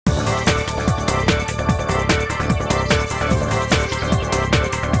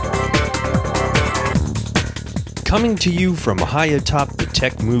Coming to you from high atop the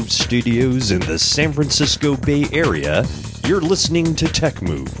Tech Move studios in the San Francisco Bay Area, you're listening to Tech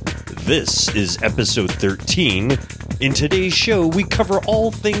Move. This is episode 13. In today's show, we cover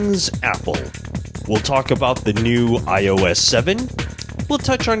all things Apple. We'll talk about the new iOS 7. We'll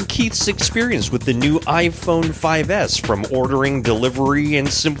touch on Keith's experience with the new iPhone 5S from ordering, delivery, and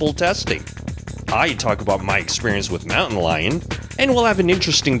simple testing. I talk about my experience with Mountain Lion, and we'll have an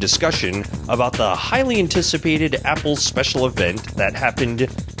interesting discussion about the highly anticipated Apple special event that happened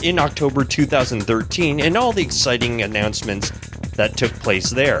in October 2013 and all the exciting announcements that took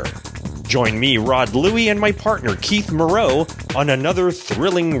place there. Join me, Rod Louie, and my partner, Keith Moreau, on another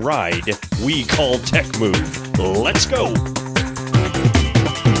thrilling ride we call Tech Move. Let's go!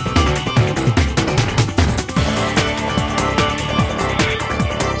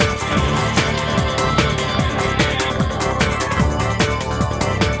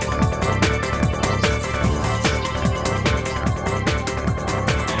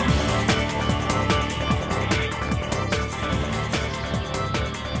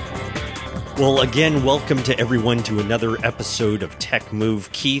 Well, again, welcome to everyone to another episode of Tech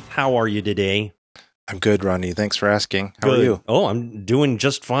Move. Keith, how are you today? I'm good, Ronnie. Thanks for asking. How are you? Oh, I'm doing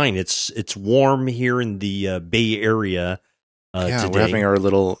just fine. It's warm here in the Bay Area today. We're having our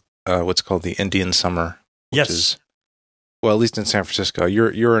little, what's called the Indian summer. Yes. Is, well, at least in San Francisco.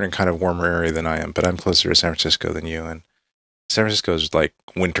 You're in a kind of warmer area than I am, but I'm closer to San Francisco than you. And San Francisco is like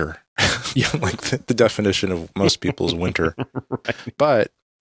winter. Yeah. Like the definition of most people's winter. Right. But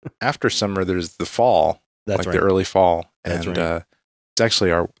after summer, there's the fall, That's right. the early fall, That's and right. It's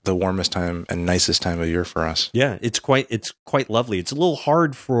actually the warmest time and nicest time of year for us. Yeah, it's quite lovely. It's a little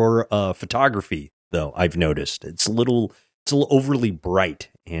hard for photography, though. I've noticed it's a little overly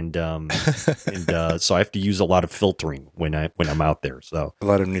bright, and so I have to use a lot of filtering when I'm out there. So A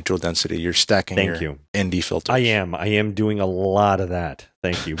lot of neutral density. You're stacking your ND filters. I am doing a lot of that.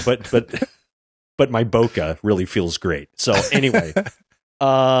 Thank you, but my bokeh really feels great. So anyway.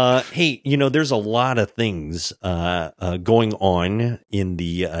 Hey, there's a lot of things going on in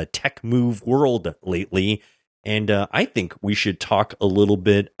the Tech Move world lately, and I think we should talk a little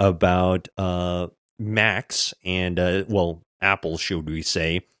bit about Macs and, Apple, should we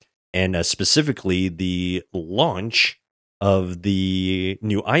say, and specifically the launch of the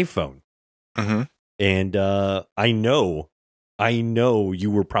new iPhone. Mm-hmm. And I know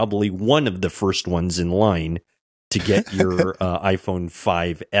you were probably one of the first ones in line to get your iPhone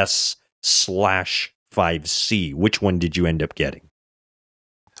 5S/5C. Which one did you end up getting?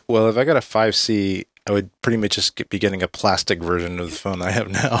 Well, if I got a 5C, I would pretty much just be getting a plastic version of the phone I have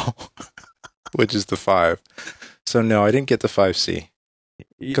now, which is the 5. So no, I didn't get the 5C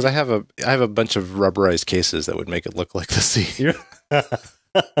because I have a bunch of rubberized cases that would make it look like the C.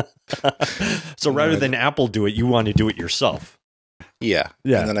 So rather than Apple do it, you want to do it yourself. Yeah.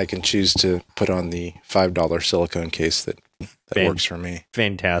 And then I can choose to put on the $5 silicone case that works for me.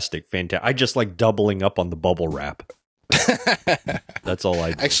 Fantastic. I just like doubling up on the bubble wrap. That's all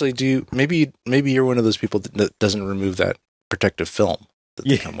I do. Actually, maybe you're one of those people that doesn't remove that protective film that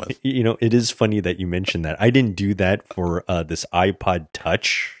they come with. It is funny that you mentioned that. I didn't do that for this iPod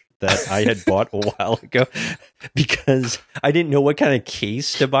Touch that I had bought a while ago because I didn't know what kind of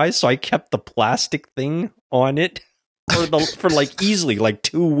case to buy, so I kept the plastic thing on it for like easily like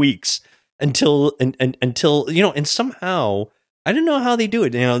 2 weeks until and somehow I don't know how they do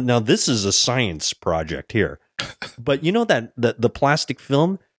it. Now this is a science project here, but that the plastic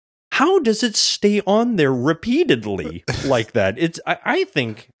film, how does it stay on there repeatedly like that? I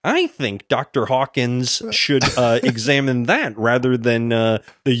think Dr. Hawkins should examine that rather than the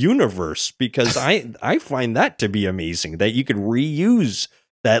universe, because I find that to be amazing that you could reuse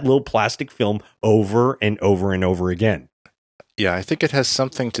that little plastic film over and over and over again. Yeah, I think it has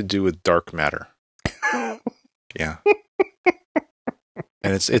something to do with dark matter. Yeah.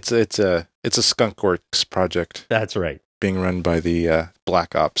 And it's a skunkworks project. That's right. Being run by the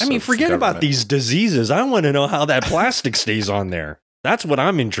Black Ops. I mean, forget about these diseases. I want to know how that plastic stays on there. That's what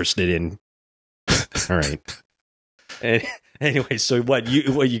I'm interested in. All right. Anyway, so what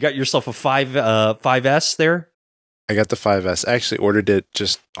you got yourself a 5S there? I got the 5S. I actually ordered it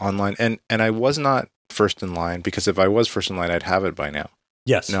just online, and I was not first in line, because if I was first in line, I'd have it by now.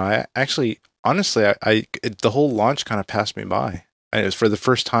 Yes. No, I actually, honestly, the whole launch kind of passed me by. It was for the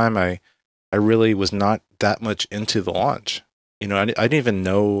first time I really was not that much into the launch. I didn't even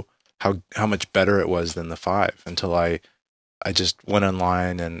know how much better it was than the 5 until I just went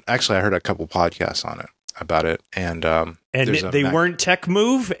online, and actually I heard a couple podcasts on it. about it. And they weren't Tech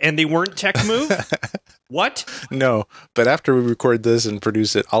Move, and they weren't Tech Move. What? No, but after we record this and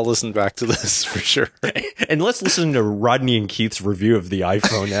produce it, I'll listen back to this for sure. And let's listen to Rodney and Keith's review of the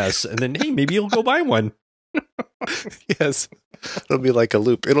iPhone S, and then, hey, maybe you'll go buy one. Yes. It'll be like a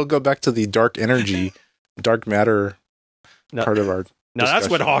loop. It'll go back to the dark energy, dark matter part of our Now, that's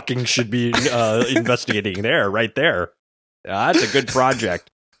what Hawking should be investigating there, right there. That's a good project.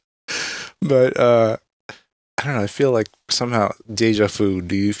 But I don't know. I feel like somehow deja vu.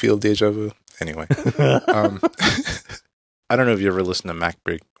 Do you feel deja vu? Anyway, I don't know if you ever listened to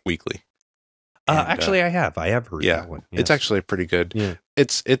MacBreak Weekly. Actually, I have. I have heard that one. Yes. It's actually pretty good. Yeah.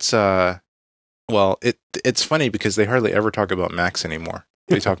 It's funny because they hardly ever talk about Macs anymore.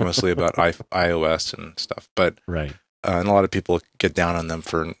 They talk mostly about iOS and stuff. But right. And a lot of people get down on them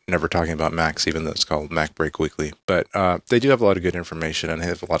for never talking about Macs, even though it's called MacBreak Weekly. But they do have a lot of good information, and they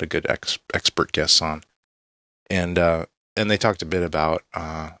have a lot of good expert guests on. And they talked a bit about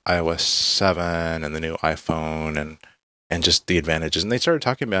iOS 7 and the new iPhone and just the advantages. And they started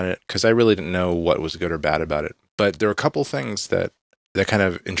talking about it because I really didn't know what was good or bad about it. But there were a couple things that kind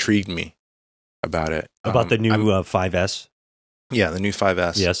of intrigued me about it. About the new 5S? Yeah, the new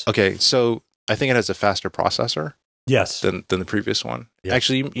 5S. Yes. Okay, so I think it has a faster processor. Yes. Than the previous one. Yes.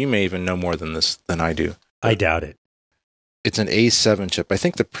 Actually, you may even know more than I do. I doubt it. It's an A7 chip. I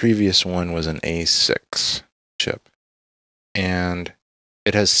think the previous one was an A6 chip. And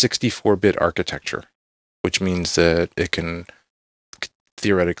it has 64-bit architecture, which means that it can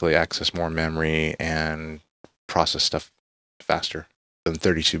theoretically access more memory and process stuff faster than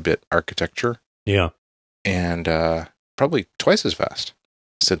 32-bit architecture. Yeah. And probably twice as fast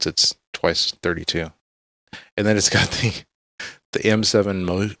since it's twice 32. And then it's got the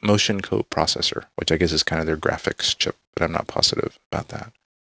M7 motion co-processor, which I guess is kind of their graphics chip, but I'm not positive about that.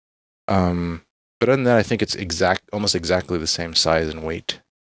 But other than that, I think it's almost exactly the same size and weight.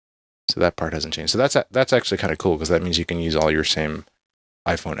 So that part hasn't changed. So that's actually kind of cool because that means you can use all your same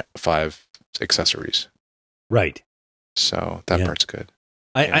iPhone 5 accessories. Right. So that part's good.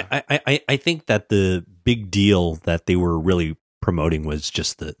 I think that the big deal that they were really promoting was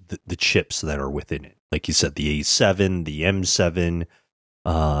just the chips that are within it. Like you said, the A7, the M7,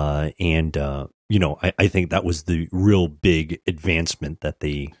 I think that was the real big advancement that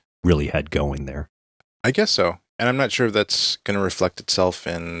they really had going there. I guess so. And I'm not sure if that's going to reflect itself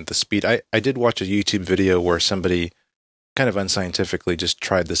in the speed. I did watch a YouTube video where somebody kind of unscientifically just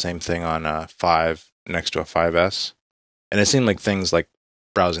tried the same thing on a 5 next to a 5S. And it seemed like things like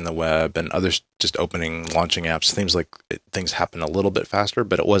browsing the web and others just launching apps, things happen a little bit faster,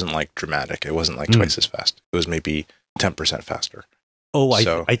 but it wasn't like dramatic. It wasn't like twice as fast. It was maybe 10% faster. Oh,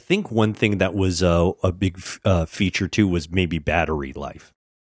 I think one thing that was a big feature too was maybe battery life.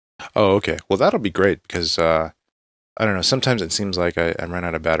 Oh, okay. Well, that'll be great because I don't know. Sometimes it seems like I run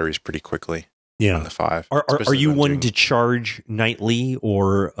out of batteries pretty quickly. Yeah, on the 5. Are you one to charge nightly,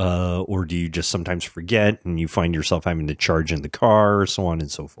 or do you just sometimes forget and you find yourself having to charge in the car, so on and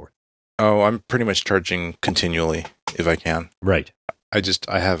so forth? Oh, I'm pretty much charging continually if I can. Right. I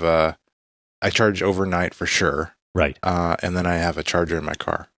charge overnight for sure. Right. And then I have a charger in my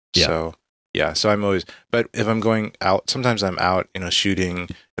car. Yeah. So I'm always, but if I'm going out, sometimes I'm out, shooting,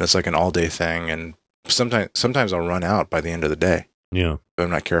 and it's like an all day thing. And sometimes I'll run out by the end of the day. Yeah. If I'm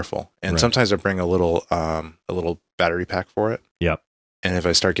not careful. And sometimes I bring a little battery pack for it. Yep. And if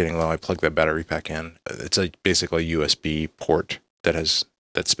I start getting low, I plug that battery pack in. It's basically a USB port that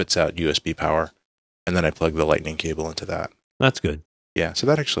spits out USB power. And then I plug the lightning cable into that. That's good. Yeah. So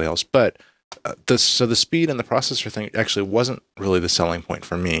that actually helps. But the speed and the processor thing actually wasn't really the selling point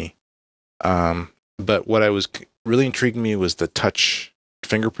for me. But what I was really intrigued me was the touch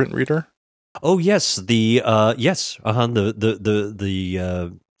fingerprint reader. Oh yes, the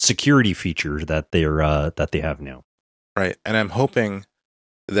security feature that they have now. Right, and I'm hoping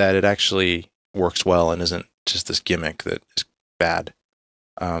that it actually works well and isn't just this gimmick that is bad,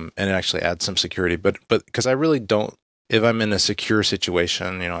 and it actually adds some security. But because I really don't, if I'm in a secure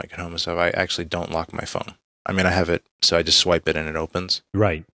situation, like at home and stuff, I actually don't lock my phone. I mean, I have it, so I just swipe it and it opens.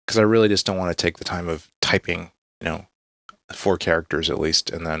 Right. Because I really just don't want to take the time of typing, 4 characters at least,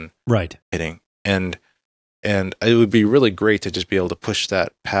 and then hitting. And it would be really great to just be able to push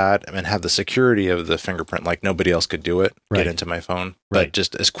that pad and have the security of the fingerprint, like nobody else could do it, get into my phone, but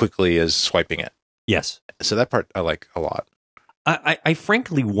just as quickly as swiping it. Yes. So that part I like a lot. I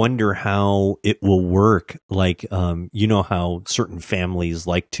frankly wonder how it will work. Like, how certain families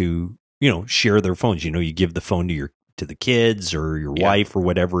like to, share their phones. You give the phone to the kids or your wife or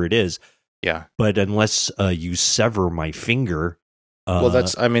whatever it is. Yeah. But unless you sever my finger.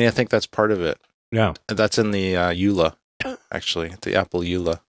 I think that's part of it. Yeah. That's in the EULA, actually, the Apple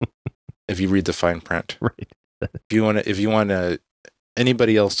EULA. If you read the fine print, Right. if you want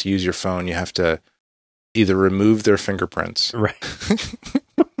anybody else to use your phone, you have to either remove their fingerprints, Right.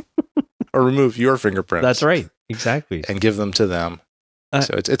 or remove your fingerprints. That's right. Exactly. And give them to them.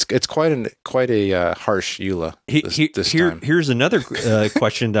 So it's quite a harsh EULA this time. Here's another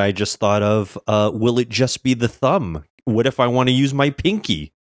question that I just thought of. Will it just be the thumb? What if I want to use my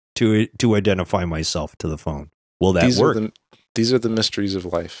pinky to identify myself to the phone? Will that work? These are the mysteries of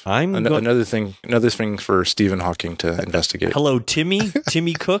life. Another thing for Stephen Hawking to investigate. Hello, Timmy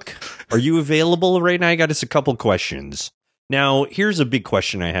Cook. Are you available right now? I got us a couple questions. Now, here's a big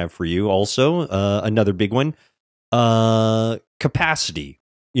question I have for you also. Another big one. Capacity.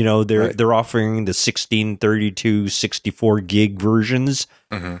 You know, they're offering the 16, 32, 64 gig versions.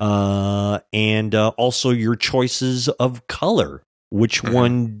 Mm-hmm. And also your choices of color. Which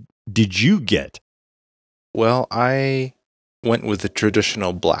one did you get? Well, I went with the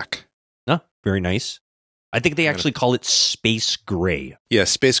traditional black. Oh, very nice. I think they actually call it space gray. Yeah,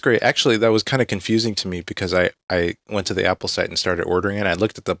 space gray. Actually, that was kind of confusing to me because I went to the Apple site and started ordering it. I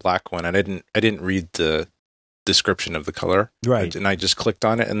looked at the black one. I didn't read the description of the color. Right. And I just clicked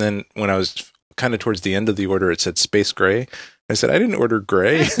on it. And then when I was kind of towards the end of the order, it said space gray. I said, I didn't order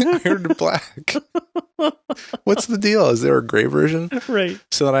gray. I ordered black. What's the deal? Is there a gray version? Right.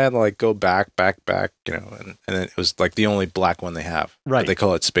 So then I had to like go back, you know, and then it was like the only black one they have. Right. But they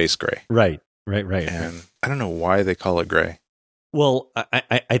call it space gray. Right. And I don't know why they call it gray. Well,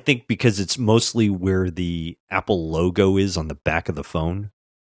 I think because it's mostly where the Apple logo is on the back of the phone.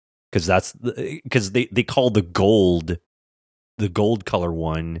 Because they call the gold color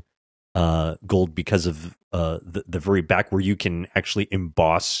one gold because of the very back where you can actually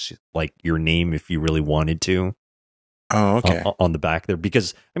emboss like your name if you really wanted to. Oh, okay. On the back there,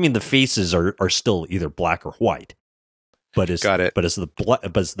 because I mean the faces are still either black or white, but it's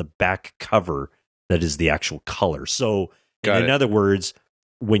the back cover that is the actual color. So in other words,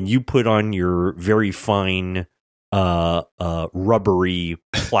 when you put on your very fine rubbery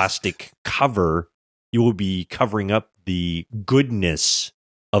plastic cover, you will be covering up the goodness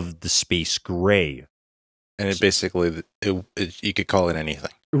of the space gray. And it basically, you could call it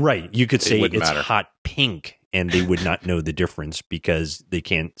anything. Right. You could say it's matter. Hot pink, and they would not know the difference because they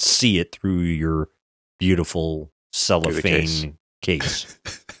can't see it through your beautiful cellophane case.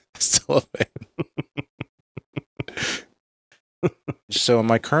 Cellophane. So on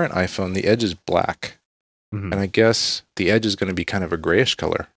my current iPhone, the edge is black. Mm-hmm. And I guess the edge is going to be kind of a grayish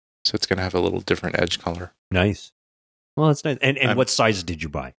color. So it's going to have a little different edge color. Nice. Well, that's nice. And what size did you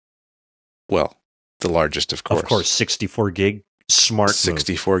buy? Well, the largest, of course. Of course, 64 gig. Smart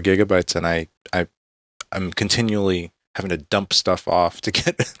 64 gigabytes. And I'm continually having to dump stuff off to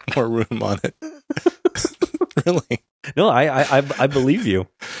get more room on it. Really? No, I believe you.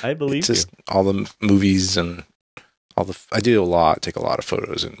 I believe it's just all the movies and I do take a lot of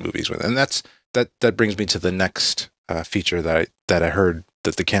photos and movies with it. And that brings me to the next feature that I heard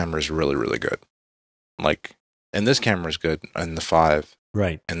that the camera is really, really good. Like, and this camera is good in the 5.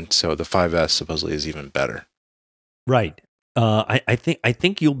 Right. And so the 5S supposedly is even better. Right. I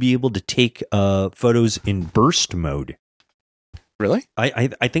think you'll be able to take photos in burst mode. Really?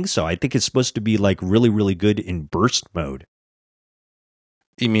 I think so. I think it's supposed to be like really, really good in burst mode.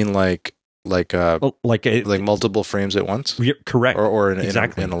 You mean like multiple frames at once? Correct. Or in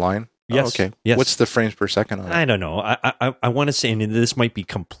a line? Yes. Oh, okay. Yes. What's the frames per second on it? I don't know. I want to say, and this might be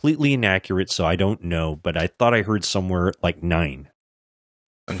completely inaccurate, so I don't know, but I thought I heard somewhere like 9.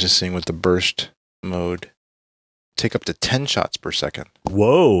 I'm just seeing with the burst mode, take up to 10 shots per second.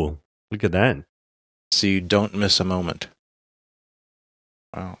 Whoa. Look at that. So you don't miss a moment.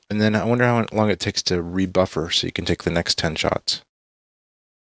 Wow. And then I wonder how long it takes to rebuffer so you can take the next 10 shots.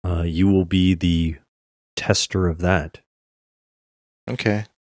 You will be the tester of that. Okay.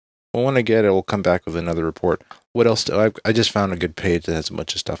 Well, when I get it, we'll come back with another report. What else? I just found a good page that has a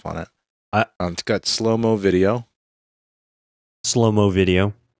bunch of stuff on it. It's got slow-mo video. Slow-mo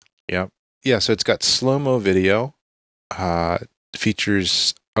video. Yeah. Yeah, so it's got slow-mo video.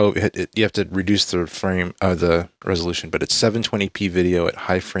 Features... Oh, you have to reduce the resolution, but it's 720p video at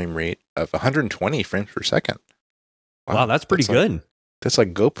high frame rate of 120 frames per second. Wow, that's pretty good. That's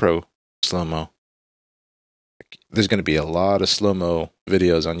like GoPro slow-mo. There's going to be a lot of slow-mo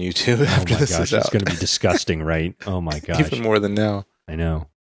videos on YouTube after this is out. It's going to be disgusting, right? Oh my gosh. Even more than now. I know.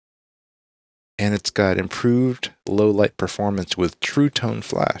 And it's got improved low-light performance with True Tone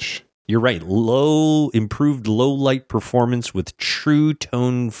Flash. You're right. Improved low light performance with True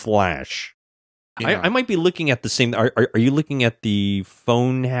Tone Flash. I might be looking at the same. Are you looking at the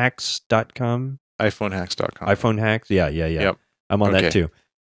phonehacks.com? iPhoneHacks.com. iPhone hacks? Yeah. Yep. I'm on that too.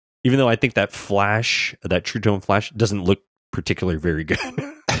 Even though I think that flash, that True Tone flash, doesn't look particularly very good.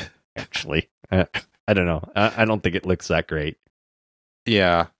 Actually, I don't know. I don't think it looks that great.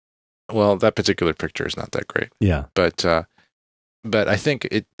 Yeah. Well, that particular picture is not that great. Yeah. But I think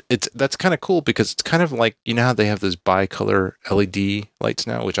that's kind of cool because it's kind of like, you know how they have those bicolor LED lights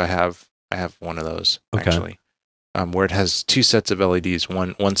now, which I have one of those actually, where it has two sets of LEDs.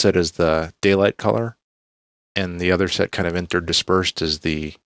 One set is the daylight color, and the other set kind of interdispersed is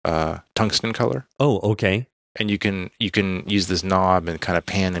the tungsten color. Oh, okay. And you can use this knob and kind of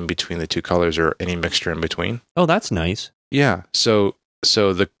pan in between the two colors or any mixture in between. Oh, that's nice. Yeah. So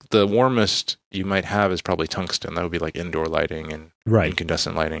the warmest you might have is probably tungsten. That would be like indoor lighting and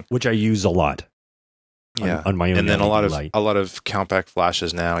incandescent lighting, which I use a lot. Yeah, on my own. And then LED a lot of compact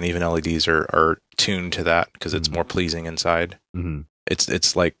flashes now, and even LEDs are tuned to that because it's more pleasing inside. Mm-hmm.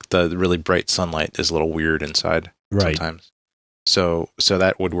 It's like the really bright sunlight is a little weird inside sometimes. So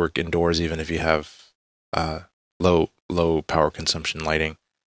that would work indoors even if you have low power consumption lighting.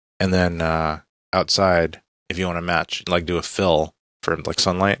 And then outside, if you want to match, like do a fill for like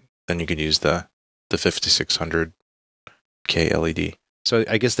sunlight, then you could use the 5600K LED. So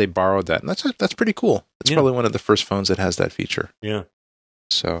I guess they borrowed that, and that's pretty cool. It's probably one of the first phones that has that feature. Yeah.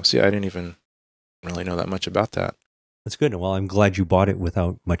 So see, I didn't even really know that much about that. That's good. Well, I'm glad you bought it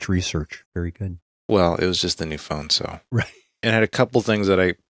without much research. Very good. Well, it was just the new phone, so right. And it had a couple things that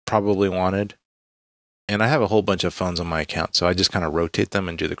I probably wanted, and I have a whole bunch of phones on my account, so I just kind of rotate them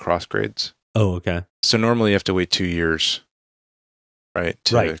and do the cross grades. Oh, okay. So normally you have to wait 2 years, right,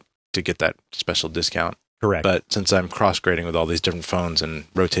 to get that special discount. Correct. But since I'm cross grading with all these different phones and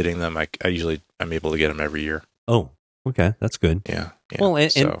rotating them, I'm able to get them every year. Oh, okay, that's good. Yeah. Well,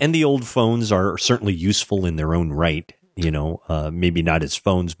 and the old phones are certainly useful in their own right. You know, maybe not as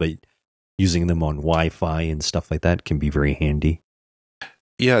phones, but using them on Wi-Fi and stuff like that can be very handy.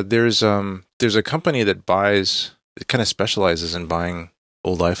 Yeah, there's a company that it kind of specializes in buying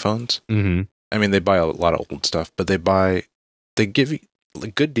old iPhones. Mm-hmm. I mean, they buy a lot of old stuff, but they give you a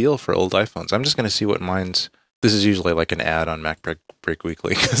good deal for old iPhones. I'm just going to see what mine's. This is usually like an ad on Mac Break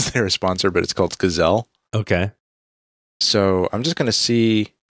Weekly because they're a sponsor, but it's called Gazelle. Okay. So I'm just going to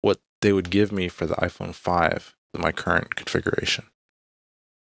see what they would give me for the iPhone 5 with my current configuration.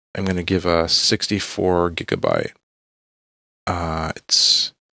 I'm going to give a 64 gigabyte. I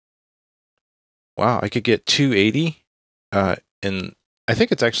could get 280. And I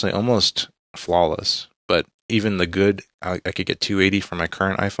think it's actually almost flawless, but even the good, I could get 280 for my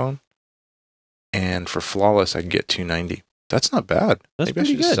current iPhone. And for flawless, I could get 290. That's not bad. Maybe I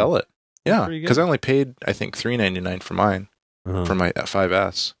should just sell it. Yeah, because I only paid, I think, $399 for mine, for my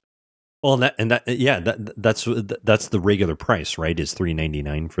 5S. Well, that's the regular price, right? Is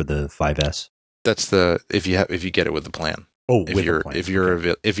 $399 for the 5S. That's if you get it with the plan. Oh, if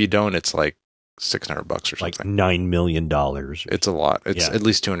you don't, it's like $600 or something. Like $9 million. It's a lot. It's at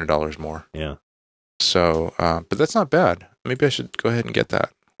least $200 more. Yeah. So, but that's not bad. Maybe I should go ahead and get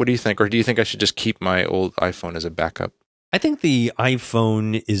that. What do you think? Or do you think I should just keep my old iPhone as a backup? I think the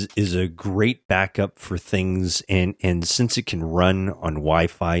iPhone is a great backup for things, and since it can run on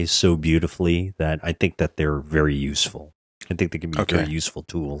Wi-Fi so beautifully, that I think that they're very useful. I think they can be very useful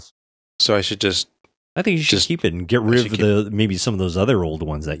tools. So I should just. I think you should keep it and get rid of maybe some of those other old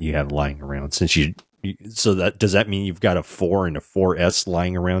ones that you have lying around. Does that mean you've got a 4 and a 4S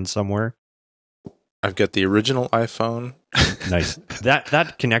lying around somewhere? I've got the original iPhone. Nice.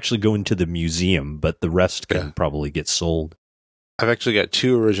 That can actually go into the museum, but the rest can probably get sold. I've actually got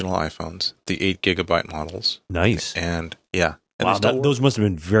 2 original iPhones, the 8 gigabyte models. Nice. And yeah. And wow, those must have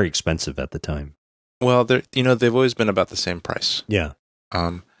been very expensive at the time. Well, they've always been about the same price. Yeah.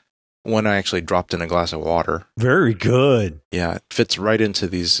 One I actually dropped in a glass of water. Very good. Yeah, it fits right into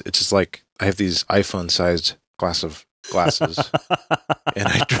these. It's just like I have these iPhone-sized glasses, and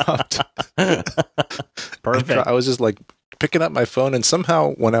I dropped. Perfect. I was just like picking up my phone, and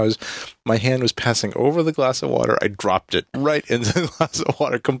somehow when my hand was passing over the glass of water, I dropped it right into the glass of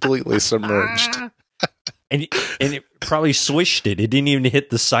water, completely submerged. And it probably swished it. It didn't even hit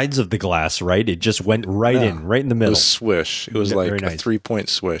the sides of the glass, right? It just went right in the middle. It was swish. It was like a 3-point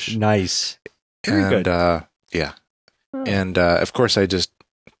swish. Nice. Very good. Yeah. And of course, I just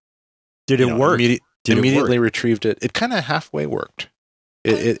did it work? Immediately retrieved it. It kind of halfway worked.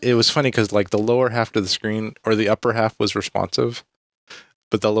 It was funny because like the lower half of the screen or the upper half was responsive,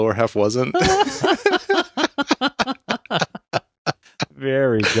 but the lower half wasn't.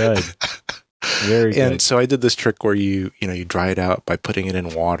 Very good. Very good. And so I did this trick where you dry it out by putting it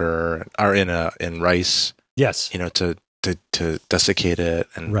in water or in rice, Yes. to desiccate it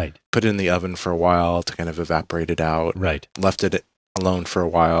and Right. put it in the oven for a while to kind of evaporate it out. Right. Left it alone for a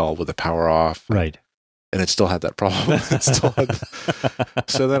while with the power off. Right. And it still had that problem.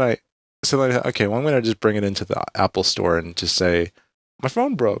 So then I thought, okay, well, I'm going to just bring it into the Apple store and just say, my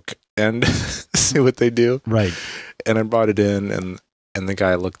phone broke, and see what they do. Right. And I brought it in, and the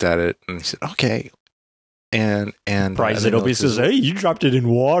guy looked at it and he said, okay. And Pries it up. He says, "Hey, you dropped it in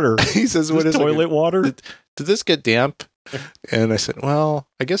water." He says, "What is toilet water? Did this get damp?" And I said, "Well,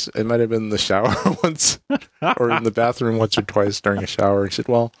 I guess it might have been in the shower once, or in the bathroom once or twice during a shower." He said,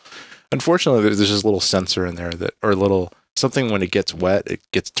 "Well, unfortunately, there's this little sensor in there or a little something when it gets wet,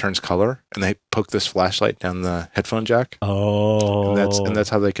 turns color, and they poke this flashlight down the headphone jack. Oh, and that's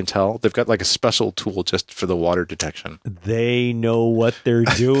how they can tell. They've got like a special tool just for the water detection. They know what they're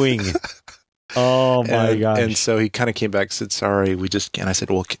doing." Oh my gosh. And so he kind of came back and said, "Sorry, we just can't." I said,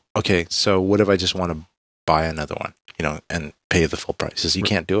 "Well, okay, so what if I just want to buy another one, and pay the full price?" He says, "You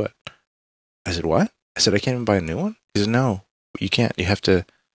can't do it." I said, "What?" I said, "I can't even buy a new one?" He says, "No, you can't. You have to,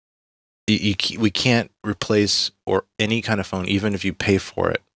 we can't replace or any kind of phone, even if you pay for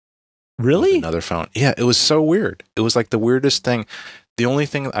it." Really? Another phone. Yeah, it was so weird. It was like the weirdest thing. The only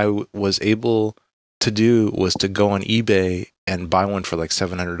thing I was able to do was to go on eBay and buy one for like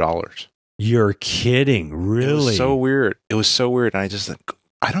 $700. You're kidding. Really? It was so weird. And I just like,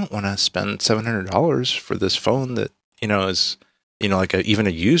 I don't want to spend $700 for this phone that, is, like even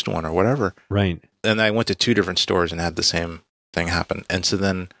a used one or whatever. Right. And I went to 2 different stores and had the same thing happen. And so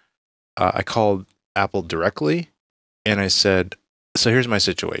then I called Apple directly and I said, "So here's my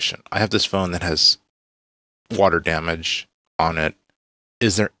situation. I have this phone that has water damage on it.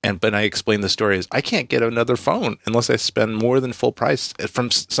 But I explained the story is I can't get another phone unless I spend more than full price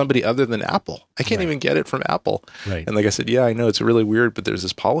from somebody other than Apple. I can't even get it from Apple." Right. And like I said, yeah, I know it's really weird, but there's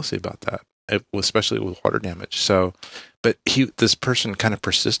this policy about that, especially with water damage. So, but this person kind of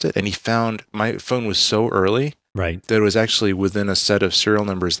persisted, and he found my phone was so early, right, that it was actually within a set of serial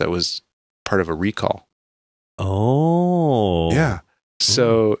numbers that was part of a recall. Oh. Yeah.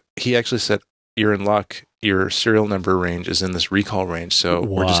 So he actually said, "You're in luck. Your serial number range is in this recall range, so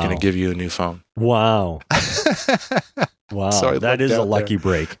we're just going to give you a new phone." Wow. Wow. So that is a lucky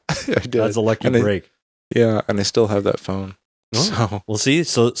break. I did. That's a lucky break. Yeah, and I still have that phone. Oh. So we'll see.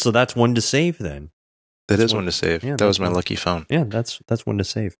 So that's one to save then. That is one to save. Yeah, that was my lucky phone. Yeah, that's one to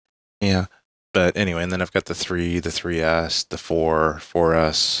save. Yeah. But anyway, and then I've got the 3, the 3S, the 4,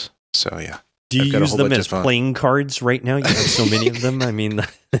 4S. So yeah. Do you use them as playing cards right now? You have so many of them. I mean,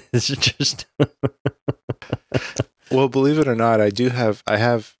 it's just. Well, believe it or not, I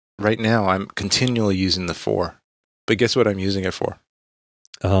have right now, I'm continually using the 4. But guess what I'm using it for?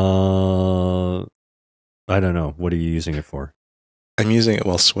 I don't know. What are you using it for? I'm using it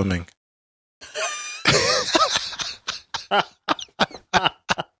while swimming.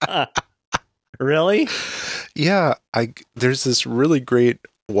 Really? Yeah. There's this really great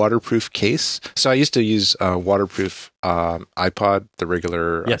waterproof case. So I used to use waterproof iPod, the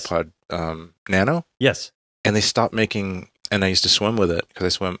regular iPod Nano. Yes. And they stopped making, and I used to swim with it because I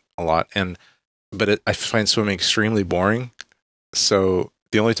swim a lot. But I find swimming extremely boring. So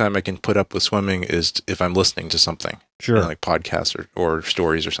the only time I can put up with swimming is if I'm listening to something. Sure. Like podcasts or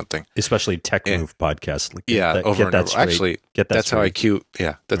stories or something. Especially Tech Move podcasts. Over and over. Actually, that's how I QA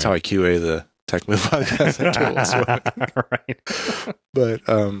the Tech Move podcast. Right. But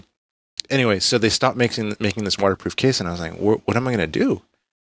anyway, so they stopped making this waterproof case, and I was like, what am I going to do?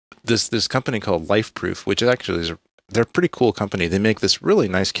 This company called LifeProof, which actually they're a pretty cool company. They make this really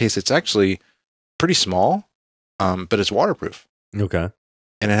nice case. It's actually pretty small, but it's waterproof. Okay.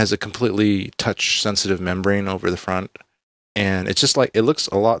 And it has a completely touch-sensitive membrane over the front, and it's just it looks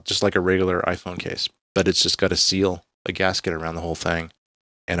a lot just like a regular iPhone case, but it's just got a gasket around the whole thing,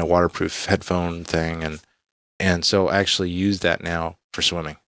 and a waterproof headphone thing, and so I actually use that now for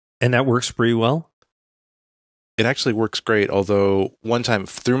swimming. And that works pretty well? It actually works great, although one time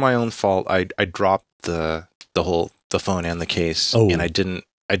through my own fault, I dropped the phone and the case, and I didn't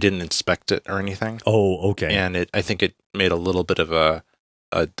inspect it or anything. Oh, okay. And I think it made a little bit of a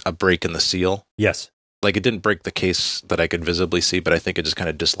break in the seal. Yes. Like it didn't break the case that I could visibly see, but I think it just kind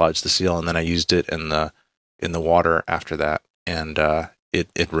of dislodged the seal, and then I used it in the water after that, and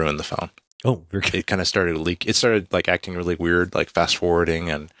it ruined the phone. Oh, very good. It kind of started to leak. It started acting really weird, like fast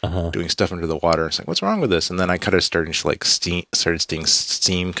forwarding and doing stuff under the water. It's like, what's wrong with this? And then I kind of started seeing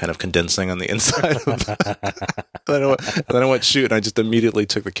steam kind of condensing on the inside of it. And then I went shoot, and I just immediately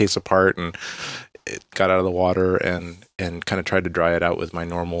took the case apart, and it got out of the water and kind of tried to dry it out with my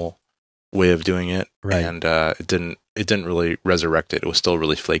normal way of doing it, Right. and it didn't really resurrect it. It was still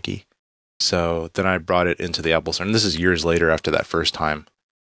really flaky. So then I brought it into the Apple Store, and this is years later after that first time,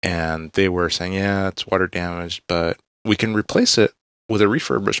 and they were saying, yeah, it's water damaged, but we can replace it with a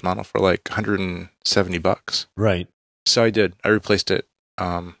refurbished model for like $170. Right. So I did. I replaced it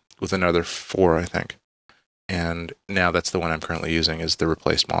with another 4, I think. And now that's the one I'm currently using is the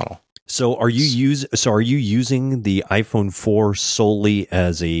replaced model. So are you using the iPhone 4 solely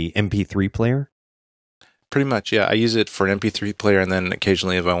as a MP3 player? Pretty much, yeah. I use it for an MP3 player, and then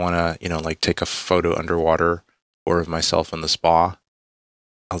occasionally if I want to, like take a photo underwater or of myself in the spa,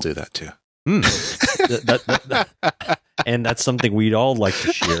 I'll do that too. And that's something we'd all like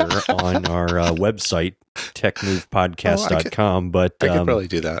to share on our website, techmovepodcast.com. But I could probably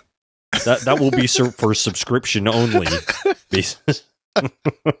do that. That will be for subscription only basis.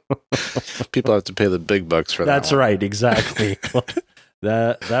 People have to pay the big bucks for that. That's right, exactly.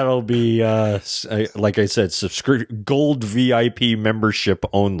 That'll be like I said, gold VIP membership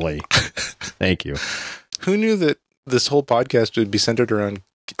only. Thank you. Who knew that this whole podcast would be centered around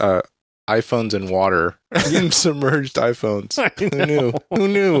iPhones and water and submerged iPhones? Who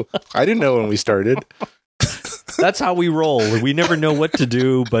knew? I didn't know when we started. That's how we roll. We never know what to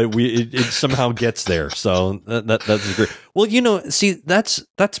do, but it somehow gets there. So that's great. Well, see, that's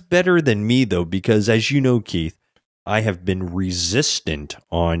better than me though, because as you know, Keith, I have been resistant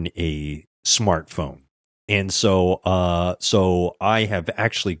on a smartphone, and so I have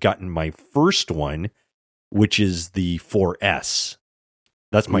actually gotten my first one, which is the 4S.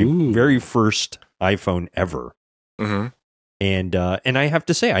 That's my very first iPhone ever. Mm-hmm. And I have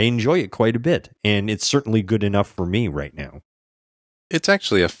to say, I enjoy it quite a bit, and it's certainly good enough for me right now. It's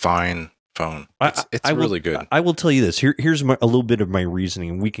actually a fine phone. It's really good. I will tell you this. Here's a little bit of my reasoning,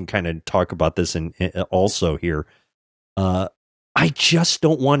 and we can kind of talk about this and also here. I just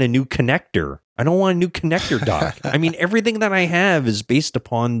don't want a new connector. I don't want a new connector dock. I mean, everything that I have is based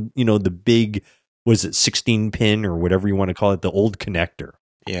upon the big, was it 16 pin or whatever you want to call it, the old connector.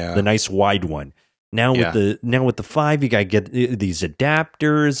 Yeah, the nice wide one. Now with the 5, you got to get these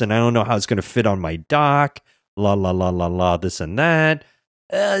adapters, and I don't know how it's going to fit on my dock. This and that.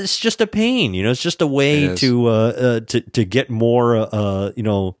 It's just a pain, It's just a way to get more,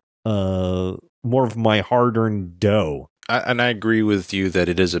 more of my hard-earned dough. And I agree with you that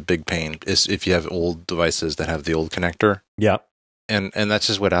it is a big pain. If you have old devices that have the old connector. Yeah, and that's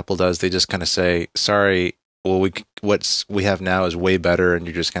just what Apple does. They just kind of say, sorry. Well, what we have now is way better, and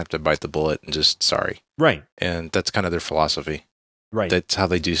you're just gonna have to bite the bullet and just sorry. Right. And that's kind of their philosophy. Right. That's how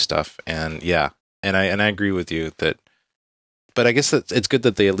they do stuff. And and I agree with you that. But I guess that it's good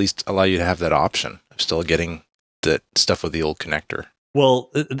that they at least allow you to have that option of still getting the stuff with the old connector.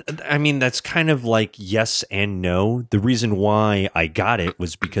 Well, I mean, that's kind of like yes and no. The reason why I got it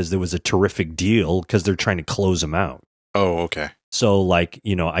was because there was a terrific deal because they're trying to close them out. Oh, okay. So, I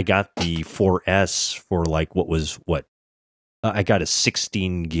got the 4S for I got a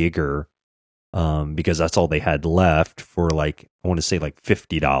 16 gigger because that's all they had left for I want to say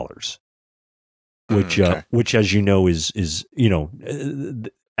 $50, which as you know is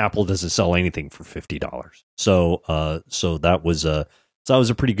Apple doesn't sell anything for $50. So that was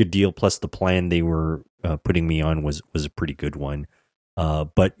a pretty good deal. Plus the plan they were putting me on was a pretty good one.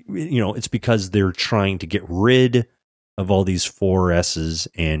 But it's because they're trying to get rid of all these 4S's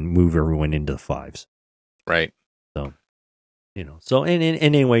and move everyone into the 5s. Right. So, and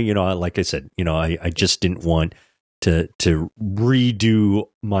anyway, like I said, I just didn't want to redo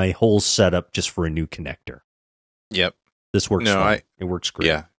my whole setup just for a new connector. Yep. This works fine. It works great.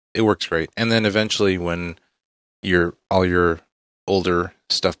 Yeah, it works great. And then eventually when all your older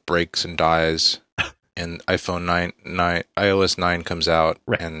stuff breaks and dies and iOS 9 comes out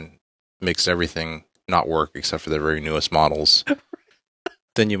and makes everything not work except for the very newest models,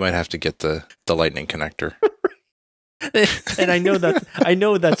 then you might have to get the lightning connector. And I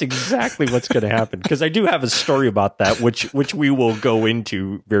know that's exactly what's going to happen because I do have a story about that, which we will go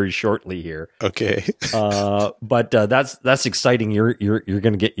into very shortly here. Okay. But that's exciting. You're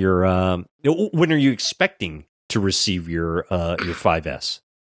going to get your. When are you expecting to receive your 5S?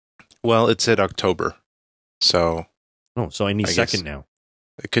 Well, it said October, so. Oh, so any second now.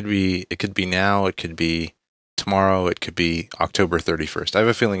 It could be now. It could be tomorrow. It could be October 31st. I have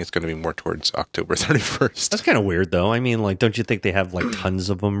a feeling it's going to be more towards October 31st. That's kind of weird, though. I mean, don't you think they have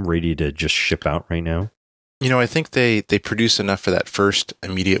tons of them ready to just ship out right now? I think they produce enough for that first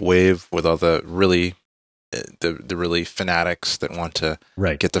immediate wave with all the really the really fanatics that want to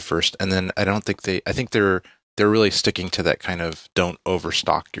get the first, and then I think they're really sticking to that kind of don't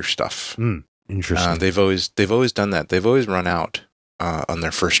overstock your stuff. Interesting. They've always done that. They've always run out on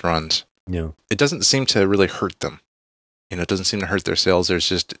their first runs. Yeah. It doesn't seem to really hurt them. It doesn't seem to hurt their sales.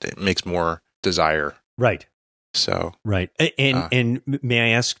 It makes more desire. Right. So Right. And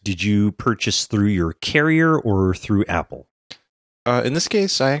may I ask, did you purchase through your carrier or through Apple? in this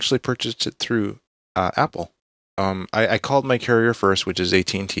case, I actually purchased it through Apple. I called my carrier first, which is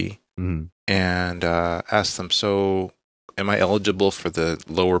AT&T, Mm-hmm. and asked them, so am I eligible for the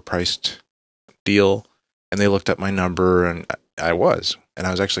lower priced deal? And they looked at my number, and I was. And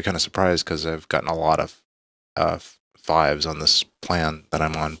I was actually kind of surprised because I've gotten a lot of fives on this plan that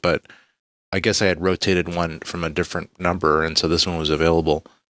I'm on. But I guess I had rotated one from a different number, and so this one was available.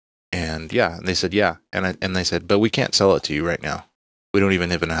 And yeah, and they said, yeah. And they said, but we can't sell it to you right now. We don't even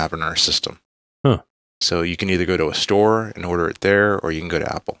have it in our system. Huh. So you can either go to a store and order it there, or you can go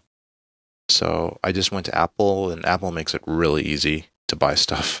to Apple. So I just went to Apple, and Apple makes it really easy to buy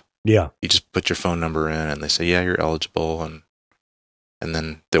stuff. Yeah. You just put your phone number in, and they say, yeah, you're eligible, and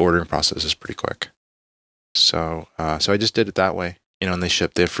then the ordering process is pretty quick. So so I just did it that way, and they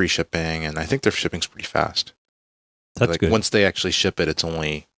have free shipping, and I think their shipping's pretty fast. That's good. Once they actually ship it, it's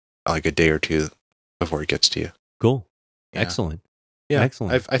only like a day or two before it gets to you. Cool. Yeah. Excellent. Yeah.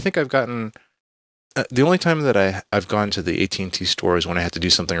 Excellent. I think I've gotten the only time that I've gone to the AT&T store is when I had to do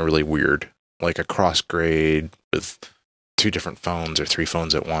something really weird, like a cross grade with 2 different phones or 3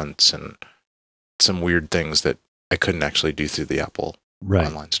 phones at once, and some weird things that I couldn't actually do through the Apple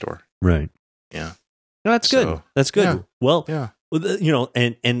online store. Right. Yeah. No, that's good. That's good. Yeah. Well, yeah.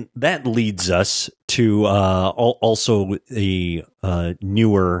 And that leads us to also a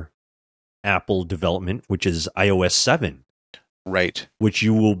newer Apple development, which is iOS 7. Right. Which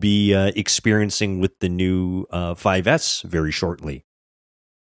you will be experiencing with the new 5S very shortly.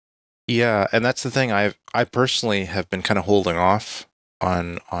 Yeah, and that's the thing. I personally have been kind of holding off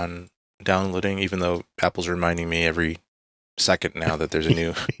on downloading, even though Apple's reminding me every second now that there's a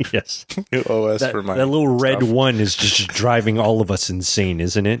new yes new OS for my that little red stuff. one is just driving all of us insane,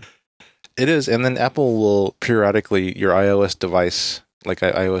 isn't it? It is, and then Apple will periodically, your iOS device, like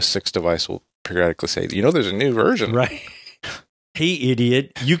an iOS 6 device, will periodically say, there's a new version. Right. Hey,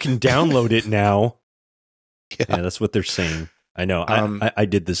 idiot, you can download it now. Yeah, that's what they're saying. I know. I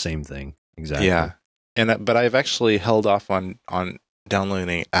did the same thing. Exactly. Yeah. But I've actually held off on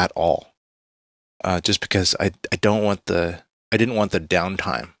downloading at all. Just because I didn't want the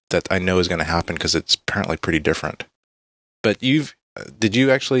downtime that I know is going to happen, because it's apparently pretty different. But you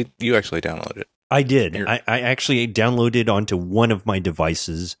actually download it? I did. I actually downloaded onto one of my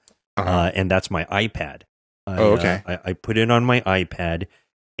devices, and that's my iPad. Okay. I put it on my iPad,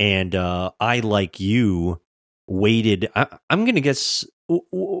 and I, like you, waited. I'm going to guess,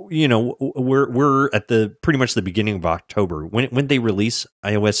 we're at the pretty much the beginning of October. When they release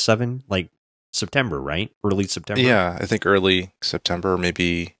iOS 7, like September, right? Early September. Yeah, I think early September,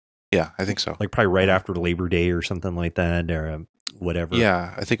 maybe. Yeah, I think so. Like probably right after Labor Day or something like that, or whatever.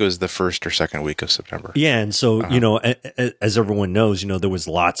 Yeah, I think it was the first or second week of September. Yeah, and so, as everyone knows, there was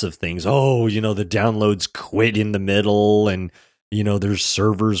lots of things. Oh, the downloads quit in the middle, and, their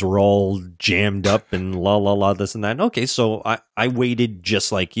servers were all jammed up and la, this and that. Okay, so I waited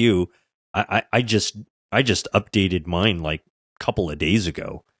just like you. I just updated mine like a couple of days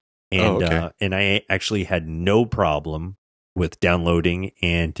ago. And and I actually had no problem with downloading,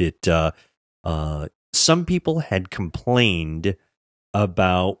 and it some people had complained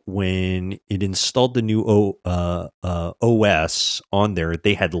about when it installed the new OS on there,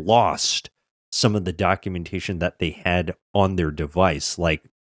 they had lost some of the documentation that they had on their device, like,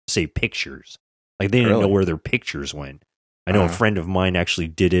 say, pictures. Like, they didn't know where their pictures went. I know a friend of mine actually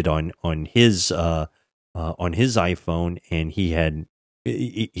did it on his iPhone, and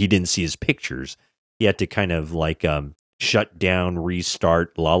he didn't see his pictures. He had to kind of like shut down,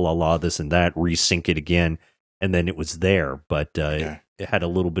 restart, this and that, resync it again, and then it was there. But it had a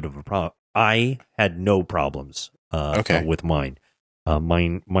little bit of a problem. I had no problems with mine.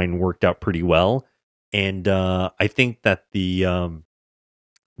 Mine worked out pretty well, and I think that the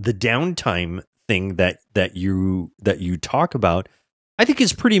downtime thing that you talk about, I think,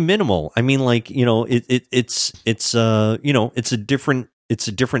 is pretty minimal. I mean, like, it's a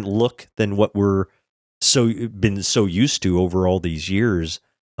different look than what we're been so used to over all these years.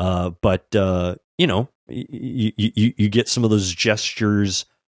 But you get some of those gestures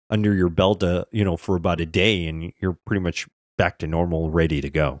under your belt, for about a day, and you're pretty much back to normal, ready to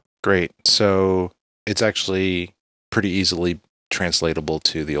go. Great. So it's actually pretty easily translatable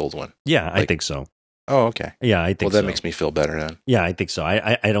to the old one. Yeah, I think so. Oh, okay. Yeah, I think so. Well, that makes me feel better then. Yeah, I think so.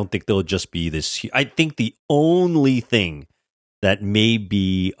 I don't think they'll just be this. I think the only thing that may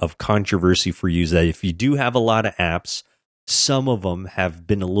be of controversy for you is that if you do have a lot of apps, some of them have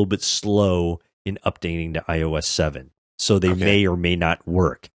been a little bit slow in updating to iOS 7. So they may or may not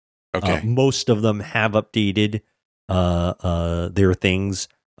work. Okay. Most of them have updated their things,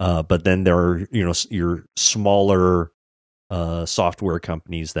 but then there are your smaller software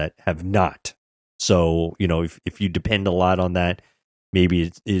companies that have not. So if you depend a lot on that, maybe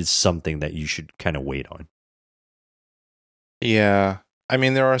it is something that you should kind of wait on. Yeah, I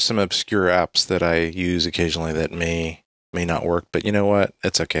mean there are some obscure apps that I use occasionally that may not work, but you know what?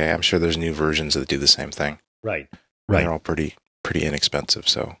 It's okay. I'm sure there's new versions that do the same thing. Right. They're all pretty inexpensive.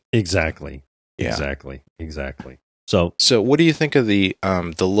 So exactly. Yeah. Exactly. So what do you think of the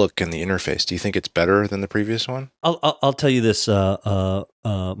look and the interface? Do you think it's better than the previous one? I'll tell you this.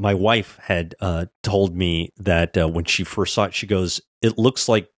 My wife had told me that when she first saw it, she goes, "It looks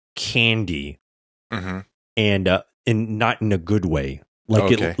like candy," and not in a good way.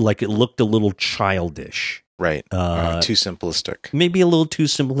 Like it looked a little childish. Right. Too simplistic. Maybe a little too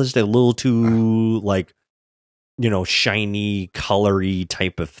simplistic. A little too shiny, colory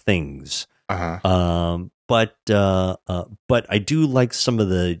type of things. But I do like some of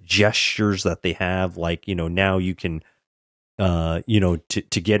the gestures that they have. Like, now you can,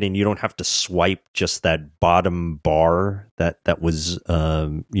 to get in, you don't have to swipe just that bottom bar that was,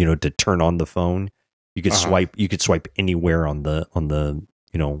 to turn on the phone. You could swipe anywhere on the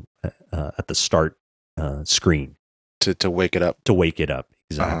at the start screen to wake it up. To wake it up.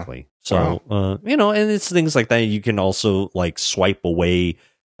 Exactly. So, and it's things like that. You can also like swipe away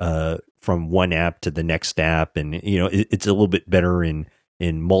from one app to the next app. And, it's a little bit better in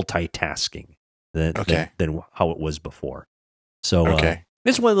multitasking than how it was before. So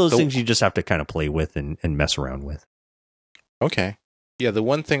it's one of those things you just have to kind of play with and mess around with. Okay. Yeah, the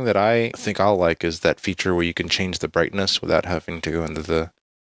one thing that I think I'll like is that feature where you can change the brightness without having to go into the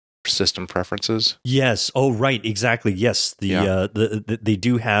system preferences. Yes. Oh, right. Exactly. Yes. They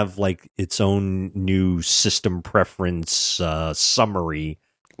do have like its own new system preference summary.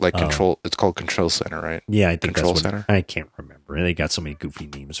 Like control, it's called Control Center, right? Yeah, I think Control that's Center. I can't remember. They got so many goofy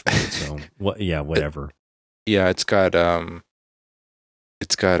names for it. So whatever. It's got a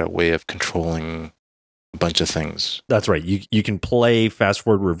way of controlling a bunch of things. That's right. You can play fast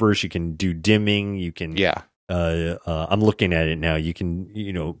forward, reverse. You can do dimming. You can I'm looking at it now. You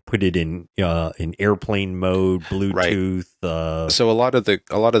can put it in airplane mode, Bluetooth. Right. So a lot of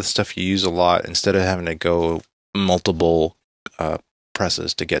the stuff you use a lot, instead of having to go multiple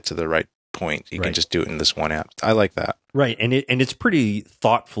presses to get to the right point, you can just do it in this one app. I like that. Right, and it's pretty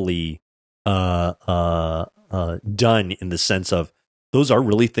thoughtfully done in the sense of those are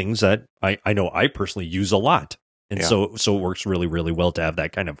really things that I know I personally use a lot, and so it works really, really well to have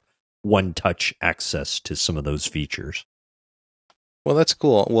that kind of one-touch access to some of those features. Well, that's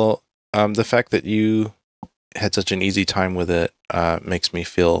cool. Well, the fact that you had such an easy time with it makes me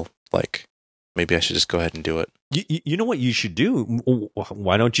feel like maybe I should just go ahead and do it. You know what you should do?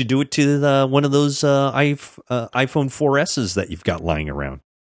 Why don't you do it to one of those iPhone 4Ss that you've got lying around?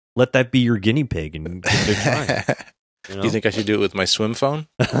 Let that be your guinea pig and give it a try. Do you think I should do it with my swim phone?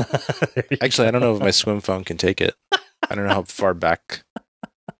 Actually, I don't know if my swim phone can take it. I don't know how far back.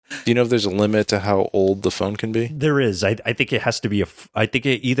 Do you know if there's a limit to how old the phone can be? There is. I think it has to be I think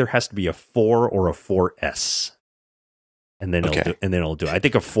it either has to be a 4 or a 4S, and then it'll do. I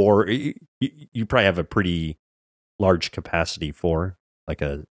think a 4. You probably have a pretty large capacity for like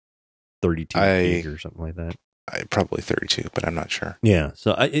a 32 gig or something like that. Probably 32, but I'm not sure. Yeah,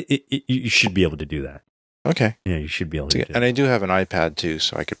 so you should be able to do that. Okay. Yeah, you should be able to do that. And I do have an iPad too,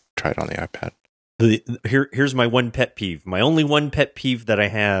 so I could try it on the iPad. Here's my one pet peeve. My only one pet peeve that I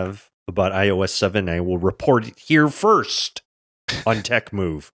have about iOS 7, I will report it here first on Tech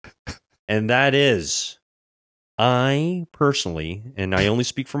Move. And that is, I personally, and I only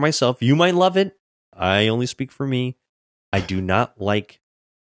speak for myself, you might love it, I only speak for me, I do not like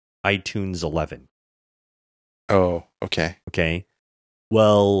iTunes 11. Oh, okay. Okay.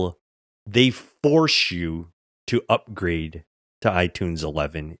 Well, they force you to upgrade to iTunes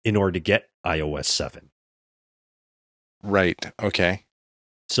 11 in order to get iOS 7. Right. Okay.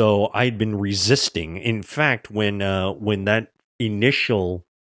 So I'd been resisting. In fact, when that initial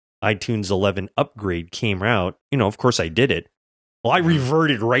iTunes 11 upgrade came out, of course I did it. Well, I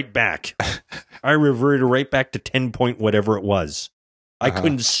reverted right back. I reverted right back to 10 point whatever it was. I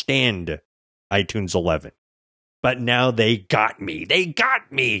couldn't stand iTunes 11. But now they got me. They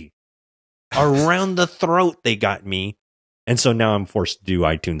got me. Around the throat, they got me. And so now I'm forced to do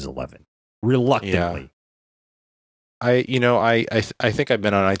iTunes 11 reluctantly. Yeah. I think I've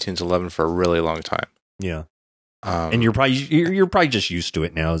been on iTunes 11 for a really long time. Yeah. And you're probably just used to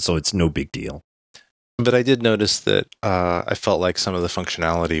it now, so it's no big deal. But I did notice that I felt like some of the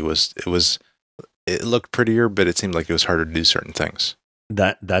functionality it looked prettier, but it seemed like it was harder to do certain things.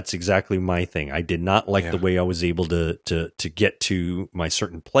 That's exactly my thing. I did not like the way I was able to get to my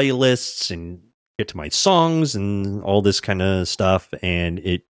certain playlists and get to my songs and all this kind of stuff, and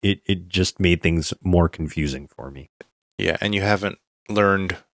it just made things more confusing for me. Yeah, and you haven't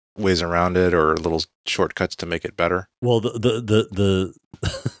learned ways around it or little shortcuts to make it better. Well, the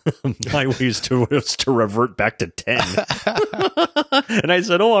my way was to revert back to 10. And I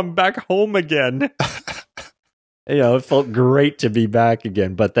said, "Oh, I'm back home again." It felt great to be back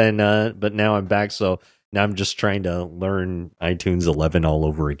again, but now I'm back, so now I'm just trying to learn iTunes 11 all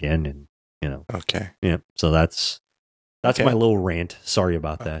over again, and Okay. Yeah, so that's okay. My little rant. Sorry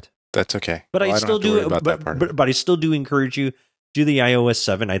about that. That's okay. But I still do but I still do encourage you, do the iOS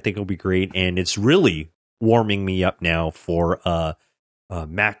 7. I think it'll be great, and it's really warming me up now for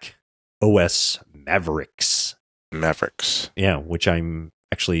Mac OS Mavericks. Yeah, which I'm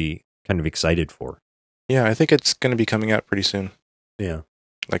actually kind of excited for. Yeah, I think it's going to be coming out pretty soon. Yeah.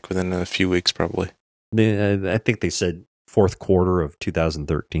 Like within a few weeks, probably. I think they said fourth quarter of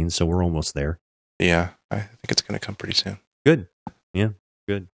 2013, so we're almost there. Yeah, I think it's going to come pretty soon. Good. Yeah,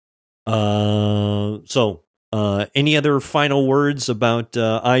 good. So, any other final words about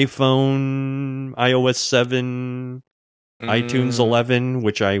iPhone, iOS 7, iTunes 11,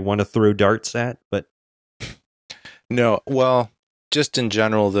 which I want to throw darts at, but... No, well, just in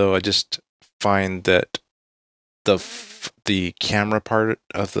general, though, I just find that the camera part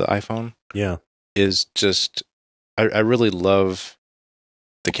of the iPhone is just... I really love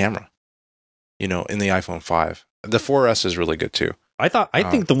the camera, in the iPhone 5. The 4S is really good, too. I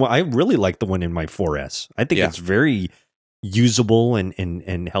think I really like the one in my 4S. I think it's very usable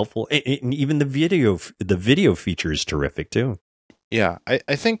and helpful. And even the video feature is terrific too. Yeah.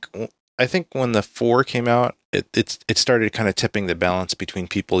 I think when the 4 came out, it started kind of tipping the balance between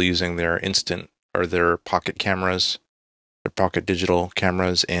people using their instant or their pocket cameras, their pocket digital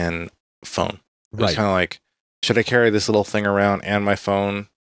cameras and phone. It was kind of like, should I carry this little thing around and my phone?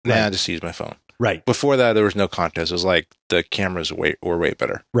 Nah, just use my phone. Right. Before that, there was no contest. It was like the cameras were way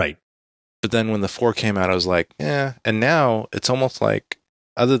better. Right. But then when the 4 came out, I was like, yeah. And now it's almost like,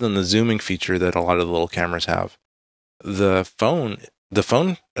 other than the zooming feature that a lot of the little cameras have, the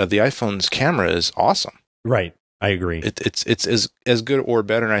iPhone's camera is awesome. Right. I agree. It's as good or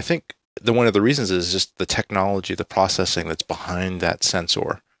better. And I think one of the reasons is just the technology, the processing that's behind that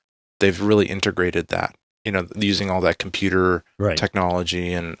sensor. They've really integrated that, using all that computer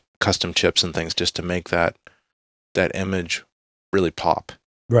technology and custom chips and things just to make that image really pop.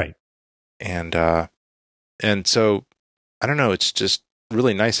 Right. And so I don't know, it's just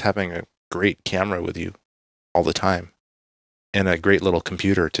really nice having a great camera with you all the time and a great little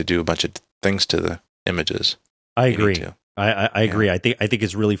computer to do a bunch of things to the images. I agree. I agree. I think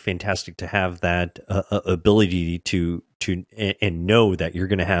it's really fantastic to have that ability to and know that you're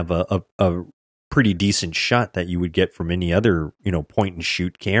going to have a pretty decent shot that you would get from any other, point and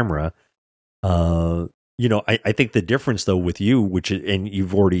shoot camera. I think the difference though with you, and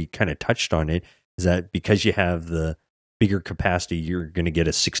you've already kind of touched on it, is that because you have the bigger capacity, you're going to get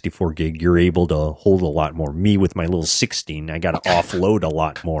a 64 gig. You're able to hold a lot more. Me with my little 16, I got to offload a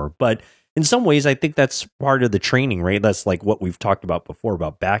lot more. But in some ways, I think that's part of the training, right? That's like what we've talked about before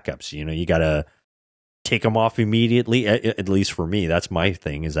about backups. You got to take them off immediately. At least for me, that's my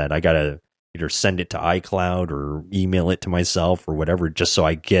thing, is that I got to either send it to iCloud or email it to myself or whatever, just so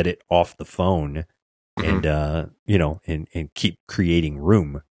I get it off the phone and, and keep creating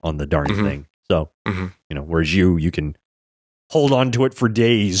room on the darn thing. So, whereas you can hold on to it for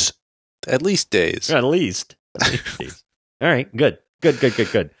days. At least days. At least days. All right. Good.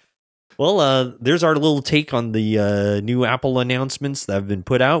 Well, there's our little take on the new Apple announcements that have been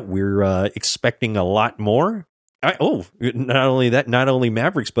put out. We're expecting a lot more. Not only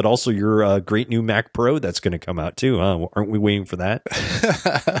Mavericks, but also your great new Mac Pro that's going to come out too. Aren't we waiting for that?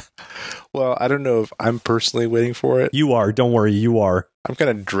 Well, I don't know if I'm personally waiting for it. You are. Don't worry, you are. I'm kind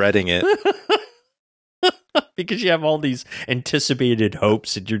of dreading it. Because you have all these anticipated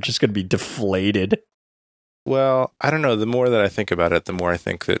hopes and you're just going to be deflated. Well, I don't know. The more that I think about it, the more I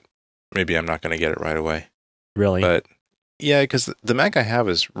think that maybe I'm not going to get it right away. Really? But yeah, because the Mac I have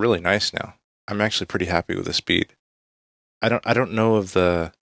is really nice now. I'm actually pretty happy with the speed. I don't know if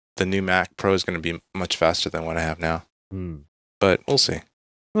the new Mac Pro is going to be much faster than what I have now. But we'll see.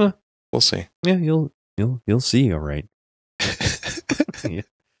 Huh. We'll see. Yeah, you'll see. All right. Yeah.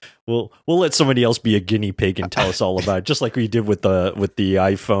 We'll let somebody else be a guinea pig and tell us all about it, just like we did with the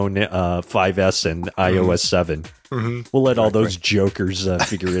iPhone 5S and iOS 7. We'll let all those jokers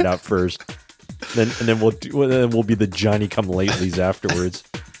figure it out first. then we'll be the Johnny Come Latelys afterwards.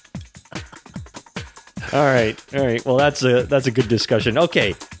 All right. Well, that's a good discussion.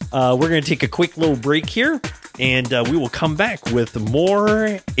 Okay, we're going to take a quick little break here, and we will come back with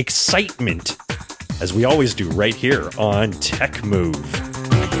more excitement, as we always do, right here on Tech Move.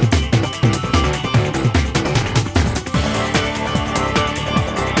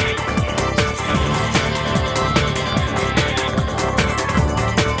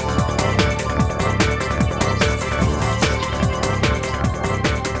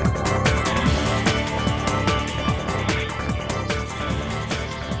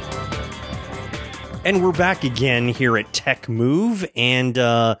 And we're back again here at Tech Move, and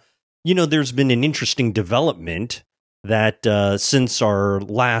there's been an interesting development that since our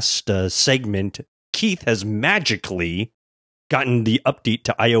last segment, Keith has magically gotten the update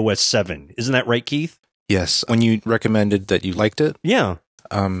to iOS 7. Isn't that right, Keith? Yes. When you recommended that you liked it, yeah.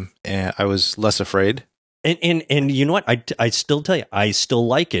 And I was less afraid. And you know what? I still tell you, I still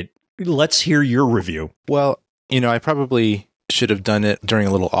like it. Let's hear your review. Well, I probably should have done it during a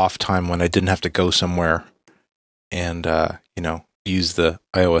little off time when I didn't have to go somewhere and, use the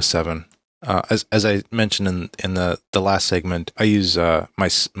iOS 7. As I mentioned in the last segment, I use my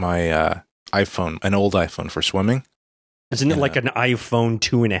iPhone, an old iPhone, for swimming. Isn't it like an iPhone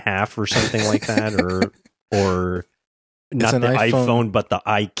 2.5 or something like that? or not the iPhone, but the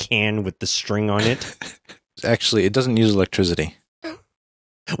iCan with the string on it? Actually, it doesn't use electricity.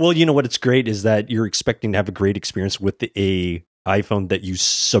 Well, you know what? It's great is that you're expecting to have a great experience with a iPhone that you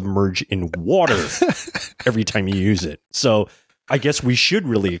submerge in water every time you use it. So I guess we should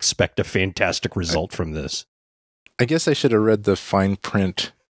really expect a fantastic result from this. I guess I should have read the fine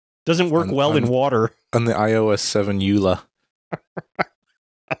print. Doesn't work well in water. On the iOS 7 EULA.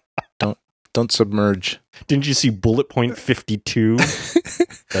 Don't submerge. Didn't you see bullet point 52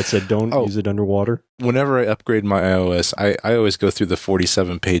 that said don't use it underwater? Whenever I upgrade my iOS, I always go through the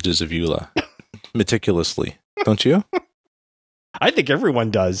 47 pages of EULA meticulously. Don't you? I think everyone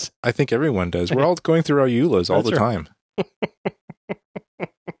does. I think everyone does. We're all going through our EULAs all the time.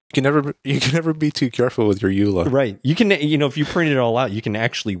 You can never be too careful with your EULA. Right. You can, if you print it all out, you can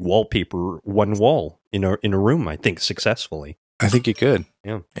actually wallpaper one wall in a room, I think, successfully. I think you could.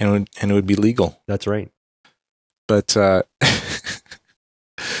 Yeah. And it would be legal. That's right. But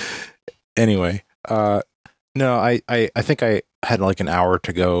anyway, no, I think I had like an hour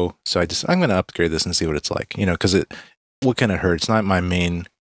to go, so I'm going to upgrade this and see what it's like, because what can it hurt? It's not my main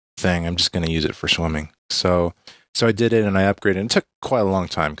thing. I'm just going to use it for swimming. So I did it and I upgraded. It took quite a long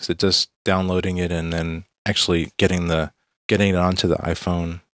time because it just downloading it and then actually getting it onto the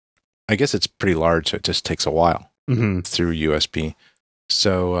iPhone. I guess it's pretty large, so it just takes a while through USB.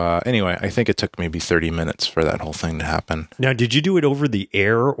 So anyway, I think it took maybe 30 minutes for that whole thing to happen. Now, did you do it over the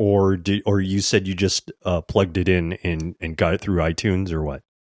air, or you said you just plugged it in and got it through iTunes, or what?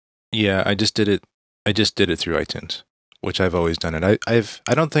 Yeah, I just did it. I just did it through iTunes, which I've always done it.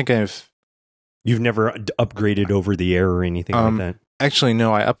 I don't think You've never upgraded over the air or anything like that? Actually,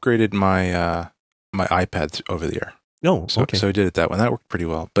 no. I upgraded my my iPad over the air. No, okay. So I did it that way. That worked pretty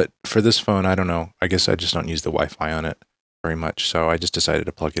well. But for this phone, I don't know. I guess I just don't use the Wi-Fi on it very much. So I just decided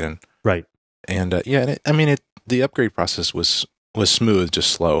to plug it in. Right. And the upgrade process was smooth, just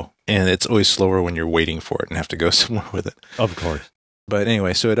slow. And it's always slower when you're waiting for it and have to go somewhere with it. Of course. But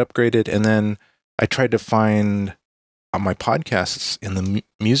anyway, so it upgraded, and then I tried to find my podcasts in the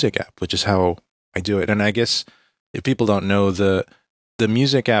music app, which is how I do it. And I guess if people don't know, the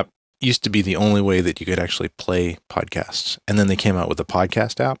music app used to be the only way that you could actually play podcasts. And then they came out with the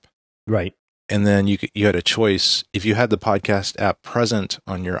podcast app. Right. And then you had a choice. If you had the podcast app present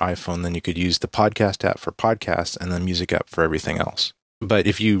on your iPhone, then you could use the podcast app for podcasts and the music app for everything else. But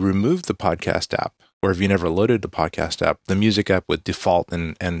if you removed the podcast app, or if you never loaded the podcast app, the music app would default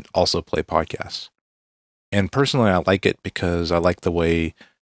and also play podcasts. And personally, I like it because I like the way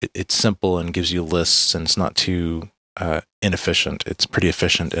it's simple and gives you lists, and it's not too inefficient. It's pretty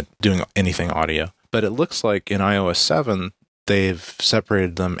efficient at doing anything audio. But it looks like in iOS 7, they've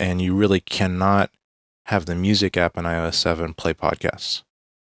separated them, and you really cannot have the music app in iOS 7 play podcasts.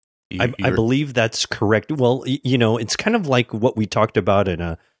 I believe that's correct. Well, it's kind of like what we talked about in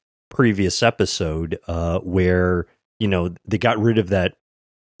a previous episode, where they got rid of that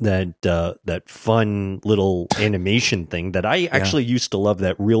fun little animation thing that I actually used to love,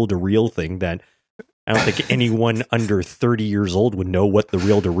 that reel-to-reel thing that I don't think anyone under 30 years old would know what the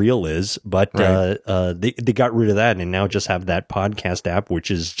reel-to-reel is, but right. They got rid of that and now just have that podcast app,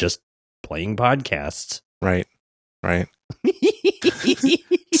 which is just playing podcasts. Right.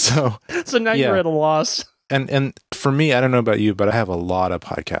 So now you're at a loss. And for me, I don't know about you, but I have a lot of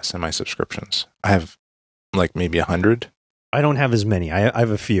podcasts in my subscriptions. I have like maybe 100. I don't have as many. I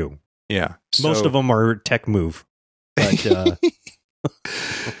have a few. Yeah. Most of them are Tech Move. But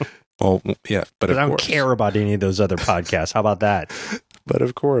well, yeah, but I don't care about any of those other podcasts. How about that? But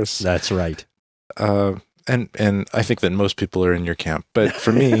of course. That's right. And I think that most people are in your camp. But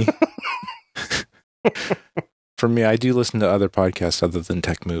for me, I do listen to other podcasts other than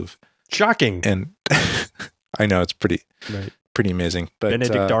Tech Move. Shocking. And I know it's pretty amazing. But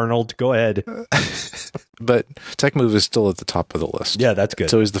Benedict Arnold, go ahead. But Tech Move is still at the top of the list. Yeah, that's good.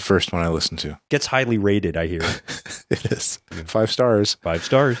 It's always the first one I listen to. Gets highly rated, I hear. It is 5 stars. 5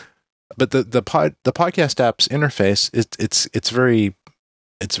 stars. But the podcast app's interface it's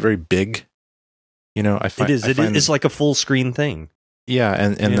very big. You know, I find it's like a full screen thing. Yeah,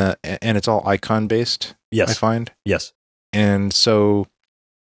 and it's all icon based. Yes, I find. Yes, and so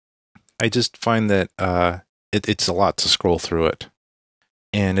I just find that it's a lot to scroll through it,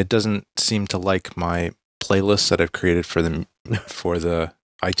 and it doesn't seem to like my playlists that I've created for the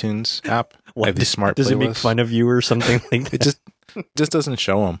iTunes app. I have these smart does playlists. It make fun of you or something like that? It just doesn't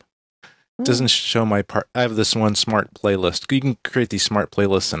show them. It doesn't show my part. I have this one smart playlist. You can create these smart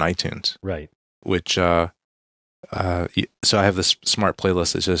playlists in iTunes, right? Which so I have this smart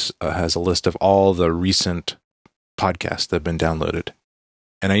playlist that just has a list of all the recent podcasts that have been downloaded,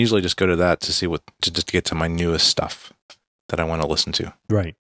 and I usually just go to that to see just to get to my newest stuff that I want to listen to.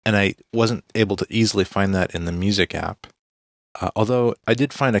 Right. And I wasn't able to easily find that in the music app. Although I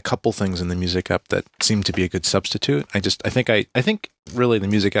did find a couple things in the music app that seemed to be a good substitute. I think really the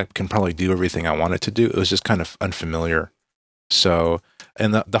music app can probably do everything I want it to do. It was just kind of unfamiliar. So,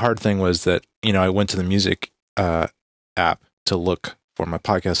 and the hard thing was that, you know, I went to the music app to look for my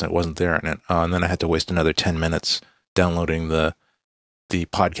podcast and it wasn't there in it. And then I had to waste another 10 minutes downloading the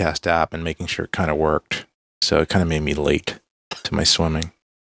podcast app and making sure it kind of worked. So it kind of made me late to my swimming.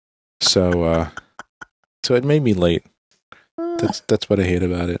 So it made me late. That's what I hate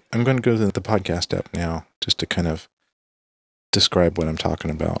about it. I'm going to go to the podcast app now just to kind of describe what I'm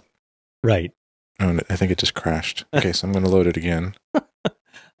talking about. Right. Oh, I think it just crashed. Okay, so I'm going to load it again.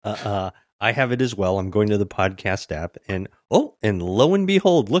 I have it as well. I'm going to the podcast app, and lo and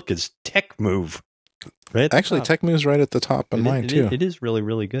behold, look, it's Tech Move. Right. Actually, Tech Move's right at the top of mine too. It is really,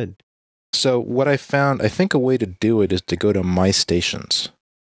 really good. So what I found, I think a way to do it is to go to My Stations,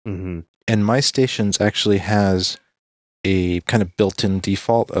 and My Stations actually has a kind of built-in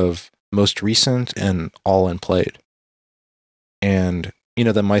default of most recent and all in played. And, you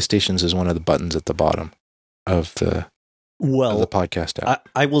know, the My Stations is one of the buttons at the bottom of the podcast app.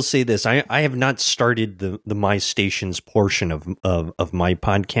 I will say this. I have not started the My Stations portion of my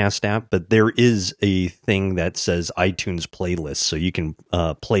podcast app, but there is a thing that says iTunes playlists. So you can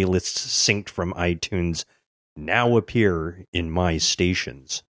playlists synced from iTunes now appear in My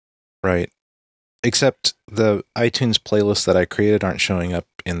Stations. Right. Except the iTunes playlists that I created aren't showing up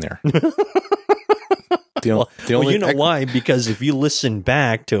in there. You know why? Because if you listen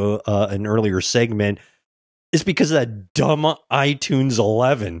back to an earlier segment, it's because of that dumb iTunes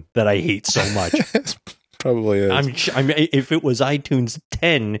 11 that I hate so much. Probably is. If it was iTunes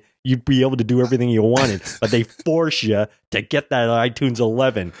 10, you'd be able to do everything you wanted, but they force you to get that iTunes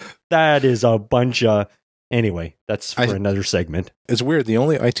 11. That is a bunch of... Anyway, that's for another segment. It's weird. The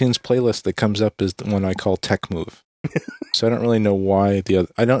only iTunes playlist that comes up is the one I call Tech Move. So I don't really know why the other.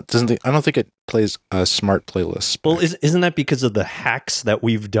 I don't think it plays smart playlists. Well, isn't that because of the hacks that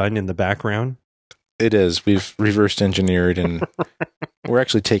we've done in the background? It is. We've reversed engineered, and we're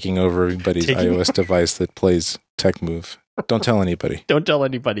actually taking over everybody's iOS device that plays Tech Move. Don't tell anybody. Don't tell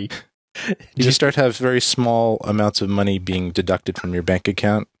anybody. If you start to have very small amounts of money being deducted from your bank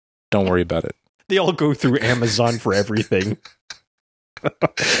account, don't worry about it. They all go through Amazon for everything.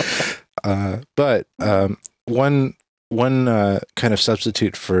 But one kind of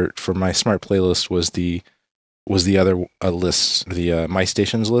substitute for my smart playlist was the other list, the My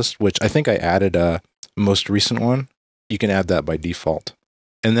Stations list, which I think I added a most recent one. You can add that by default,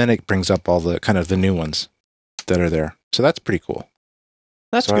 and then it brings up all the kind of the new ones that are there. So that's pretty cool.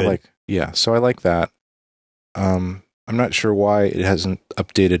 That's good. So I like that. I'm not sure why it hasn't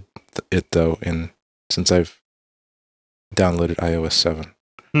updated it though since I've downloaded iOS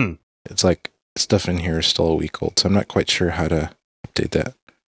 7. It's like stuff in here is still a week old, so I'm not quite sure how to update that.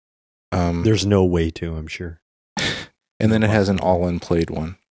 There's no way to, I'm sure. And then it has an all-in played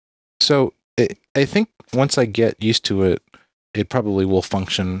one. So I think once I get used to it, it probably will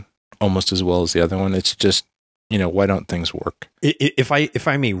function almost as well as the other one. It's just, you know, why don't things work? If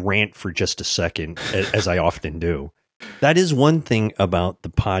I may rant for just a second, as I often do, that is one thing about the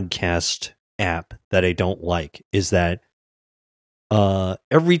podcast app that I don't like is that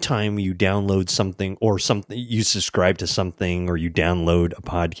every time you download something or something, you subscribe to something or you download a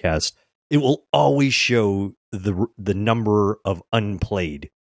podcast, it will always show the number of unplayed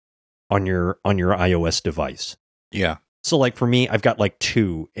on your iOS device. Yeah. So like for me, I've got like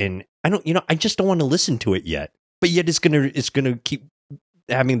 2, and I just don't want to listen to it yet. But yet it's gonna keep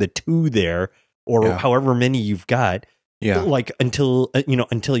having the 2 there, or however many you've got. Yeah. Like until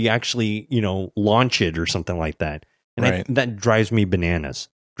you actually launch it or something like that. And that drives me bananas.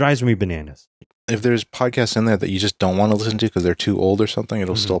 If there's podcasts in there that you just don't want to listen to because they're too old or something,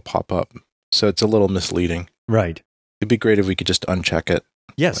 it'll still pop up. So it's a little misleading. Right. It'd be great if we could just uncheck it.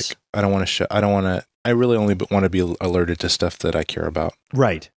 Yes. Like, I really only want to be alerted to stuff that I care about.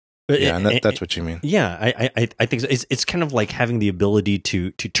 Right. Yeah, and that's what you mean. Yeah, I think it's kind of like having the ability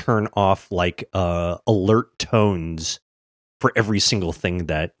to turn off like alert tones for every single thing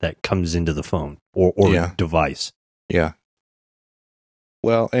that comes into the phone or device. Yeah.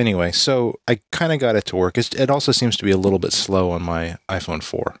 Well, anyway, so I kind of got it to work. It also seems to be a little bit slow on my iPhone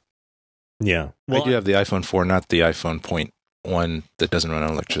 4. Yeah. Well, I do have the iPhone 4, not the iPhone point 1 that doesn't run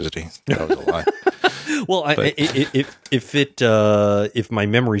on electricity. That was a lie. Well, if my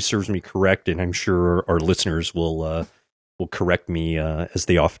memory serves me correct, and I'm sure our listeners will correct me as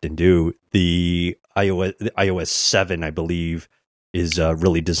they often do, the iOS 7, I believe, is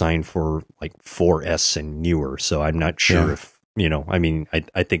really designed for like 4S and newer. So I'm not sure if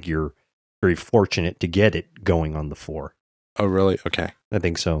I think you're very fortunate to get it going on the 4. Oh, really? Okay. I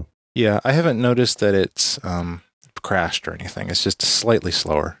think so. Yeah, I haven't noticed that it's crashed or anything. It's just slightly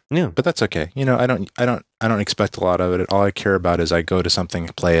slower. Yeah, but that's okay. I don't expect a lot of it. All I care about is I go to something,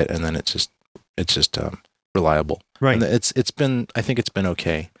 play it, and then it's just reliable. Right. And I think it's been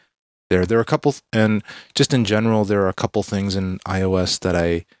okay. There are a couple, and just in general, there are a couple things in iOS that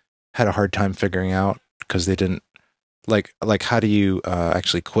I had a hard time figuring out because they didn't like how do you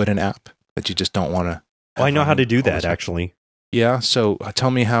actually quit an app that you just don't want to? Well, I know how to do that actually. Yeah. So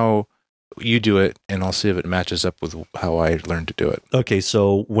tell me how you do it, and I'll see if it matches up with how I learned to do it. Okay.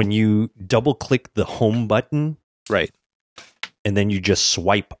 So when you double click the home button, right, and then you just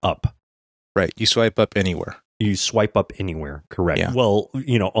swipe up. Right. You swipe up anywhere. You swipe up anywhere. Correct. Yeah. Well,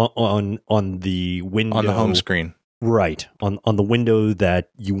 on the window, on the home screen. Right. On the window that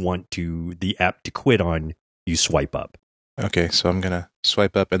you want the app to quit on, you swipe up. Okay, so I'm gonna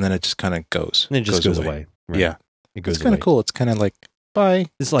swipe up, and then it just kind of goes. And it just goes away. Right. Yeah, it goes. It's kind of cool. It's kind of like bye.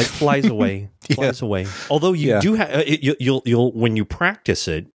 It's like flies away. Flies away. Although you do have you'll when you practice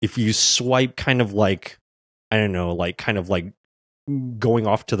it, if you swipe kind of like kind of like going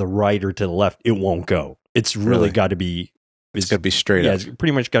off to the right or to the left, it won't go. It's really got to be. It's got to be straight up. Yeah, it's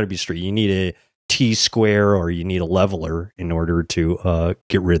pretty much got to be straight. You need a T-square or you need a leveler in order to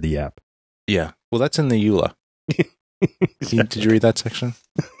get rid of the app. Yeah. Well, that's in the EULA. Exactly. Did you read that section?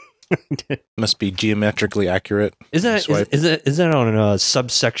 Must be geometrically accurate. Is that on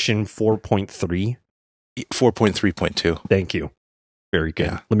subsection 4.3? 4.3.2. Thank you. Very good.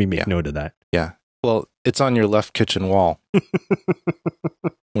 Yeah. Let me make note of that. Yeah. Well, it's on your left kitchen wall.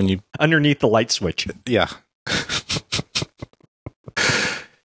 When you underneath the light switch. Yeah.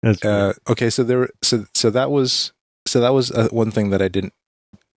 Okay. So that was one thing that I didn't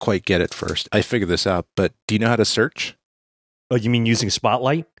quite get at first. I figured this out, but do you know how to search? Oh, you mean using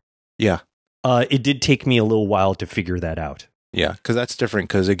Spotlight? Yeah. It did take me a little while to figure that out. Yeah, because that's different.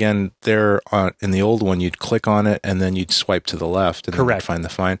 Because again, in the old one, you'd click on it and then you'd swipe to the left and then find the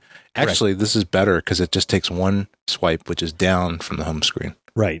find. Actually, this is better because it just takes one swipe, which is down from the home screen.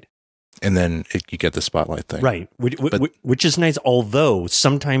 Right. And then you get the Spotlight thing. Right. Which is nice. Although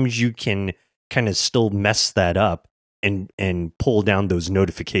sometimes you can kind of still mess that up and pull down those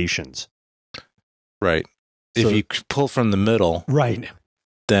notifications. Right. So, if you pull from the middle. Right.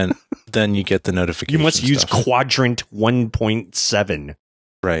 Then you get the notification. You must use quadrant 1.7.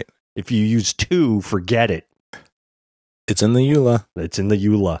 Right. If you use 2, forget it. It's in the EULA. It's in the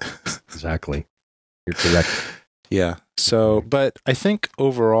EULA. Exactly. You're correct. Yeah. So, but I think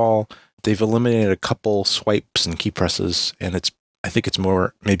overall they've eliminated a couple swipes and key presses, and I think it's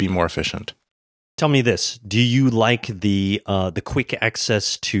maybe more efficient. Tell me this: do you like the quick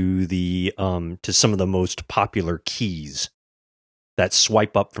access to the to some of the most popular keys that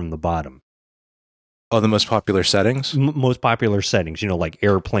swipe up from the bottom? Oh, the most popular settings? Most popular settings, like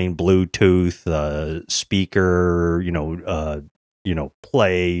airplane, Bluetooth, speaker,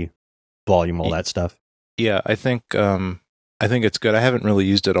 play, volume, all that stuff. Yeah, I think it's good. I haven't really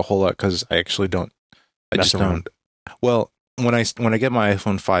used it a whole lot because I actually don't. I just don't. Well, when I get my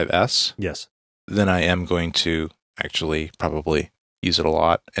iPhone 5S, yes, then I am going to actually probably use it a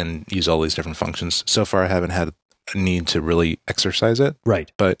lot and use all these different functions. So far, I haven't had a need to really exercise it.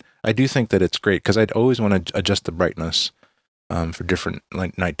 Right. But I do think that it's great because I'd always want to adjust the brightness for different,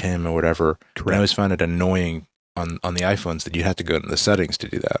 like nighttime or whatever. Correct. And I always found it annoying on the iPhones that you had to go into the settings to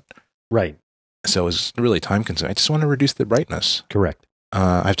do that. Right. So it was really time consuming. I just want to reduce the brightness. Correct.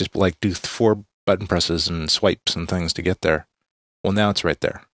 I have to like do 4 button presses and swipes and things to get there. Well, now it's right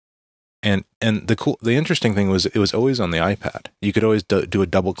there. And the interesting thing was it was always on the iPad. You could always do a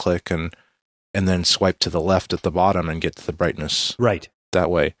double click and then swipe to the left at the bottom and get to the brightness Right.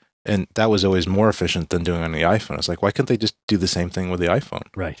 that way. And that was always more efficient than doing on the iPhone. It's like, why couldn't they just do the same thing with the iPhone?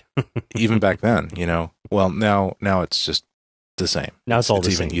 Right. Even back then, Well, now it's just the same. Now it's all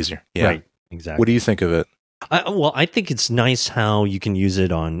the even same. easier. Yeah. Right. Exactly. What do you think of it? I think it's nice how you can use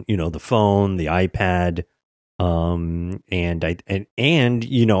it on, the phone, the iPad. And I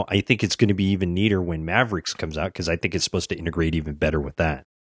think it's going to be even neater when Mavericks comes out because I think it's supposed to integrate even better with that.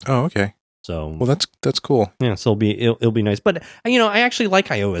 Oh, okay. So, well, that's cool. Yeah, so it'll be nice. But I actually like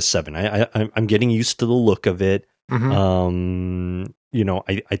iOS 7. I'm getting used to the look of it. Mm-hmm.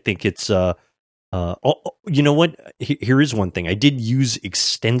 I think it's you know what? Here is one thing I did use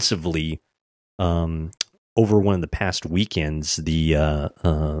extensively over one of the past weekends,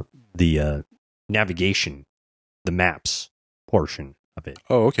 the navigation, the maps portion of it.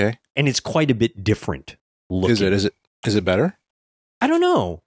 Oh, okay. And it's quite a bit different looking. Is it better? I don't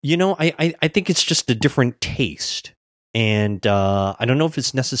know. I think it's just a different taste. And I don't know if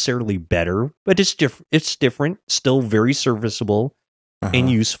it's necessarily better, but it's different. It's different, still very serviceable and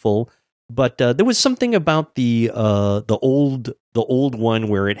useful. But there was something about the old one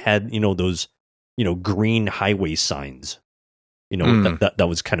where it had those green highway signs. That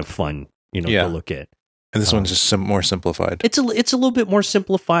was kind of fun. To look at. And this one's just more simplified. It's a little bit more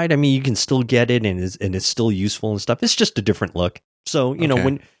simplified. I mean, you can still get it, and it's still useful and stuff. It's just a different look. So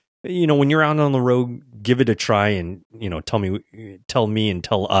when you're out on the road, give it a try, and tell me and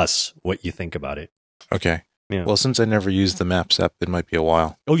tell us what you think about it. Okay. Yeah. Well, since I never used the Maps app, it might be a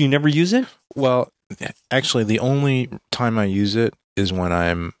while. Oh, you never use it? Well, actually, the only time I use it is when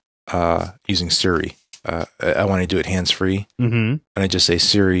I'm using Siri. I want to do it hands-free, and I just say,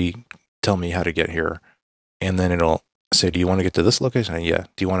 Siri, tell me how to get here. And then it'll say, do you want to get to this location? Yeah.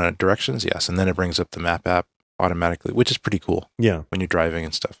 Do you want directions? Yes. And then it brings up the Map app automatically, which is pretty cool. Yeah. When you're driving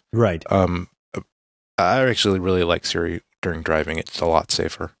and stuff. Right. I actually really like Siri during driving. It's a lot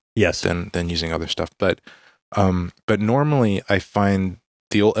safer. Yes. Than using other stuff. But normally I find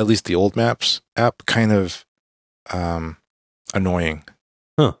at least the old Maps app kind of annoying.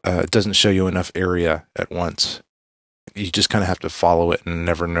 Huh. It doesn't show you enough area at once. You just kind of have to follow it and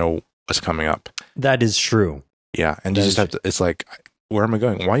never know what's coming up. That is true. Yeah, and you just have to. It's like, where am I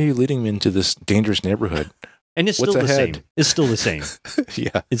going? Why are you leading me into this dangerous neighborhood? And it's still the same. It's still the same.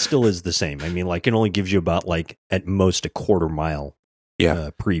 Yeah, it still is the same. I mean, like it only gives you about at most a quarter mile.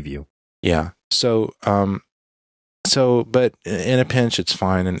 Preview. Yeah. So, but in a pinch, it's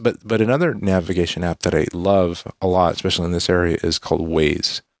fine. But another navigation app that I love a lot, especially in this area, is called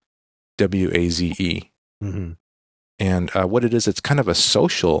Waze. Waze. Mm-hmm. And what it is, it's kind of a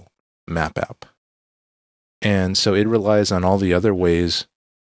social map app. And so it relies on all the other Waze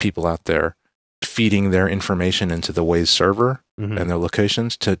people out there feeding their information into the Waze server and their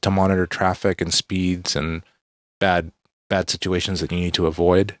locations to monitor traffic and speeds and bad situations that you need to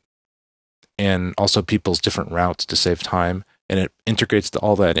avoid. And also people's different routes to save time. And it integrates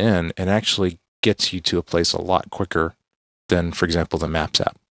all that in and actually gets you to a place a lot quicker than, for example, the Maps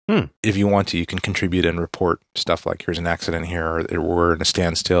app. If you want to, you can contribute and report stuff like here's an accident here, or we're in a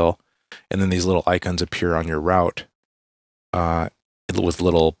standstill. And then these little icons appear on your route with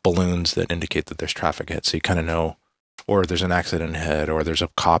little balloons that indicate that there's traffic ahead. So you kind of know, or there's an accident ahead, or there's a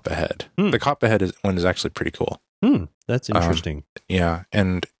cop ahead. The cop ahead one is actually pretty cool. That's interesting. Yeah.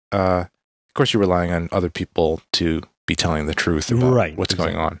 And of course, you're relying on other people to be telling the truth about what's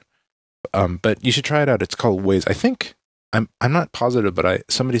going on. But you should try it out. It's called Waze. I think I'm not positive, but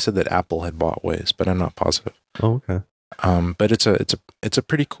somebody said that Apple had bought Waze, but I'm not positive. Oh, okay. But it's a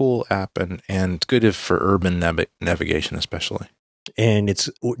pretty cool app and good for urban navigation, especially. And it's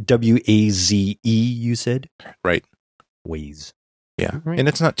Waze, you said? Right. Waze. Yeah. Right. And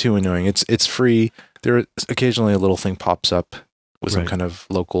it's not too annoying. It's free. There occasionally a little thing pops up with some kind of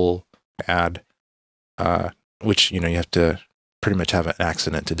local ad, which, you have to pretty much have an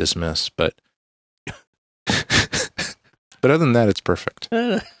accident to dismiss, but but other than that, it's perfect.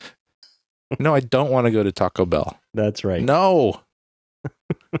 No, I don't want to go to Taco Bell. That's right. No.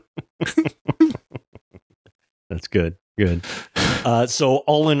 That's good. Good. So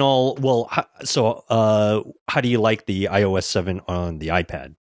all in all, well, how do you like the iOS 7 on the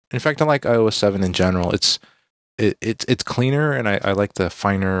iPad? In fact, I like iOS 7 in general. It's cleaner, and I like the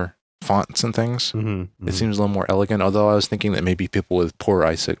finer fonts and things. It seems a little more elegant, although I was thinking that maybe people with poor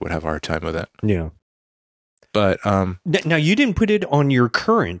eyesight would have a hard time with it. Yeah. But now you didn't put it on your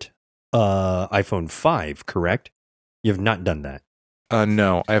current iPhone 5, correct? You have not done that.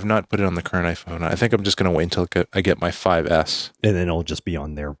 No, I have not put it on the current iPhone. I think I'm just going to wait until I get my 5S. And then it'll just be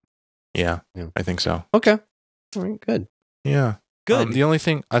on there. Yeah, I think so. Okay. All right, good. Yeah. Good. The only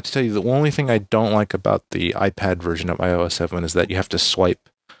thing, I have to tell you, the only thing I don't like about the iPad version of iOS 7 is that you have to swipe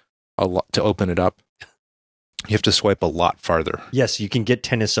a lot to open it up. You have to swipe a lot farther. Yes, you can get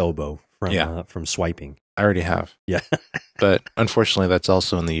tennis elbow from swiping. I already have. Yeah. But unfortunately, that's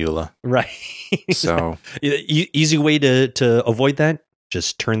also in the EULA. Right. So easy way to avoid that,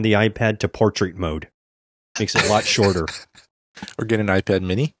 just turn the iPad to portrait mode. Makes it a lot shorter. Or get an iPad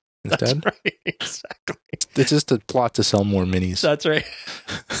mini instead. That's right. Exactly. It's just a plot to sell more minis. That's right.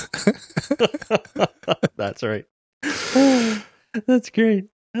 That's right. That's great.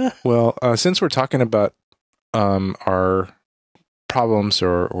 Well, since we're talking about our problems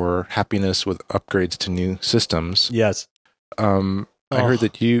or happiness with upgrades to new systems, yes, I heard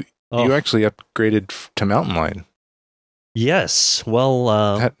that you actually upgraded to Mountain Lion. Yes. Well,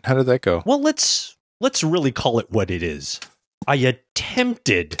 how did that go? Well, let's really call it what it is. I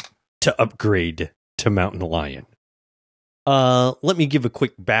attempted to upgrade to Mountain Lion. Let me give a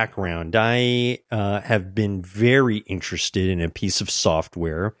quick background. I have been very interested in a piece of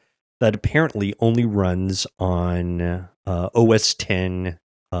software that apparently only runs on OS 10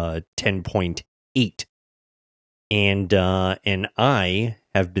 10.8. And I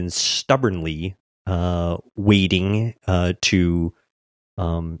have been stubbornly waiting to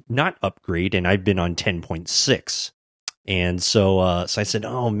not upgrade, and I've been on 10.6. And so I said,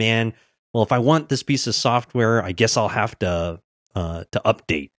 oh man, well, if I want this piece of software, I guess I'll have to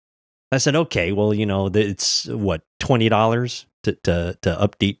update. I said, okay, well, it's what, $20 to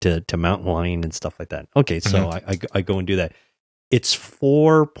update to Mountain Lion and stuff like that. Okay, so I go and do that. It's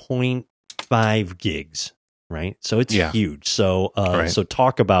 4.5 gigs, right? So it's huge. So so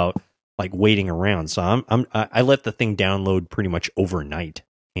talk about like waiting around. So I let the thing download pretty much overnight,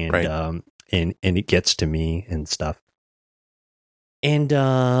 and and it gets to me and stuff. And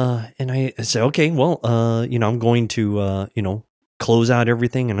I said, okay, well, I'm going to close out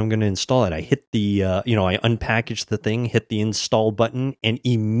everything and I'm going to install it. I hit the I unpackaged the thing, hit the install button, and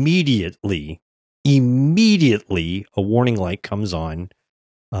immediately a warning light comes on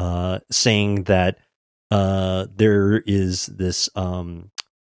saying that there is this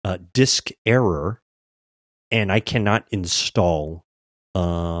disk error and I cannot install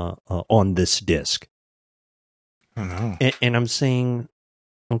on this disk. Oh, no. And I'm saying,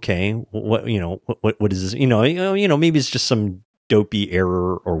 okay, what is this? Maybe it's just some dopey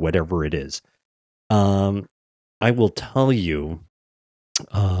error or whatever it is. I will tell you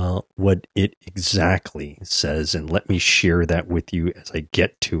what it exactly says, and let me share that with you as I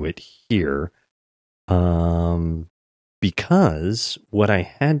get to it here. Because what I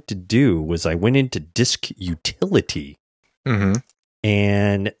had to do was I went into disk utility,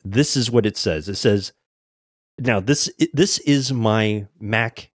 and this is what it says. It says, now this is my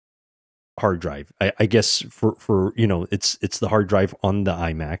Mac hard drive. I guess for it's the hard drive on the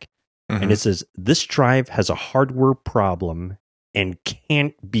iMac, and it says this drive has a hardware problem and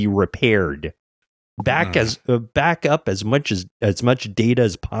can't be repaired. Back up as much data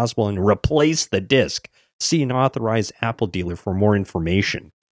as possible and replace the disk. See an authorized Apple dealer for more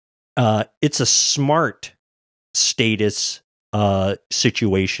information. It's a smart status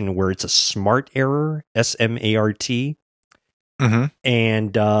situation where it's a smart error, SMART,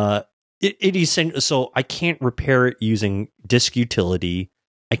 and it essentially, so I can't repair it using disk utility.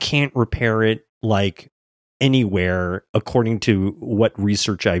 I can't repair it like anywhere, according to what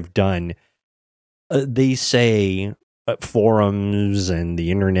research I've done. They say forums and the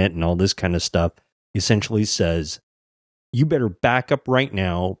internet and all this kind of stuff essentially says you better back up right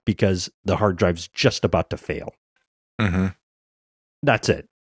now because the hard drive's just about to fail. That's it.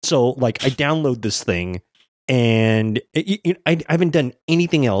 So like I download this thing and I haven't done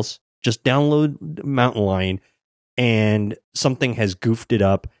anything else. Just download Mountain Lion and something has goofed it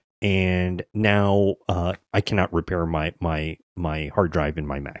up. And now I cannot repair my hard drive in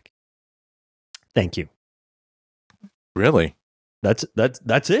my Mac. Thank you. Really? That's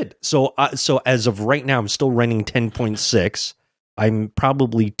it. So as of right now, I'm still running 10.6. I'm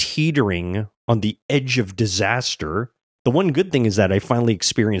probably teetering on the edge of disaster. The one good thing is that I finally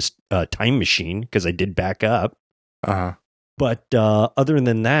experienced Time Machine because I did back up. Uh-huh. But other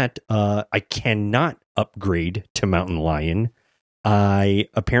than that, I cannot upgrade to Mountain Lion. I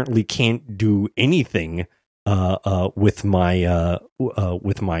apparently can't do anything with my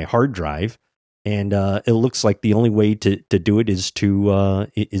hard drive, and it looks like the only way to do it is to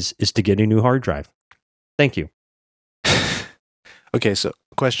get a new hard drive. Thank you. Okay, so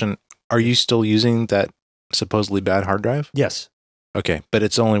question: are you still using that supposedly bad hard drive? Yes. Okay, but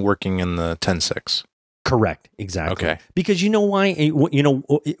it's only working in the 10.6. Correct. Exactly. Okay. Because you know why?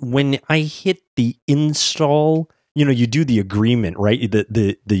 When I hit the install, you do the agreement, right?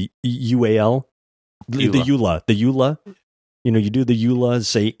 The UAL, the EULA. You do the EULA,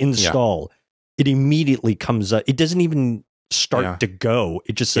 say install. It immediately comes up. It doesn't even start to go.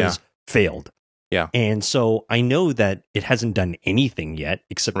 It just says failed. Yeah. And so I know that it hasn't done anything yet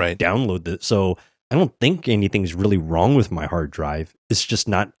except download the. So I don't think anything's really wrong with my hard drive. It's just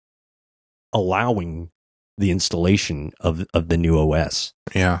not allowing the installation of the new OS.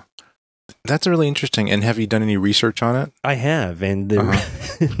 Yeah. That's really interesting. And have you done any research on it? I have, and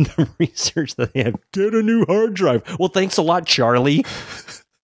the research that they have, get a new hard drive. Well, thanks a lot, Charlie.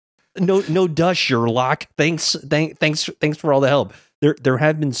 No duh, Sherlock. Thanks for all the help. There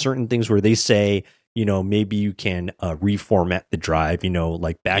have been certain things where they say, maybe you can reformat the drive,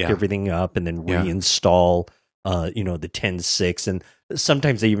 like back everything up and then reinstall, the 10.6. And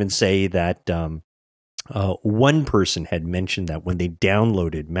sometimes they even say that one person had mentioned that when they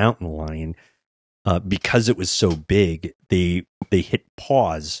downloaded Mountain Lion, because it was so big, they hit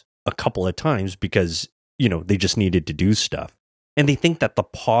pause a couple of times because, they just needed to do stuff. And they think that the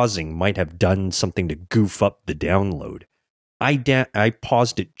pausing might have done something to goof up the download. I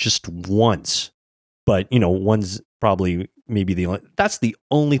paused it just once, but one's probably maybe that's the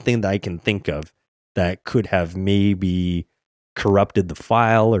only thing that I can think of that could have maybe corrupted the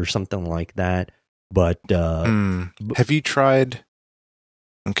file or something like that. But have you tried?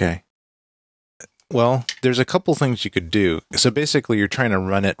 Okay. Well, there's a couple things you could do. So basically, you're trying to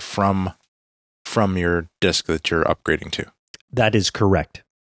run it from your disk that you're upgrading to. That is correct.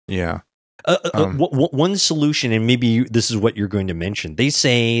 Yeah. One solution, and maybe this is what you're going to mention. They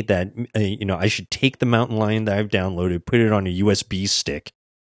say that I should take the Mountain Lion that I've downloaded, put it on a USB stick,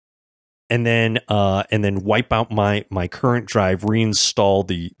 and then wipe out my current drive, reinstall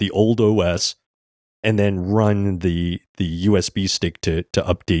the old OS, and then run the USB stick to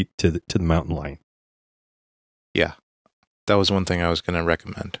update to the Mountain Lion. Yeah, that was one thing I was going to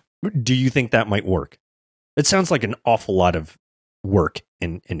recommend. Do you think that might work? It sounds like an awful lot of work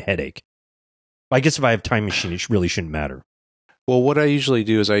and headache. I guess if I have Time Machine, it really shouldn't matter. Well, what I usually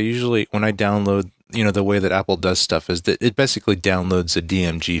do is when I download, the way that Apple does stuff is that it basically downloads a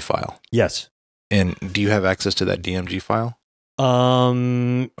DMG file. Yes. And do you have access to that DMG file?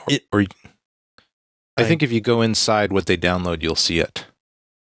 I think if you go inside what they download, you'll see it.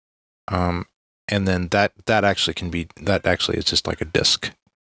 And then that actually is just like a disk,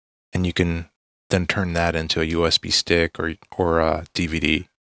 and you can then turn that into a USB stick or a DVD.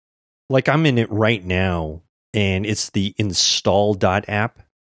 Like I'm in it right now, and it's the install.app.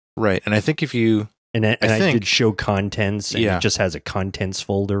 Right, and I think if you I did show contents, and it just has a contents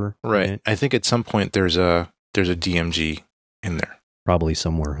folder. Right, I think at some point there's a DMG in there. Probably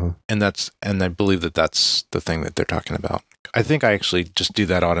somewhere, huh? And I believe that's the thing that they're talking about. I think I actually just do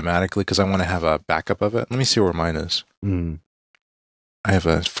that automatically because I want to have a backup of it. Let me see where mine is. Mm. I have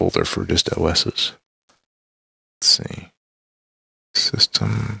a folder for just OSs. Let's see.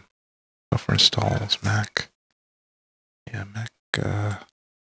 System, software installs, Mac. Yeah, Mac,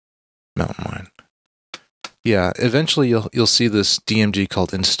 Mountain Lion. Yeah, eventually you'll see this DMG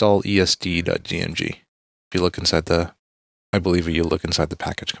called install.esd.dmg. If you look inside I believe you look inside the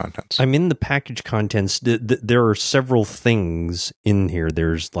package contents. I'm in the package contents. There are several things in here.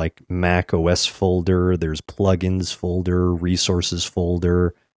 There's like Mac OS folder. There's plugins folder, resources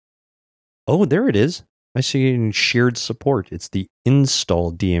folder. Oh, there it is. I see it in shared support. It's the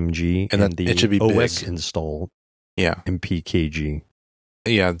install DMG and the it should be OS big. install MPKG.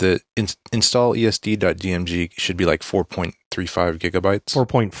 Yeah, the install esd.dmg should be like 4.35 gigabytes.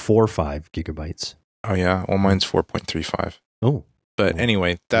 4.45 gigabytes. Oh, yeah. Well, mine's 4.35. Oh. But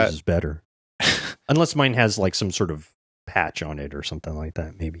anyway, that is better. Unless mine has like some sort of patch on it or something like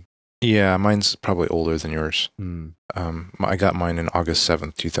that, maybe. Yeah, mine's probably older than yours. Mm. I got mine in August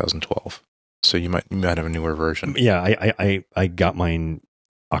 7th, 2012. So you might have a newer version. Yeah, I got mine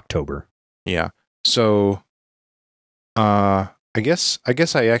October. Yeah. So I guess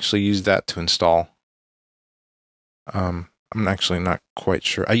I actually used that to install. I'm actually not quite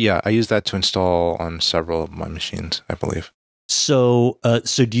sure. I used that to install on several of my machines, I believe. So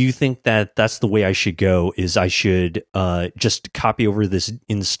do you think that that's the way I should go? Is I should just copy over this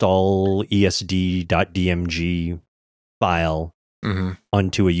install esd.dmg file Mm-hmm.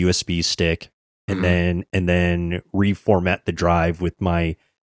 onto a USB stick, and Mhm. then reformat the drive with my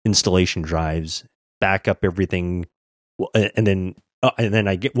installation drives, back up everything, and then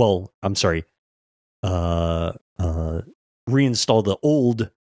I get I'm sorry, uh, uh, reinstall the old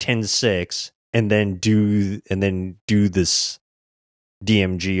 10.6, and then do this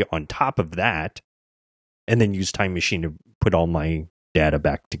DMG on top of that, and then use Time Machine to put all my data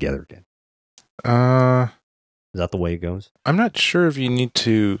back together again. Is that the way it goes? I'm not sure if you need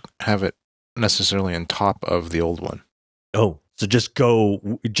to have it necessarily on top of the old one. Oh, so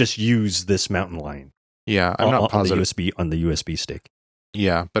just use this Mountain Lion. Yeah, I'm not positive. on the USB stick.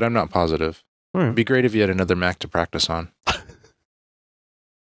 Yeah, but I'm not positive. It'd be great if you had another Mac to practice on. But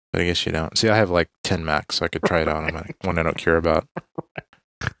I guess you don't. See, I have like 10 Macs, so I could try it on one I don't care about.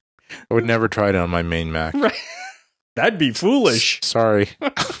 I would never try it on my main Mac. Right. That'd be foolish. Sorry.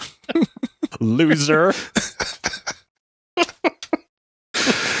 Loser.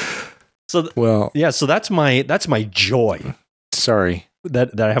 So that's my joy. Sorry.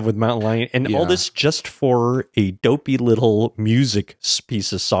 That I have with Mountain Lion, and all this just for a dopey little music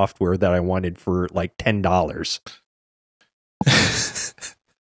piece of software that I wanted for like $10.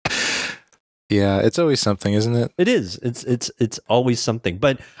 Yeah, it's always something, isn't it? It is. It's always something.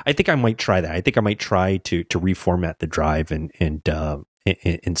 But I think I might try that. I think I might try to reformat the drive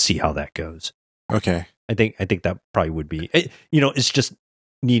and see how that goes. Okay. I think that probably would be. It's just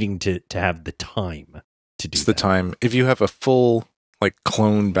needing to have the time to do. It's the time. If you have a full like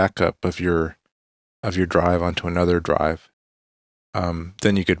clone backup of your drive onto another drive,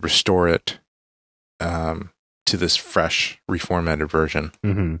 then you could restore it to this fresh reformatted version.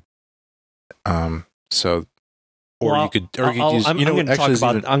 Mm-hmm. So, you could use. I'm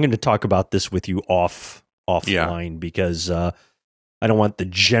going to talk about this with you offline because I don't want the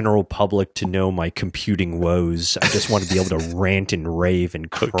general public to know my computing woes. I just want to be able to rant and rave and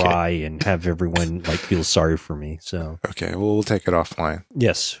cry and have everyone like feel sorry for me. So okay, well, we'll take it offline.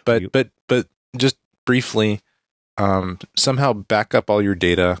 Yes, but just briefly, somehow back up all your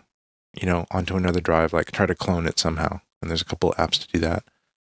data, onto another drive. Like try to clone it somehow. And there's a couple of apps to do that.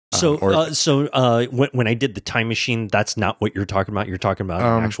 So when I did the Time Machine, that's not what you're talking about. You're talking about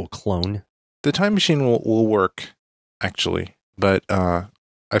an actual clone. The Time Machine will work actually, but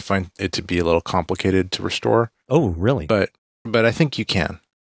I find it to be a little complicated to restore. Oh, really? But I think you can.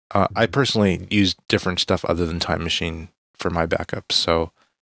 I personally use different stuff other than Time Machine for my backups, so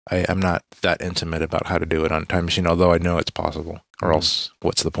I'm not that intimate about how to do it on Time Machine. Although I know it's possible, or else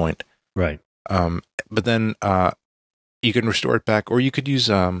what's the point? Right. But then you can restore it back, or you could use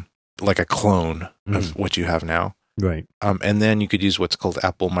like a clone of what you have now. Right. And then you could use what's called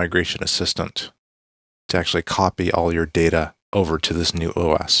Apple Migration Assistant to actually copy all your data over to this new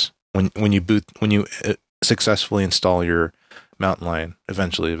OS. When you successfully install your Mountain Lion,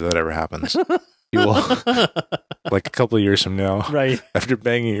 eventually, if that ever happens, you will, like a couple of years from now, right after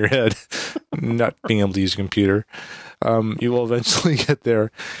banging your head, not being able to use a computer, you will eventually get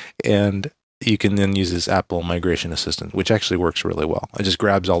there, and you can then use this Apple Migration Assistant, which actually works really well. It just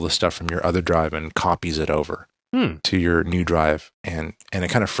grabs all the stuff from your other drive and copies it over to your new drive, and it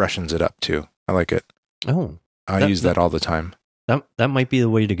kind of freshens it up too. I like it. Oh, I use that all the time. That might be the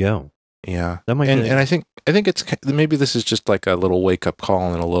way to go. Yeah, that might. And I think it's maybe this is just like a little wake up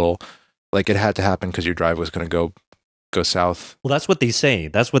call and a little like it had to happen because your drive was going to go south. Well, that's what they say.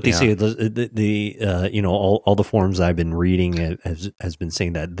 That's what they say. The all the forums I've been reading has been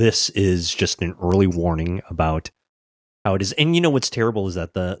saying that this is just an early warning about how it is. And what's terrible is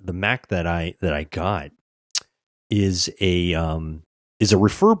that the Mac that I got is a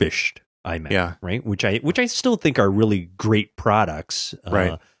refurbished iMac, right? Which I still think are really great products,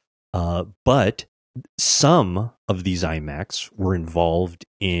 right? But some of these iMacs were involved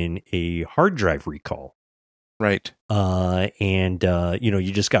in a hard drive recall. Right. And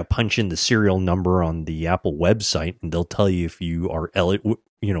you just got to punch in the serial number on the Apple website, and they'll tell you if you are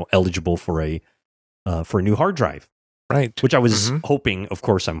eligible for a new hard drive. Right. Which I was hoping. Of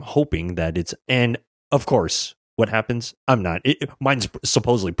course, I'm hoping that it's. And of course, what happens? I'm not. Mine's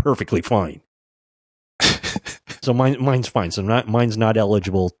supposedly perfectly fine. So mine's fine. So mine's not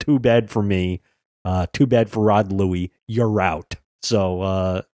eligible. Too bad for me. Too bad for Rod Louie. You're out.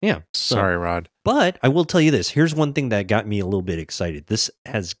 So yeah. Sorry, Rod. But I will tell you this. Here's one thing that got me a little bit excited. This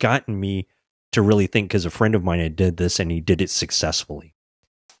has gotten me to really think, because a friend of mine had did this and he did it successfully.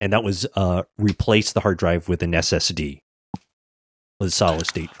 And that was replace the hard drive with an SSD, with a solid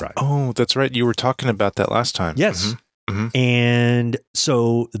state drive. Oh, that's right. You were talking about that last time. Yes. And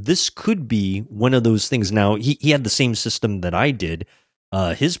so this could be one of those things. Now, he had the same system that I did.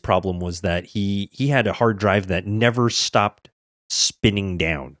 His problem was that he had a hard drive that never stopped spinning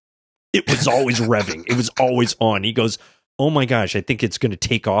down. It was always revving. It was always on. He goes, "Oh my gosh, I think it's going to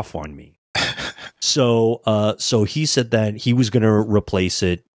take off on me." So he said that he was going to replace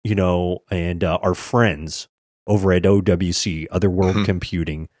it, and our friends over at OWC, Other World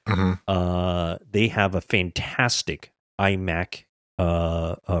Computing, they have a fantastic iMac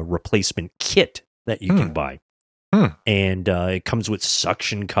replacement kit that you can buy. And it comes with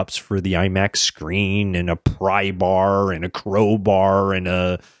suction cups for the iMac screen and a pry bar and a crowbar and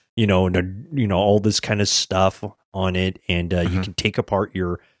all this kind of stuff on it. And you can take apart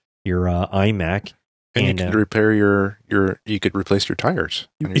your iMac. And you could repair you could replace your tires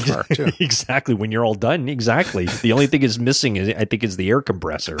on your car too. Exactly. When you're all done. Exactly. The only thing is missing is the air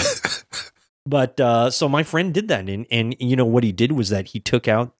compressor. But so my friend did that. And what he did was that he took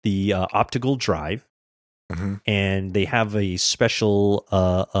out the optical drive, and they have a special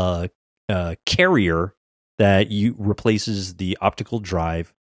carrier that replaces the optical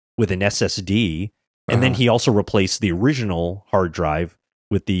drive with an SSD. And then he also replaced the original hard drive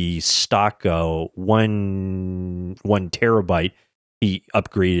with the stock 1 terabyte. He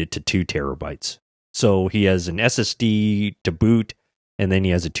upgraded it to 2 terabytes. So he has an SSD to boot, and then he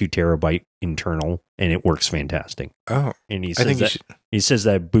has a 2 terabyte internal, and it works fantastic. Oh, and he says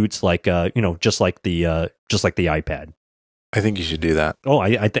that it boots like just like the iPad. I think you should do that. Oh,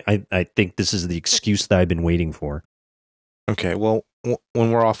 I think this is the excuse that I've been waiting for. Okay, well,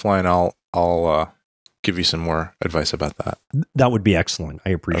 when we're offline, I'll give you some more advice about that. That would be excellent. I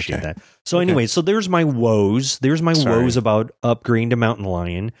appreciate that. So anyway, so there's my woes. There's my woes about upgrading to Mountain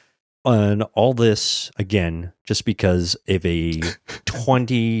Lion. And all this, again, just because of a $10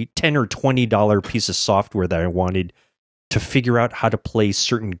 or $20 piece of software that I wanted to figure out how to play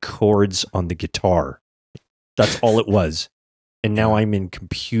certain chords on the guitar. That's all it was. And now I'm in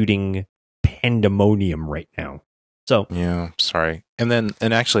computing pandemonium right now. So yeah, sorry. And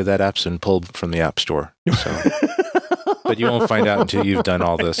actually that app's been pulled from the App Store. So. But you won't find out until you've done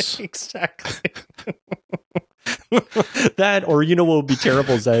all this. Exactly. That, or what would be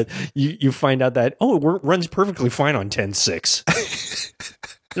terrible is that you find out that, it runs perfectly fine on 10.6.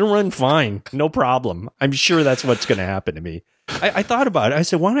 It'll run fine. No problem. I'm sure that's what's going to happen to me. I thought about it. I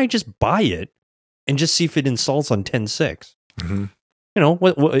said, why don't I just buy it and just see if it installs on 10.6?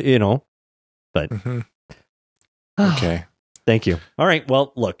 But okay. Thank you. All right.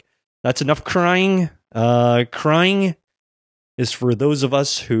 Well, look, that's enough crying. Crying is for those of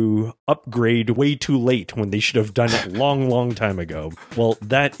us who upgrade way too late when they should have done it long, long time ago. Well,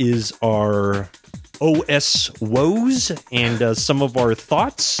 that is our OS woes and some of our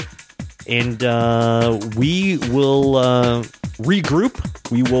thoughts. And we will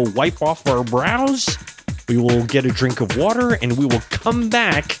regroup. We will wipe off our brows. We will get a drink of water, and we will come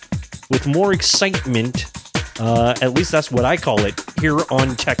back with more excitement. At least that's what I call it here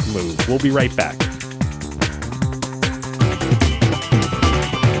on Tech Move. We'll be right back.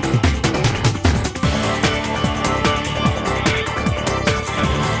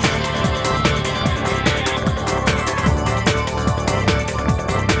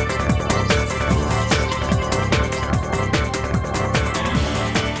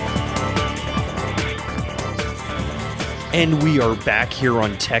 And we are back here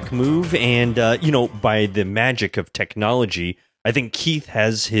on Tech Move, and by the magic of technology, I think Keith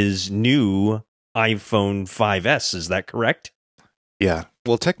has his new iPhone 5S. Is that correct? Yeah.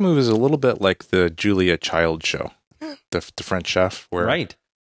 Well, Tech Move is a little bit like the Julia Child show, the French chef, where right.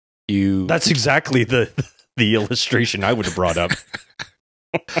 That's exactly the illustration I would have brought up.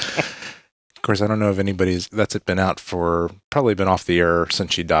 Of course, I don't know if that's been out for, probably been off the air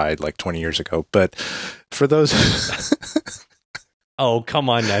since she died like 20 years ago. But for those... Oh, come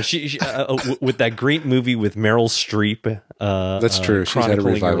on now. She with that great movie with Meryl Streep. That's true. She's had a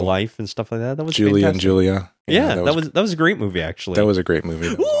revival. Her life and stuff like that. That was Julia fantastic. and Julia. Yeah, that was a great movie, actually. That was a great movie.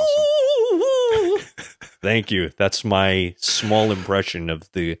 That was awesome. Thank you. That's my small impression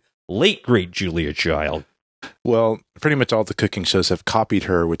of the late, great Julia Child. Well, pretty much all the cooking shows have copied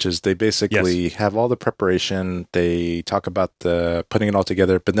her, which is they basically have all the preparation. They talk about the putting it all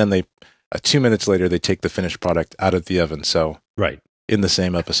together, but then 2 minutes later, they take the finished product out of the oven. So right in the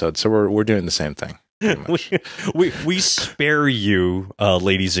same episode. So we're doing the same thing. we spare you,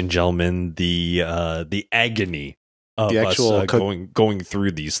 ladies and gentlemen, the agony of us going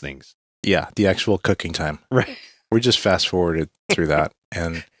through these things. Yeah, the actual cooking time. Right. We just fast forwarded through that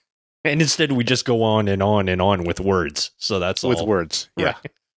and instead we just go on and on and on with words. So that's with all. Words. Yeah.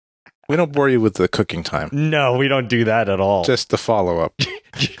 We don't bore you with the cooking time. No, we don't do that at all. Just the follow-up.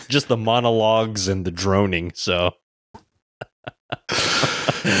 Just the monologues and the droning. So,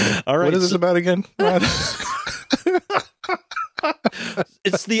 all right. What is this about again?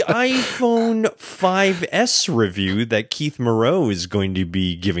 It's the iPhone 5S review that Keith Moreau is going to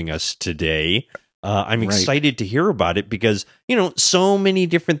be giving us today. I'm excited to hear about it because, so many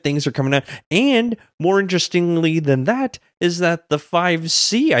different things are coming out. And more interestingly than that is that the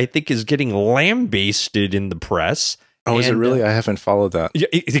 5C, I think, is getting lambasted in the press. Oh, is it really? I haven't followed that. Yeah,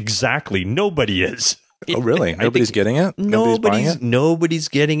 exactly. Nobody is. Oh, really? Nobody's getting it? Nobody's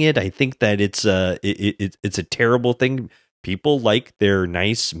getting it. I think that it's a terrible thing. People like their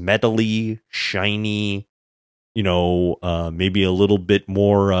nice, metally, shiny, maybe a little bit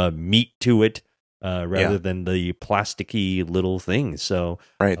more meat to it. Rather than the plasticky little things. So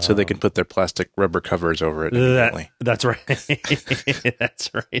so they can put their plastic rubber covers over it immediately. That's right.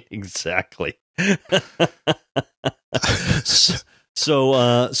 That's right. Exactly.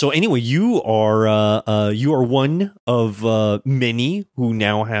 So anyway, you are one of many who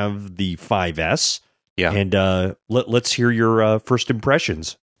now have the 5S. Yeah. And let's hear your first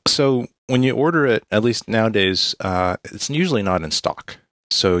impressions. So when you order it, at least nowadays, it's usually not in stock.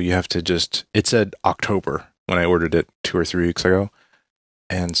 So you have to it said October when I ordered it 2 or 3 weeks ago.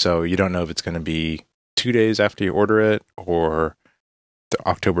 And so you don't know if it's going to be 2 days after you order it or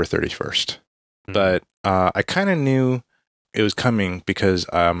October 31st. Mm-hmm. But I kind of knew it was coming because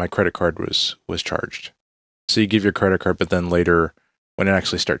my credit card was charged. So you give your credit card, but then later when it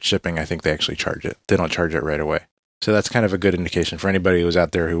actually starts shipping, I think they actually charge it. They don't charge it right away. So that's kind of a good indication for anybody who's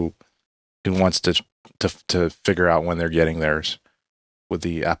out there who wants to figure out when they're getting theirs with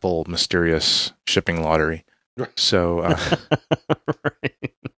the Apple mysterious shipping lottery. So,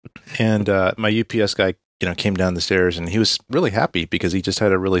 right. And my UPS guy, came down the stairs and he was really happy because he just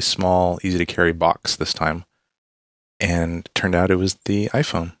had a really small, easy to carry box this time. And it turned out it was the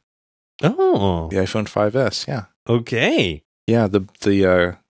iPhone. Oh. The iPhone 5S, yeah. Okay. Yeah,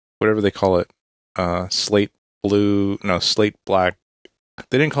 the whatever they call it, slate black.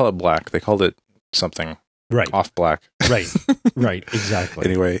 They didn't call it black. They called it something. Right. Off black. Right, exactly.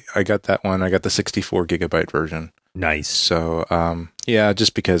 Anyway, I got that one. I got the 64 gigabyte version. Nice. So,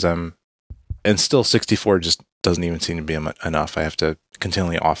 just because and still 64 just doesn't even seem to be enough. I have to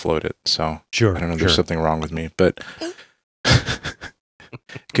continually offload it. So, sure. I don't know. There's something wrong with me, but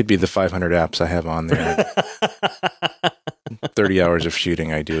it could be the 500 apps I have on there. 30 hours of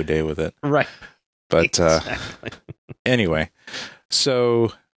shooting I do a day with it. Right. But, exactly. Anyway,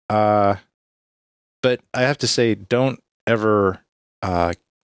 so, but I have to say, don't ever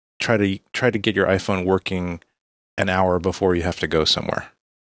try to get your iPhone working an hour before you have to go somewhere,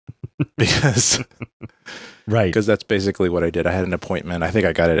 because that's basically what I did. I had an appointment. I think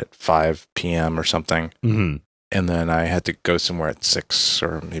I got it at 5 p.m. or something, mm-hmm. and then I had to go somewhere at 6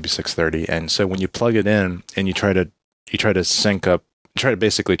 or maybe 6:30. And so when you plug it in and you try to sync up, try to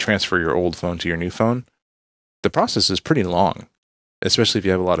basically transfer your old phone to your new phone, the process is pretty long, especially if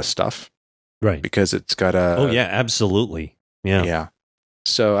you have a lot of stuff. Right. Because it's got a... Oh, yeah, absolutely. Yeah. Yeah.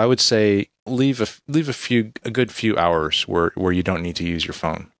 So I would say leave a good few hours where you don't need to use your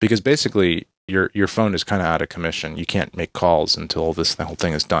phone. Because basically, your phone is kind of out of commission. You can't make calls until the whole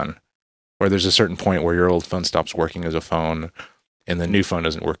thing is done. Or there's a certain point where your old phone stops working as a phone and the new phone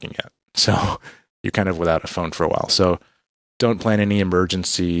isn't working yet. So you're kind of without a phone for a while. So don't plan any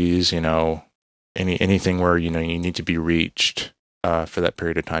emergencies, anything where, you need to be reached for that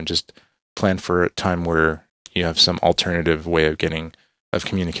period of time. Just plan for a time where you have some alternative way of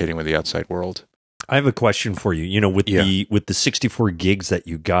communicating with the outside world. I have a question for you. With the 64 gigs that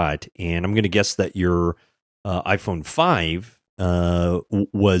you got, and I'm going to guess that your iPhone 5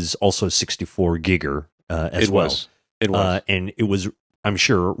 was also 64 gigger as well. It was, and it was, I'm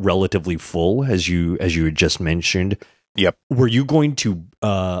sure, relatively full, as you had just mentioned. Yep. Were you going to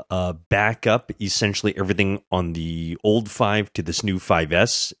back up essentially everything on the old 5 to this new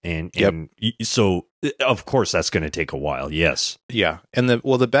 5S? And so, of course, that's going to take a while. Yes. Yeah. And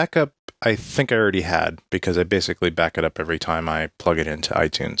the backup, I think I already had, because I basically back it up every time I plug it into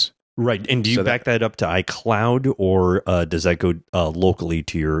iTunes. Right. And do you back that up to iCloud, or does that go locally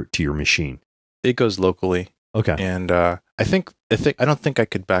to your machine? It goes locally. Okay. And I don't think I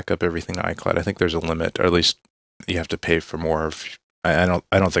could back up everything to iCloud. I think there's a limit, or at least you have to pay for more of. I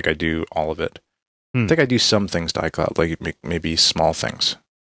don't think I do all of it. I think I do some things to iCloud, like maybe small things.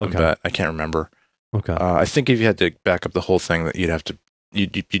 Okay. But I can't remember. Okay. I think if you had to back up the whole thing, that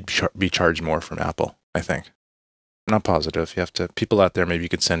you'd be charged more from Apple, I think. I'm not positive. You have to. People out there, maybe you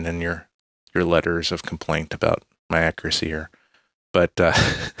could send in your letters of complaint about my accuracy here. But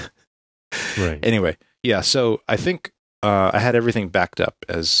Right. Anyway, yeah. So I think I had everything backed up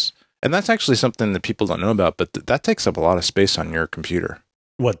and that's actually something that people don't know about, but that takes up a lot of space on your computer.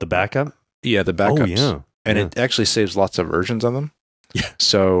 What, the backup? Yeah, the backups. Oh, yeah. And Yeah. it actually saves lots of versions of them. Yeah.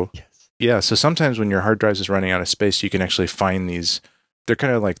 So Yes. yeah, so sometimes when your hard drive is running out of space, you can actually find these. They're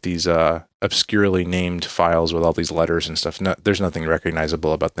kind of like these obscurely named files with all these letters and stuff. There's nothing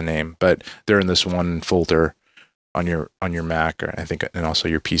recognizable about the name, but they're in this one folder on your Mac, or I think, and also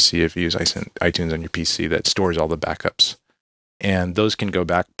your PC if you use iTunes on your PC, that stores all the backups. And those can go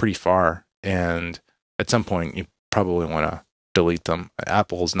back pretty far. And at some point, you probably want to delete them.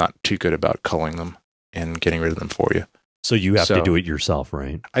 Apple's not too good about culling them and getting rid of them for you. So you have to So- do it yourself,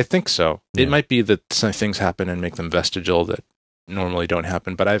 right? I think so. Yeah. It might be that some things happen and make them vestigial that normally don't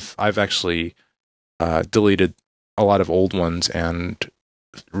happen. But I've actually deleted a lot of old ones and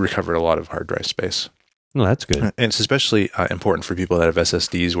recovered a lot of hard drive space. Well, that's good. And it's especially important for people that have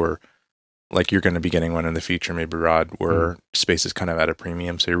SSDs where, like, you're going to be getting one in the future, maybe, Rod, where space is kind of at a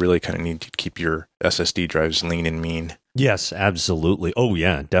premium. So you really kind of need to keep your SSD drives lean and mean. Yes, absolutely. Oh,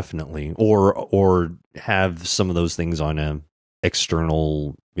 yeah, definitely. Or have some of those things on a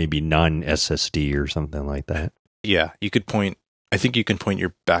external, maybe non-SSD or something like that. Yeah, I think you can point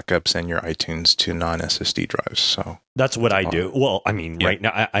your backups and your iTunes to non-SSD drives. So That's what I do. Well, I mean, Yeah. right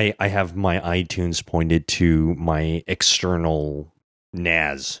now I have my iTunes pointed to my external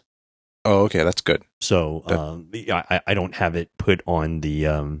NAS. oh, okay, that's good. So I don't have it put on the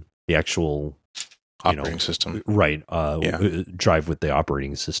actual Operating system. right Yeah. drive with the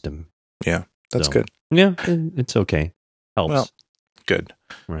operating system. That's So- good. Yeah, it's okay. Helps. Well, Good.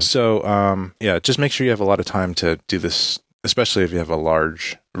 Right. So, yeah, just make sure you have a lot of time to do this, especially if you have a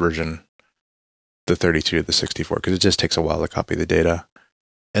large version, the 32 or the 64, because it just takes a while to copy the data.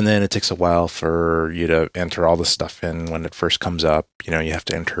 And then it takes a while for you to enter all the stuff in when it first comes up. You have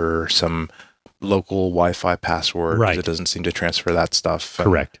to enter some local Wi-Fi password, 'cause Right. it doesn't seem to transfer that stuff. And-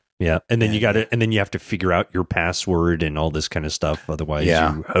 Correct. Yeah, and then you and- got to, and then you have to figure out your password and all this kind of stuff. Otherwise,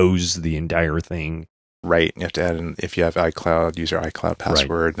 Yeah. you hose the entire thing. Right. You have to add in, if you have iCloud, use your iCloud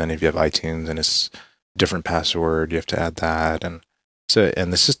password. Then if you have iTunes and it's different password, you have to add that. And so,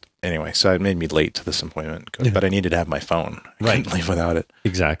 and this is, anyway, so it made me late to this appointment, but I needed to have my phone. I Right. couldn't leave without it.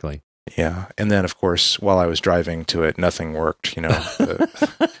 Exactly. Yeah. And then, of course, while I was driving to it, nothing worked,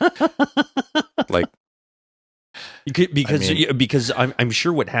 like, because I'm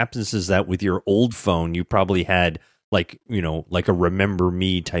sure what happens is that with your old phone, you probably had like a remember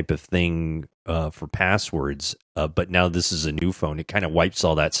me type of thing for passwords. But now this is a new phone. It kind of wipes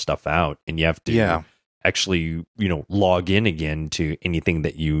all that stuff out, and you have to yeah. actually log in again to anything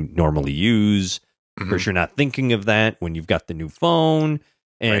that you normally use. Of Mhm. course, you're not thinking of that when you've got the new phone,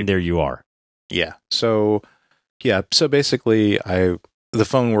 and Right. there you are. Yeah. So, yeah. So basically, the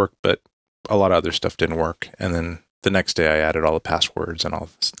phone worked, but a lot of other stuff didn't work. And then the next day, I added all the passwords and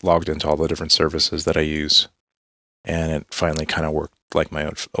logged into all the different services that I use, and it finally kind of worked like my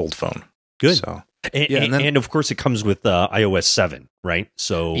old phone. Good. So, And, Yeah, and then- and of course, it comes with iOS 7, right?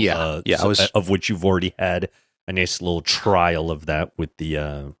 So Yeah, yeah, of which you've already had a nice little trial of that with the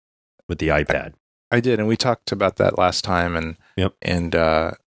iPad. I did, and we talked about that last time, and Yep. and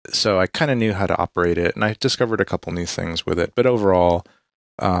so I kind of knew how to operate it, and I discovered a couple new things with it. But overall,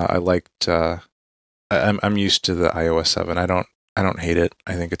 I liked. I'm used to the iOS 7. I don't hate it.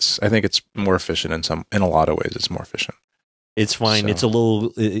 I think it's more efficient in a lot of ways. It's more efficient. It's fine. So- It's a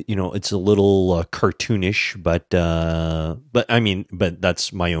little, it's a little cartoonish, but I mean, but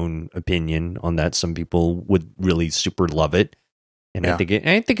that's my own opinion on that. Some people would really super love it, and Yeah.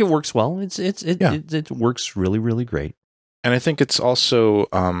 I think it works well. Yeah. It works really, really great. And I think it's also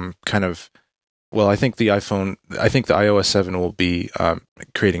kind of, well, I think the iOS 7 will be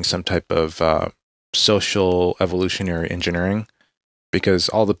creating some type of social evolutionary engineering, because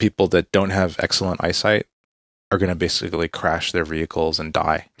all the people that don't have excellent eyesight are going to basically crash their vehicles and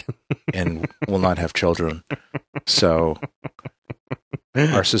die and will not have children. So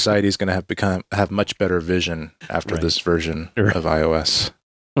our society is going to have much better vision after Right. this version Right. of iOS.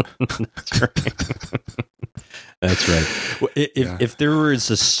 That's right. That's right. Well, if there was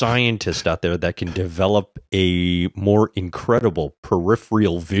a scientist out there that can develop a more incredible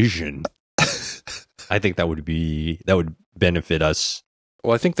peripheral vision, I think that would benefit us.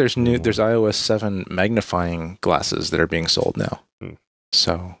 Well, I think there's iOS 7 magnifying glasses that are being sold now. Hmm.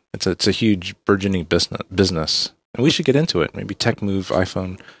 So it's a huge burgeoning business. And we should get into it. Maybe TechMove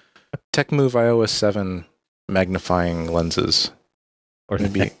iOS 7 magnifying lenses. Or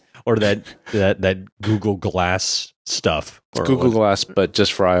Maybe or that Google Glass stuff. it's Or Google what- Glass, but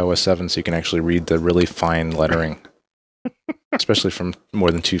just for iOS 7, so you can actually read the really fine lettering. especially from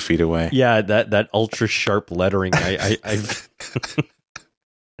more than 2 feet away. Yeah, that ultra sharp lettering. I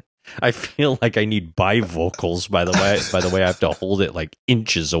feel like I need bifocals. By the way, I have to hold it like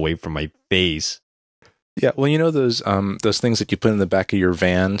inches away from my face. Yeah, well, you know those things that you put in the back of your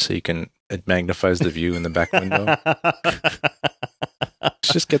van so it magnifies the view in the back window.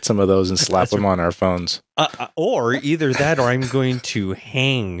 Let's just get some of those and slap them on our phones. Or either that, or I'm going to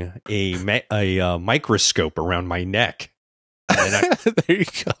hang a microscope around my neck. And there you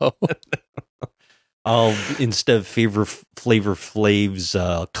go. I'll, instead of Flavor Flav's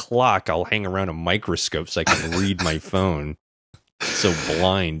clock, I'll hang around a microscope so I can read my phone. So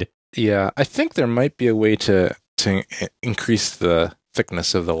blind. Yeah, I think there might be a way to increase the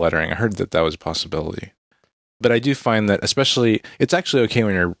thickness of the lettering. I heard that was a possibility. But I do find that especially it's actually okay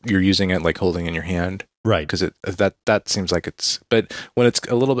when you're using it like holding in your hand. Right. Because that seems like but when it's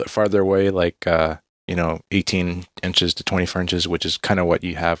a little bit farther away, like 18 inches to 24 inches, which is kind of what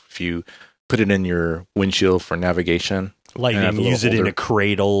you have if you put it in your windshield for navigation. Like and use it in a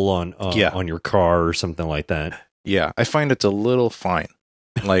cradle on your car or something like that. Yeah, I find it's a little fine.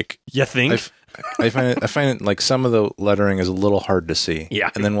 Like you think? I find it like some of the lettering is a little hard to see. Yeah.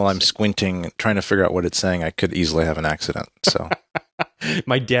 And then while I'm squinting, trying to figure out what it's saying, I could easily have an accident. So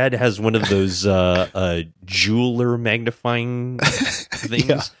my dad has one of those jeweler magnifying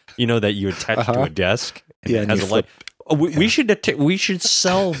things, that you attach to a desk. And it has a light. We should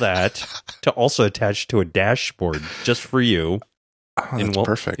sell that to also attach to a dashboard just for you. Oh, that's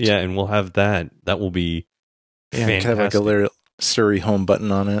perfect. Yeah, and we'll have that. That will be fantastic. You can have like a little Siri home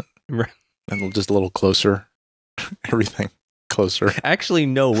button on it. Right. And just a little closer. Everything closer. Actually,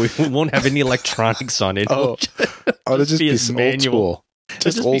 no, we won't have any electronics on it. It'll just be manual.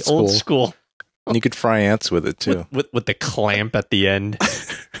 Just old school. And you could fry ants with it too. With the clamp at the end.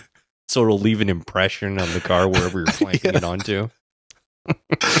 So it'll leave an impression on the car wherever you're clanking it onto.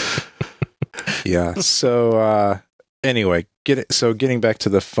 Yeah. So anyway, getting back to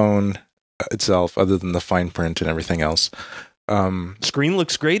the phone itself, other than the fine print and everything else. Screen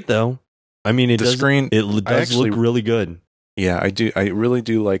looks great though. I mean, it does look really good. Yeah, I do. I really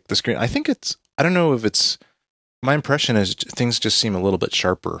do like the screen. I think I don't know if it's, my impression is things just seem a little bit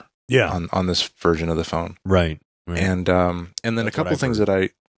sharper. Yeah. On this version of the phone. Right. And then a couple things that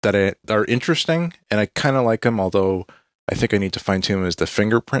are interesting, and I kind of like them, although I think I need to fine tune, is the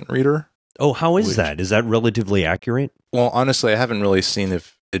fingerprint reader. Oh, how is that? Is that relatively accurate? Well, honestly, I haven't really seen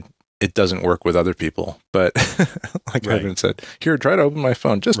if it doesn't work with other people, but like I haven't said, here, try to open my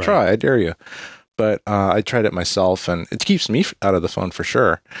phone. Just try, I dare you. But I tried it myself, and it keeps me out of the phone for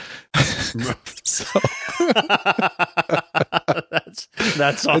sure. So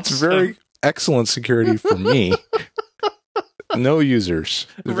that's awesome. It's very excellent security for me. No users.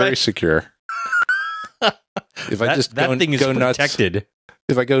 Very secure. If I just that thing is protected. Nuts,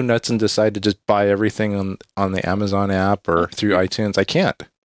 if I go nuts and decide to just buy everything on the Amazon app or through iTunes, I can't.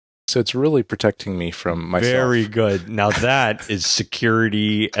 So it's really protecting me from myself. Very good. Now that is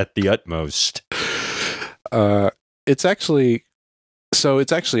security at the utmost. It's actually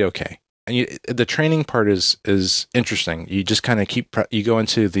okay. And the training part is interesting. You just kind of you go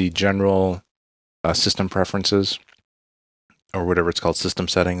into the general system preferences, or whatever it's called, system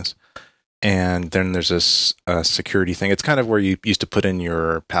settings. And then there's this security thing. It's kind of where you used to put in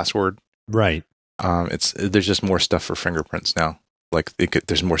your password. Right. There's just more stuff for fingerprints now. Like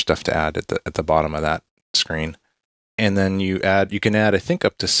there's more stuff to add at the bottom of that screen. And then you can add, I think,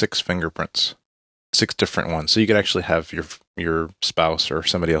 up to 6 fingerprints, 6 different ones. So you could actually have your spouse or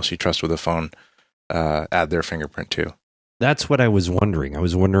somebody else you trust with a phone add their fingerprint too. That's what I was wondering. I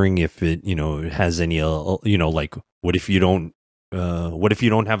was wondering if it, has any, like, what if you don't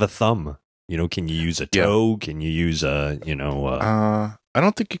have a thumb? Can you use a toe? Can you use I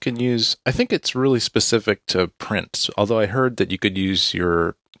don't think you can use. I think it's really specific to prints. Although I heard that you could use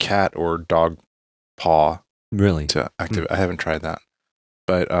your cat or dog paw. Really? To activate. I haven't tried that,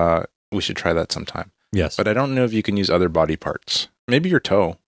 but we should try that sometime. Yes. But I don't know if you can use other body parts. Maybe your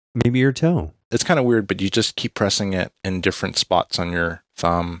toe. It's kind of weird, but you just keep pressing it in different spots on your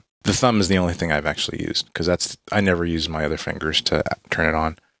thumb. The thumb is the only thing I've actually used, because I never use my other fingers to turn it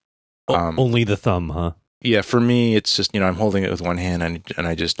on. Only the thumb, huh? Yeah, for me, it's just, I'm holding it with one hand, and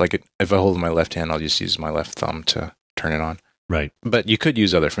I just, like, if I hold my left hand, I'll just use my left thumb to turn it on. Right. But you could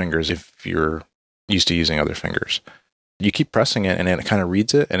use other fingers if you're used to using other fingers. You keep pressing it, and it kind of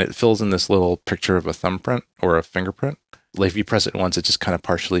reads it, and it fills in this little picture of a thumbprint or a fingerprint. Like, if you press it once, it's just kind of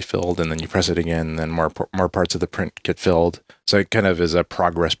partially filled, and then you press it again, and then more parts of the print get filled. So it kind of is a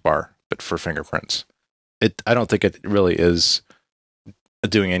progress bar, but for fingerprints. I don't think it really is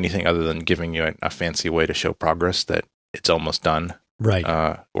doing anything other than giving you a fancy way to show progress that it's almost done, Right.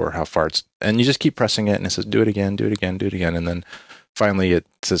 or how far it's, and you just keep pressing it, and it says, do it again, do it again, do it again, and then finally it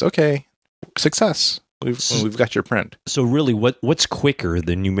says, okay, success. We've got your print. So really, what's quicker,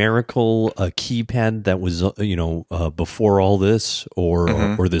 the numerical keypad that was before all this, or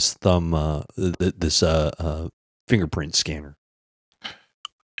Mhm. or this thumb this fingerprint scanner?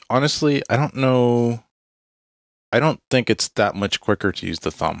 Honestly, I don't know. I don't think it's that much quicker to use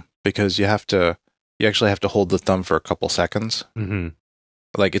the thumb, because you actually have to hold the thumb for a couple seconds. Mm-hmm.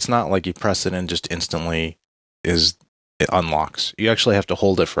 Like, it's not like you press it and just instantly it unlocks. You actually have to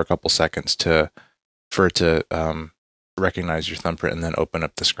hold it for a couple seconds for it to recognize your thumbprint and then open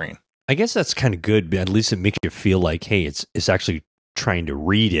up the screen. I guess that's kind of good, but at least it makes you feel like, hey, it's actually trying to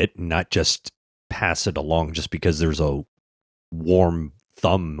read it, and not just pass it along just because there's a warm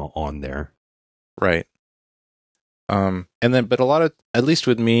thumb on there. Right. And then, but a lot of, at least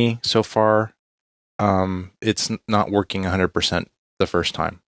with me so far, it's not working 100% the first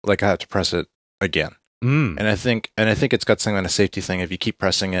time. Like, I have to press it again. And I think it's got something on a safety thing. If you keep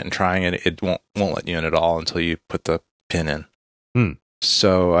pressing it and trying it, it won't let you in at all until you put the pin in.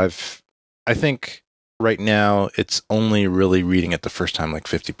 So I think right now it's only really reading it the first time, like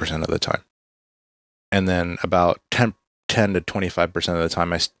 50% of the time. And then about 10 to 25% of the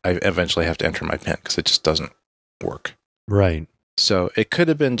time, I eventually have to enter my pin because it just doesn't work. Right. So it could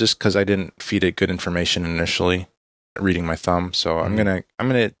have been just because I didn't feed it good information initially, reading my thumb. So I'm gonna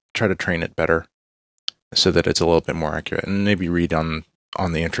try to train it better, so that it's a little bit more accurate, and maybe read on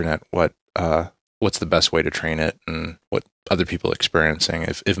the internet what's the best way to train it and what other people are experiencing.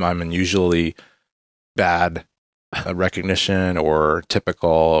 If I'm unusually bad recognition or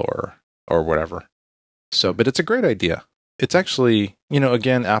typical or whatever. So, but it's a great idea. It's actually,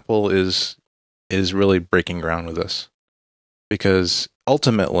 again, Apple is really breaking ground with this, because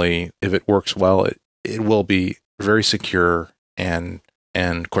ultimately, if it works well, it will be very secure and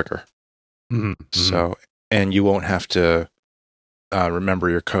quicker. Mm-hmm. So, and you won't have to remember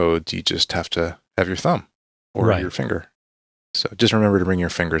your codes. You just have to have your thumb or your finger. So just remember to bring your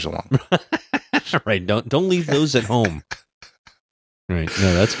fingers along. Right. Don't leave those at home. Right.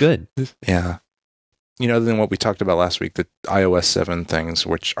 No, that's good. Yeah. Other than what we talked about last week, the iOS 7 things,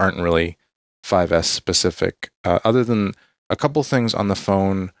 which aren't really 5S specific, other than a couple things on the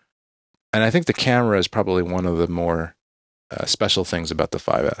phone. And I think the camera is probably one of the more special things about the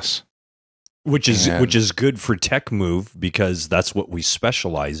 5S. Which is good for TechMove, because that's what we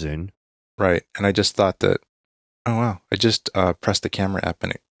specialize in. Right. And I just thought that, oh, wow, I just pressed the camera app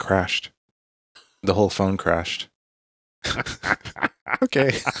and it crashed. The whole phone crashed.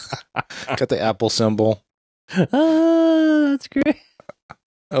 Okay. Got the Apple symbol. That's great.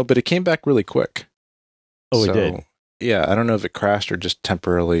 Oh, but it came back really quick. Oh, it did? Yeah, I don't know if it crashed or just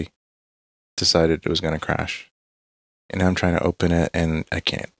temporarily decided it was going to crash. And now I'm trying to open it and I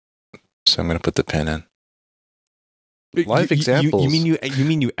can't. So I'm going to put the pin in. Live examples. You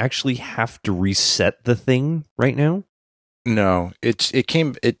mean you actually have to reset the thing right now? No, it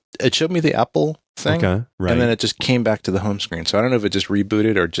showed me the Apple thing, okay, right. And then it just came back to the home screen. So I don't know if it just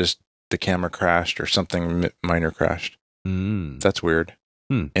rebooted or just the camera crashed or something minor crashed. That's weird.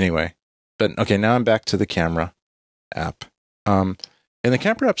 Anyway, but okay, now I'm back to the camera app. And the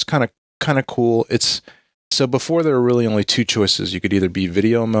camera app's kind of cool. It's so before there were really only two choices. You could either be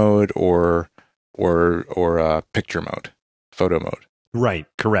video mode or picture mode, photo mode. Right,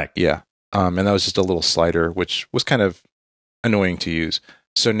 correct. Yeah. And that was just a little slider, which was kind of annoying to use.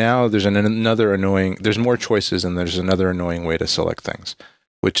 So now there's there's more choices, and there's another annoying way to select things,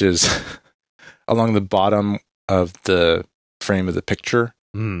 which is along the bottom of the frame of the picture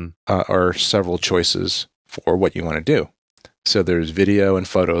are several choices for what you want to do. So there's video and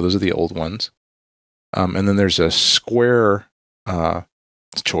photo. Those are the old ones. And then there's a square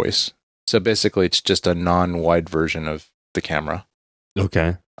choice. So basically, it's just a non-wide version of the camera.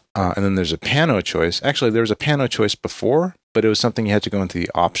 Okay. And then there's a pano choice. Actually, there was a pano choice before, but it was something you had to go into the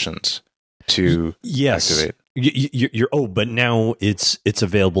options to activate. But now it's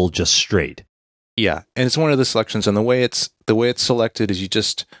available just straight. Yeah, and it's one of the selections. And the way it's selected is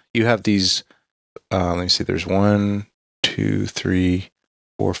you have these. Let me see. There's 1, 2, 3,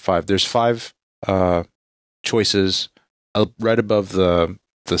 4, 5. There's 5 choices right above the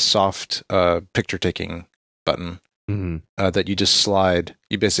soft picture taking button that you just slide.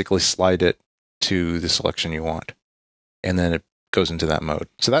 You basically slide it to the selection you want, and then it goes into that mode.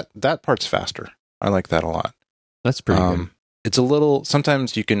 So that part's faster. I like that a lot. That's pretty good. It's a little.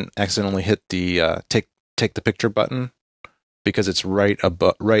 Sometimes you can accidentally hit the take the picture button because it's right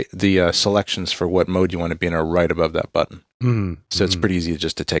above, right, the selections for what mode you want to be in are right above that button. So it's pretty easy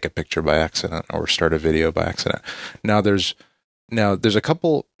just to take a picture by accident or start a video by accident. Now there's a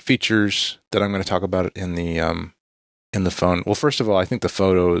couple features that I'm going to talk about in the phone. Well, first of all, I think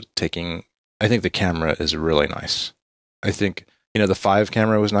the camera is really nice. I think, the 5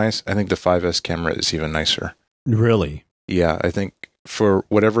 camera was nice. I think the 5S camera is even nicer. Really? Yeah, I think for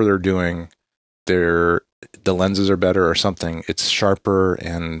whatever they're doing, the lenses are better or something. It's sharper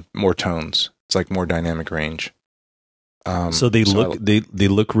and more tones. It's like more dynamic range. So they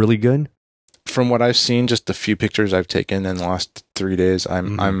look really good. From what I've seen, just the few pictures I've taken in the last 3 days, I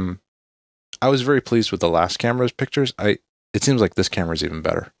was very pleased with the last camera's pictures. It seems like this camera is even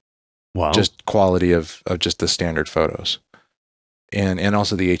better. Wow. Just quality of just the standard photos. And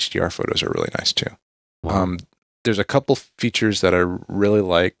also the HDR photos are really nice too. Wow. There's a couple features that I really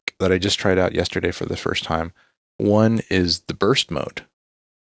like that I just tried out yesterday for the first time. One is the burst mode.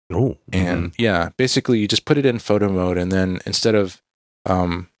 Oh. And basically you just put it in photo mode, and then instead of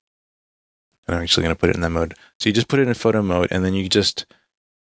I'm actually going to put it in that mode. So you just put it in photo mode, and then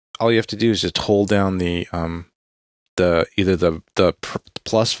all you have to do is just hold down the either the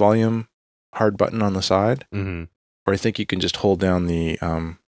plus volume hard button on the side, or I think you can just hold down the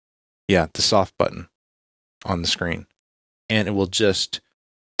soft button on the screen, and it will just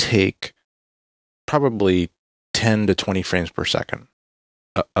take probably 10 to 20 frames per second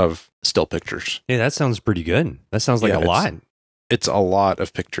of still pictures. Yeah, that sounds pretty good. That sounds like a lot. It's a lot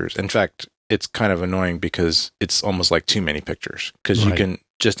of pictures. In fact, it's kind of annoying because it's almost like too many pictures, because you can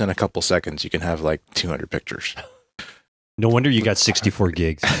just in a couple seconds, you can have like 200 pictures. No wonder you got 64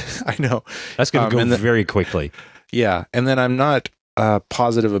 gigs. I know. That's going to go very quickly. Yeah. And then I'm not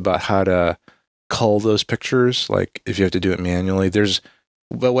positive about how to cull those pictures. Like if you have to do it manually,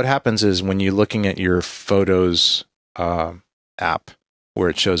 but what happens is when you're looking at your Photos app where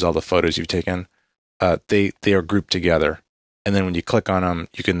it shows all the photos you've taken, they are grouped together. And then when you click on them,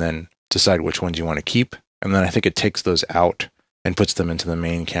 you can then decide which ones you want to keep. And then I think it takes those out and puts them into the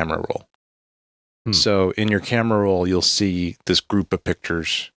main camera roll. So in your camera roll, you'll see this group of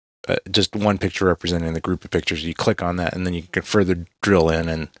pictures, just one picture representing the group of pictures. You click on that, and then you can further drill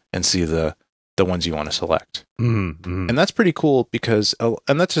in and see the ones you want to select. And that's pretty cool because,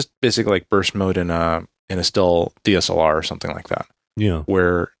 and that's just basically like burst mode in a still DSLR or something like that. Yeah.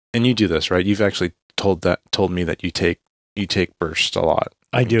 And you do this, right? You've actually told me that you take bursts a lot.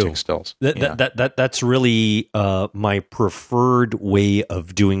 I do. Take stills. That's really my preferred way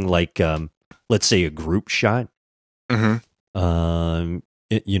of doing, like, let's say a group shot. That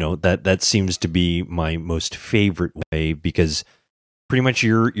seems to be my most favorite way, because pretty much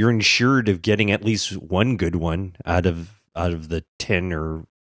you're ensured of getting at least one good one out of the 10 or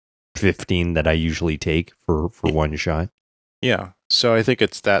 15 that I usually take for one shot. Yeah. So I think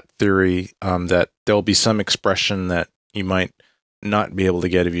it's that theory that there'll be some expression that you might not be able to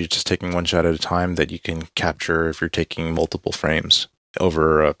get if you're just taking one shot at a time that you can capture if you're taking multiple frames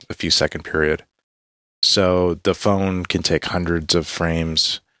over a few second period. So the phone can take hundreds of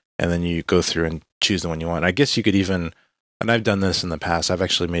frames, and then you go through and choose the one you want. I guess you could even, and I've done this in the past, I've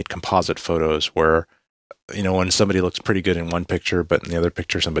actually made composite photos where, when somebody looks pretty good in one picture, but in the other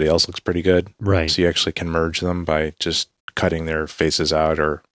picture somebody else looks pretty good. Right. So you actually can merge them by just cutting their faces out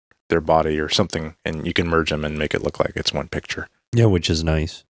or their body or something, and you can merge them and make it look like it's one picture. Yeah, which is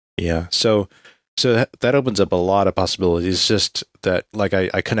nice. Yeah. So that opens up a lot of possibilities. It's just that, like,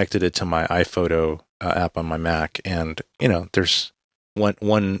 I connected it to my iPhoto app on my Mac, and there's one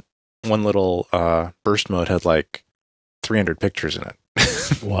little burst mode had like 300 pictures in it.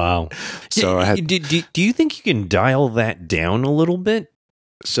 Wow. So do you think you can dial that down a little bit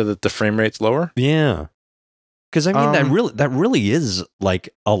so that the frame rate's lower? Yeah. Because I mean, that really is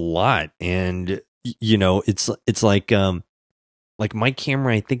like a lot, and it's like my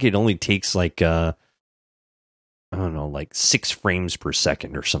camera, I think it only takes like I don't know, like 6 frames per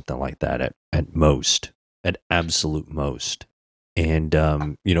second or something like that at most, at absolute most. And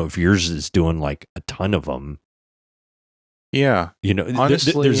if yours is doing like a ton of them, yeah,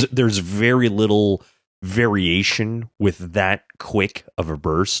 honestly, there's very little variation with that quick of a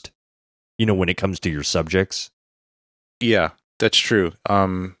burst, when it comes to your subjects. Yeah, that's true.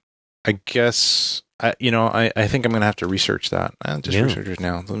 I guess I think I'm gonna have to research that. I'll just research it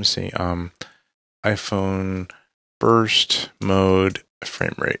now. Let me see. iPhone burst mode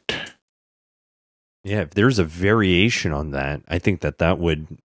frame rate. Yeah, if there's a variation on that, I think that would,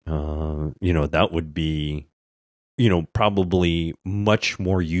 that would be, probably much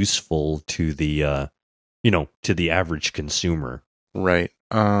more useful to the, to the average consumer. Right.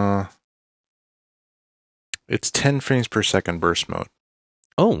 It's 10 frames per second burst mode.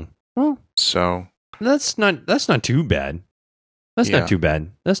 Oh, well, So that's not too bad. That's Yeah. not too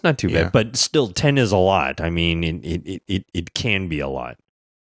bad. That's not too Yeah. bad. But still, 10 is a lot. I mean, it can be a lot.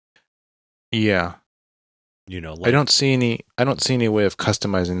 yeah, You know, I don't see any way of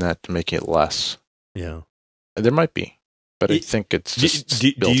customizing that to make it less. Yeah. There might be, but I It- think it's just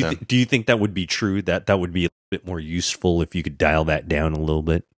do built you in. do you think that would be true? That would be a bit more useful if you could dial that down a little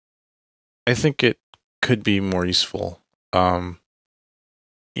bit. I think it could be more useful, to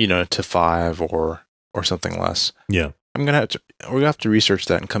 5 or something less. Yeah. We're gonna have to research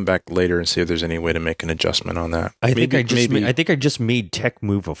that and come back later and see if there's any way to make an adjustment on that. I think I just made Tech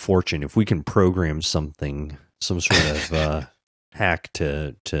Move a fortune. If we can program some sort of hack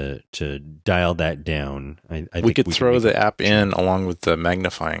to dial that down, I we think could throw make the it- app in along with the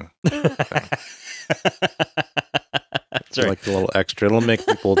magnifying, That's right. like the little extra. It'll make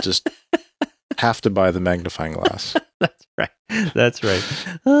people just have to buy the magnifying glass. That's right. That's right.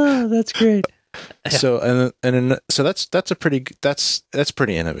 Oh, that's great. So so that's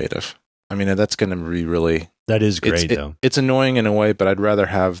pretty innovative. I mean, that's going to be really That is great, though. It's annoying in a way, but I'd rather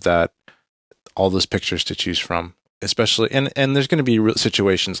have that all those pictures to choose from, especially and there's going to be real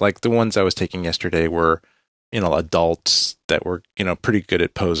situations like the ones I was taking yesterday were, adults that were pretty good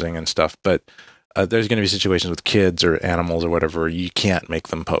at posing and stuff, but there's going to be situations with kids or animals or whatever you can't make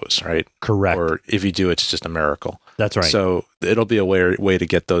them pose, right? Correct. Or if you do, it's just a miracle. That's right. So it'll be a way to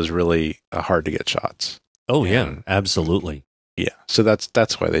get those really hard to get shots. Oh yeah, And- absolutely. Yeah, so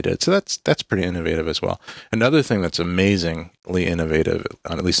that's why they did. So that's pretty innovative as well. Another thing that's amazingly innovative,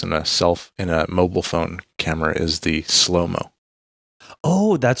 at least in a mobile phone camera, is the slow mo.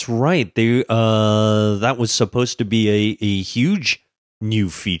 Oh, that's right. They that was supposed to be a huge new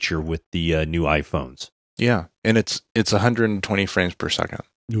feature with the new iPhones. Yeah, and it's 120 frames per second.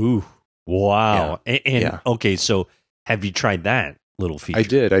 Ooh, wow. And Yeah. okay, so have you tried that little feature? I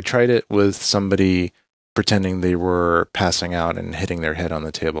did. I tried it with somebody pretending they were passing out and hitting their head on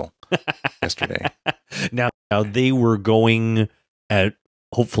the table yesterday. Now they were going at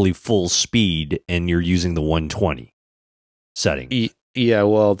hopefully full speed, and you're using the 120 setting. Yeah,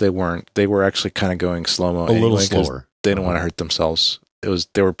 well, they weren't. They were actually kind of going slow mo, A little slower. They didn't want to hurt themselves.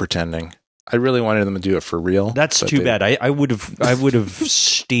 They were pretending. I really wanted them to do it for real. That's too bad. I would have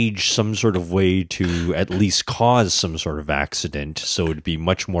staged some sort of way to at least cause some sort of accident, so it'd be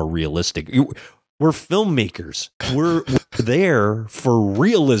much more realistic. We're filmmakers. We're there for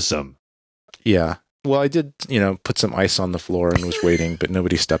realism. Yeah. Well, I did, put some ice on the floor and was waiting, but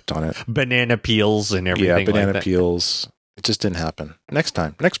nobody stepped on it. Banana peels and everything. Yeah, banana like that. peels. It just didn't happen. Next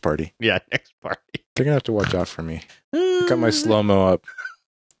time, next party, Yeah, next party. they're gonna have to watch out for me. Got my slow mo up.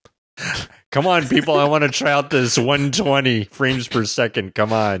 Come on, people! I want to try out this 120 frames per second.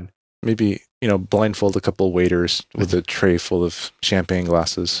 Come on. Maybe blindfold a couple of waiters with a tray full of champagne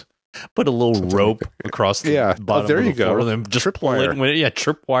glasses. Put a little Something rope like that. across the Yeah. bottom There of the you go. floor, and then just pull it. Tripwire.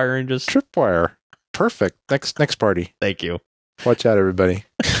 Tripwire, and just Tripwire. Perfect. Next party. thank you. Watch out, everybody.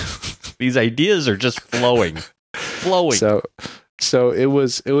 These ideas are just flowing. So it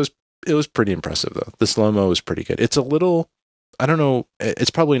was pretty impressive though. The slow mo was pretty good. It's a little, I don't know. It's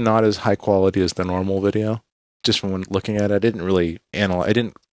probably not as high quality as the normal video. Just from when looking at it, I didn't really analyze. I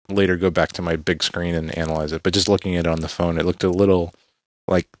didn't later go back to my big screen and analyze it. But just looking at it on the phone, it looked a little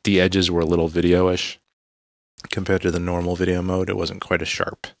like the edges were a little video-ish compared to the normal video mode. It wasn't quite as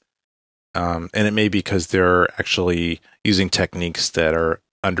sharp. And it may be because they're actually using techniques that are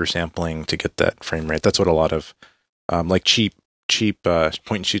undersampling to get that frame rate. That's what a lot of like cheap point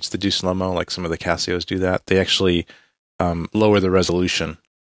and shoots that do slow mo, like some of the Casios do that. They actually lower the resolution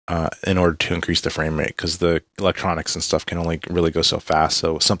in order to increase the frame rate because the electronics and stuff can only really go so fast.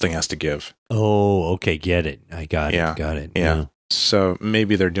 So something has to give. Oh, okay, get it. I got Yeah. it. Got it. Yeah. So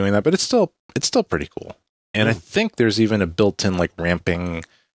maybe they're doing that, but it's still pretty cool. And I think there's even a built-in like ramping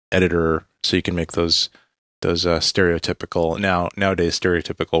editor, so you can make those stereotypical nowadays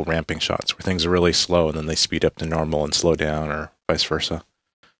stereotypical ramping shots where things are really slow and then they speed up to normal and slow down, or vice versa.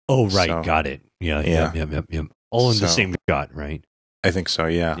 Oh, right. So- Got it. Yeah. Yeah. Yep. All in the So- same shot, right? I think so,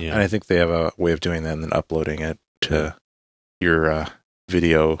 yeah. Yeah. And I think they have a way of doing that and then uploading it to your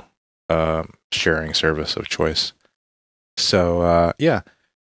video sharing service of choice. So yeah.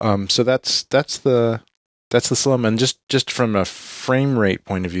 So that's the slow-mo. And just from a frame rate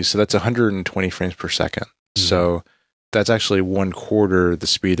point of view, so that's 120 frames per second. Mhm. So that's actually 1/4 the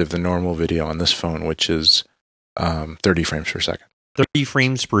speed of the normal video on this phone, which is 30 frames per second. 30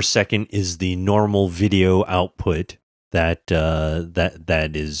 frames per second is the normal video output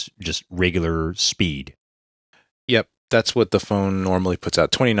that is just regular speed. Yep. that's what the phone normally puts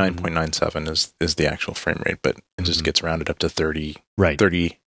out. 29.97 is the actual frame rate, but it just gets rounded up to 30, Right.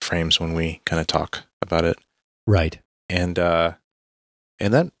 30 frames when we kind of talk about it. Right. And that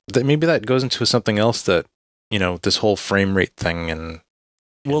maybe that goes into something else that, this whole frame rate thing and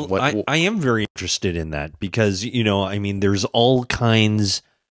Well, I am very interested in that because, there's all kinds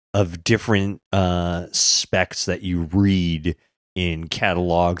of different specs that you read in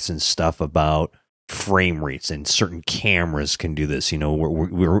catalogs and stuff about frame rates, and certain cameras can do this.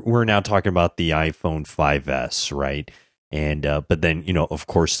 We're now talking about the iPhone 5S, right? And but then, of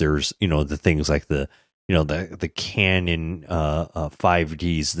course, there's the things like the Canon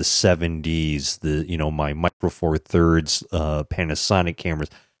 5Ds, the 7Ds, the my Micro Four Thirds Panasonic cameras,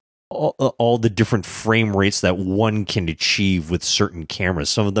 all the different frame rates that one can achieve with certain cameras.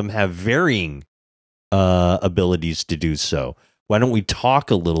 Some of them have varying abilities to do so. Why don't we talk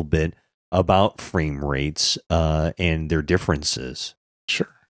a little bit about frame rates and their differences?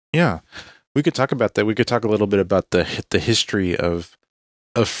 Sure. Yeah, we could talk about that. We could talk a little bit about the history of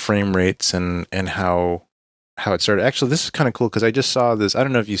frame rates and how it started. Actually, this is kind of cool because I just saw this. I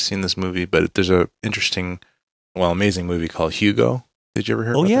don't know if you've seen this movie, but there's a amazing movie called Hugo. Did you ever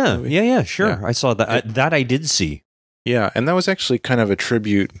hear about that movie? Yeah, sure. Yeah. I saw that. That I did see. Yeah, and that was actually kind of a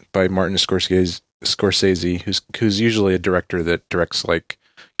tribute by Martin Scorsese, who's usually a director that directs like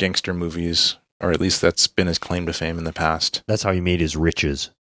gangster movies, or at least that's been his claim to fame in the past. That's how he made his riches.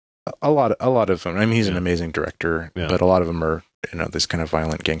 A lot of them. I mean, he's an amazing director, but a lot of them are this kind of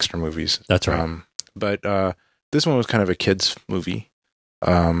violent gangster movies. That's right. But this one was kind of a kids movie.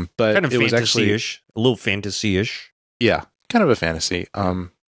 But kind of it was actually a little fantasy-ish. Yeah, kind of a fantasy.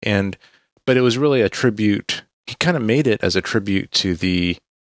 But it was really a tribute. He kind of made it as a tribute to the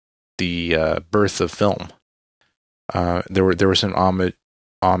birth of film. There were some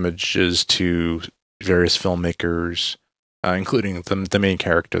homages to various filmmakers, including the main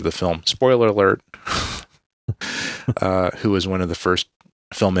character of the film. Spoiler alert. Who was one of the first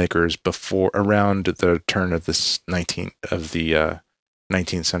filmmakers around the turn of the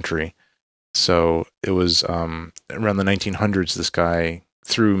 19th century. So it was around the 1900s. This guy,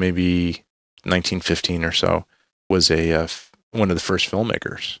 through maybe 1915 or so, was one of the first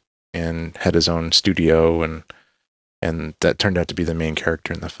filmmakers and had his own studio, and that turned out to be the main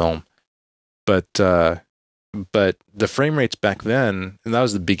character in the film. But the frame rates back then, and that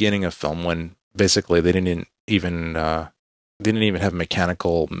was the beginning of film, when basically they didn't even have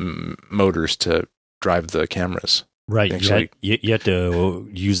mechanical motors to drive the cameras. Right. You had to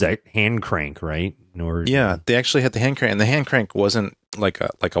use that hand crank, right? They actually had the hand crank, and the hand crank wasn't like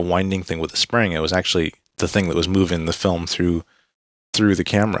a winding thing with a spring. It was actually the thing that was moving the film through the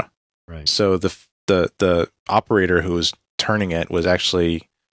camera. Right. So the operator who was turning it was actually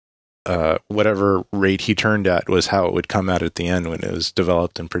whatever rate he turned at was how it would come out at the end when it was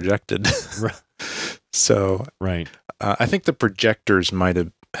developed and projected. Right. So right. I think the projectors might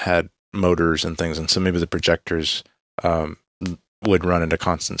have had motors and things, and so maybe the projectors would run at a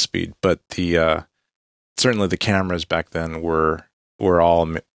constant speed. But certainly the cameras back then were all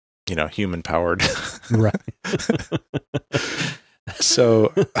human powered. Right.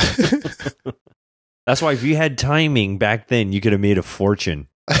 So that's why if you had timing back then, you could have made a fortune.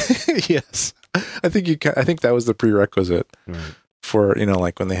 Yes, I think I think that was the prerequisite for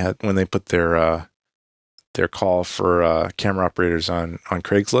like when they put their call for camera operators on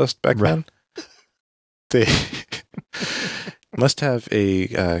Craigslist back then. They must have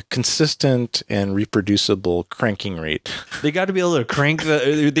a consistent and reproducible cranking rate. They got to be able to crank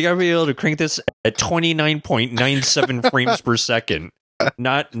They got to be able to crank this at 29.97 frames per second.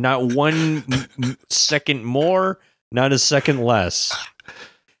 Not 1 second more, not a second less.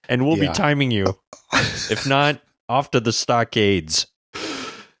 And we'll be timing you. If not, off to the stockades.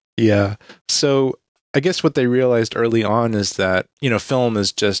 Yeah. So I guess what they realized early on is that, film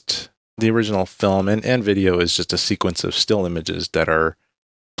is just the original film, and video is just a sequence of still images that are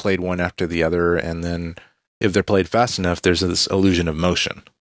played one after the other. And then if they're played fast enough, there's this illusion of motion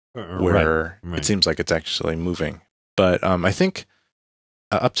where it seems like it's actually moving. But I think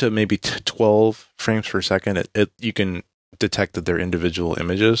up to maybe 12 frames per second, you can detect that they're individual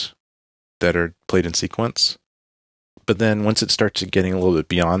images that are played in sequence. But then once it starts getting a little bit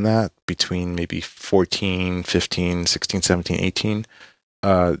beyond that, between maybe 14, 15, 16, 17, 18,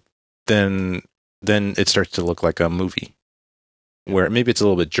 then it starts to look like a movie, where maybe it's a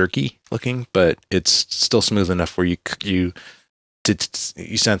little bit jerky looking, but it's still smooth enough where you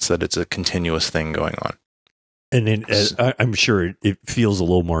sense that it's a continuous thing going on. And then I'm sure it feels a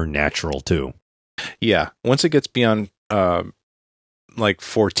little more natural too. Yeah. Once it gets beyond like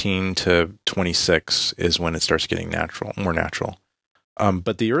 14 to 26 is when it starts getting more natural.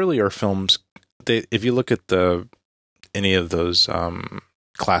 But the earlier films, if you look at any of those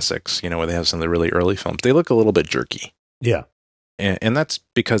classics, where they have some of the really early films, they look a little bit jerky. Yeah. And that's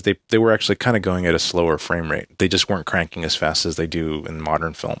because they were actually kind of going at a slower frame rate. They just weren't cranking as fast as they do in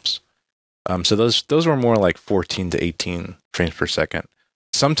modern films. So those were more like 14 to 18 frames per second.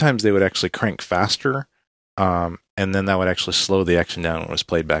 Sometimes they would actually crank faster, and then that would actually slow the action down when it was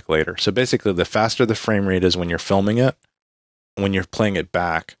played back later. So basically, the faster the frame rate is when you're filming it, when you're playing it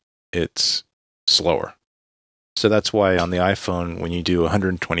back, it's slower. So that's why on the iPhone, when you do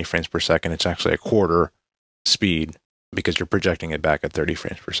 120 frames per second, it's actually a quarter speed because you're projecting it back at 30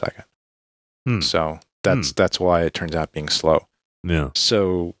 frames per second. So that's why it turns out being slow. Yeah.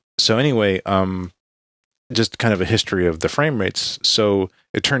 So anyway, just kind of a history of the frame rates. So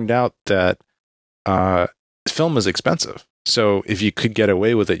it turned out that film is expensive. So if you could get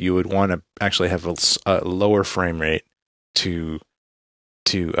away with it, you would want to actually have a lower frame rate to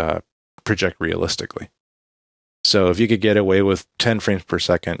project realistically. So if you could get away with 10 frames per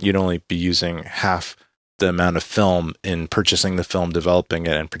second, you'd only be using half the amount of film in purchasing the film, developing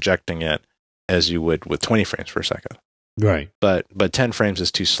it, and projecting it as you would with 20 frames per second. Right. But 10 frames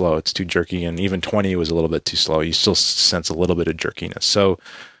is too slow. It's too jerky. And even 20 was a little bit too slow. You still sense a little bit of jerkiness. So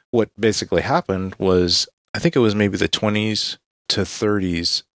what basically happened was, I think it was maybe the 20s to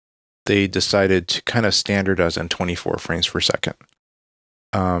 30s, they decided to kind of standardize on 24 frames per second.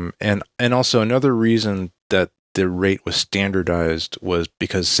 And also another reason that the rate was standardized was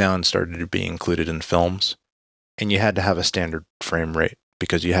because sound started to be included in films, and you had to have a standard frame rate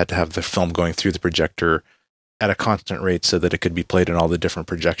because you had to have the film going through the projector at a constant rate so that it could be played in all the different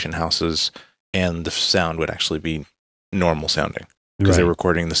projection houses, and the sound would actually be normal sounding because they're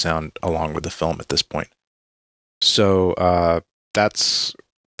recording the sound along with the film at this point. So that's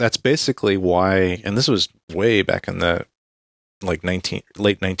basically why, and this was way back in the late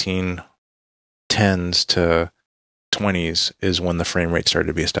 1910s to 20s is when the frame rate started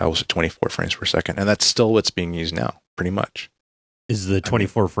to be established at 24 frames per second, and that's still what's being used now, pretty much. Is the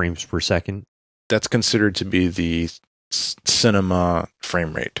 24 frames per second? That's considered to be the cinema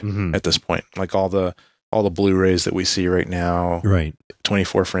frame rate at this point. Like all the Blu-rays that we see right now,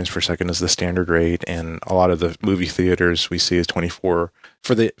 24 frames per second is the standard rate, and a lot of the movie theaters we see is 24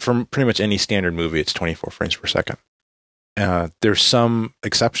 from pretty much any standard movie. It's 24 frames per second. There's some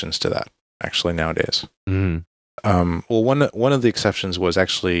exceptions to that actually nowadays. Well, one of the exceptions was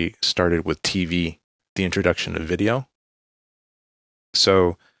actually started with TV, the introduction of video.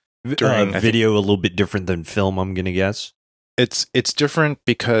 So during video, a little bit different than film, I'm going to guess. It's different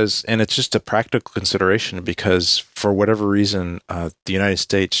because, and it's just a practical consideration because for whatever reason, the United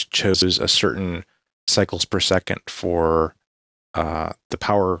States chose a certain cycles per second for the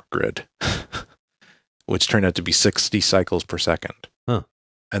power grid, which turned out to be 60 cycles per second. Huh.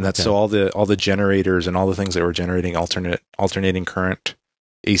 And that's so all the generators and all the things that were generating alternating current,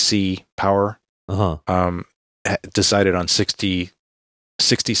 AC power, decided on 60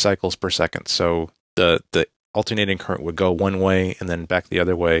 cycles per second. So the alternating current would go one way and then back the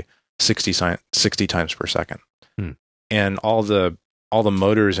other way 60 times per second. And all the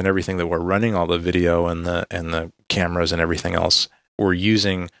motors and everything that were running all the video and the cameras and everything else were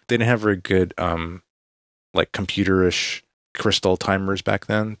using, they didn't have very good like computerish crystal timers back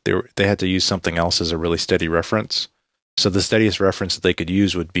then. They had to use something else as a really steady reference. So the steadiest reference that they could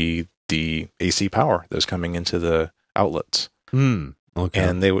use would be the AC power that was coming into the outlets. Okay.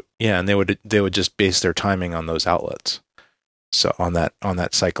 And they would just base their timing on those outlets. So on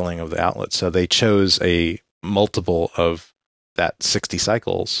that cycling of the outlets. So they chose a multiple of that 60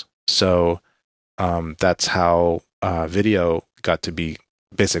 cycles. So that's how video got to be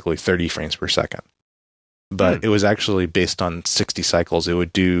basically 30 frames per second. But it was actually based on 60 cycles. It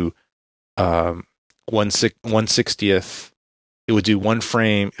would do 1/60th. It would do one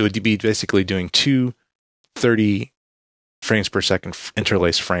frame. It would be basically doing two 30 frames per second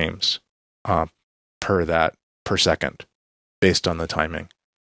interlaced frames per second, based on the timing.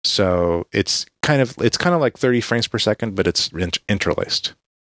 So it's kind of like 30 frames per second, but it's interlaced.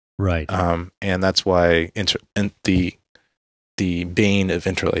 Right. And that's why the bane of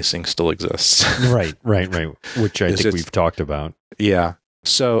interlacing still exists. Right. Which I think we've talked about. Yeah.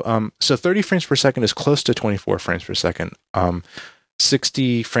 So 30 frames per second is close to 24 frames per second.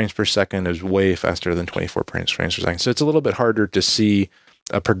 60 frames per second is way faster than 24 frames per second. So it's a little bit harder to see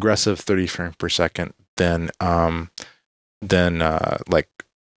a progressive 30 frames per second than like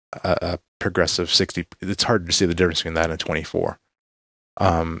a progressive 60. It's hard to see the difference between that and 24.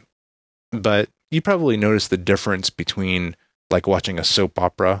 But you probably notice the difference between like watching a soap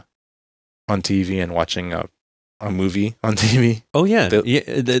opera on TV and watching a movie on TV. Oh yeah,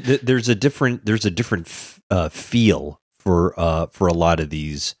 there's a different feel for a lot of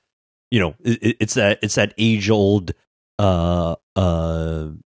these. It's that age old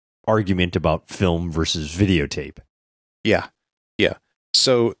argument about film versus videotape. Yeah, yeah.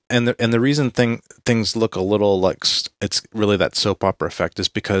 So and the reason things look a little like it's really that soap opera effect is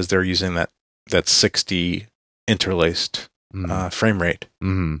because they're using that 60 interlaced frame rate.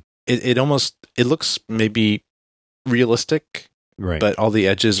 Mm-hmm. It looks maybe realistic, right? But all the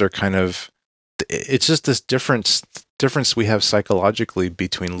edges are kind of. It's just this difference we have psychologically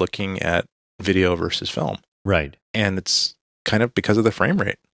between looking at video versus film, right? And it's kind of because of the frame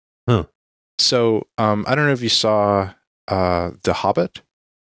rate. Huh. So I don't know if you saw The Hobbit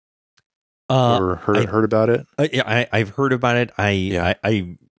or heard about it. Yeah, I've heard about it.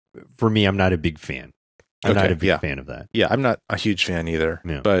 For me, I'm not a big fan. I'm not a big fan of that. Yeah, I'm not a huge fan either.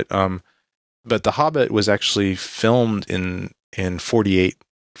 Yeah. But The Hobbit was actually filmed in 48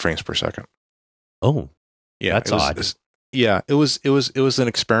 frames per second. Oh, yeah, that's odd. It was an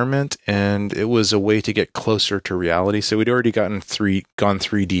experiment, and it was a way to get closer to reality. So we'd already gone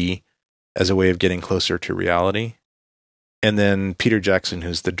 3D as a way of getting closer to reality. And then Peter Jackson,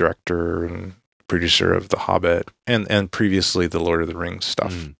 who's the director and producer of The Hobbit and previously the Lord of the Rings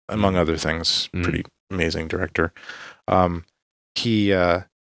stuff, among other things, pretty amazing director. He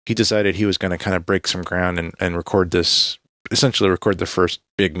decided he was going to kind of break some ground and record the first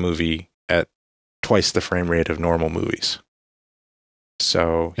big movie at twice the frame rate of normal movies.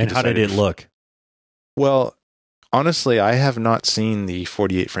 So, and how did it look? Well, honestly, I have not seen the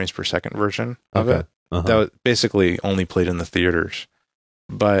 48 frames per second version of it. Uh-huh. That was basically only played in the theaters.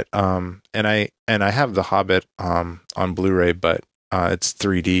 But and I have The Hobbit on Blu-ray, but it's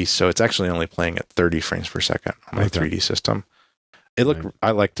 3D, so it's actually only playing at 30 frames per second on my 3D system. It looked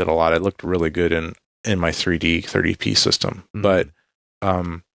I liked it a lot. It looked really good in my 3D 30p system.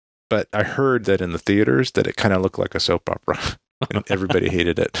 But I heard that in the theaters that it kind of looked like a soap opera, and everybody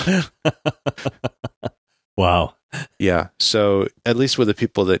hated it. Wow. Yeah. So at least with the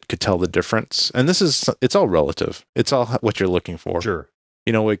people that could tell the difference, and it's all relative. It's all what you're looking for. Sure.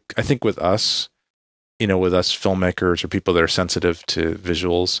 I think with us filmmakers or people that are sensitive to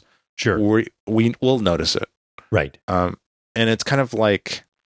visuals, sure, we will notice it. Right. And it's kind of like,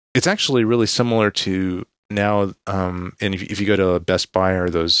 it's actually really similar to now. And if you go to a Best Buy or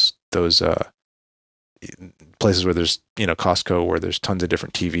those places where there's, Costco, where there's tons of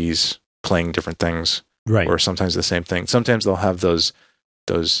different TVs playing different things, right? Or sometimes the same thing. Sometimes they'll have those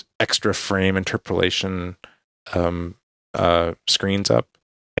extra frame interpolation screens up.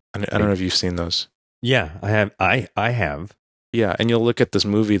 I don't know if you've seen those. Yeah, I have. I have. Yeah, and you'll look at this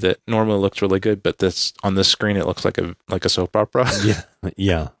movie that normally looks really good, but on this screen it looks like a soap opera.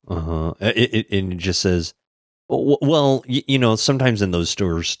 Yeah. It just says, well, sometimes in those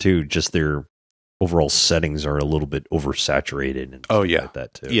stores too, just their overall settings are a little bit oversaturated and like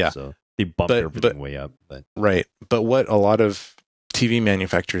that too. Yeah, so they bump everything way up. But right, but what a lot of TV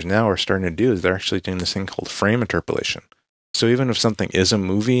manufacturers now are starting to do is they're actually doing this thing called frame interpolation. So even if something is a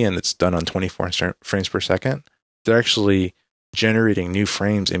movie and it's done on 24 frames per second, they're actually generating new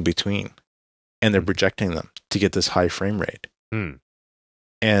frames in between, and they're projecting them to get this high frame rate.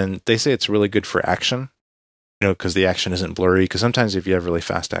 And they say it's really good for action, because the action isn't blurry. Because sometimes if you have really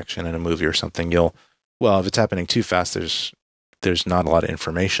fast action in a movie or something, if it's happening too fast, there's not a lot of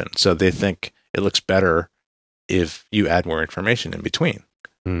information. So they think it looks better if you add more information in between.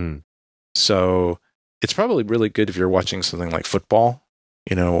 So it's probably really good if you're watching something like football,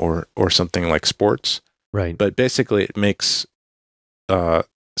 or something like sports. Right. But basically it makes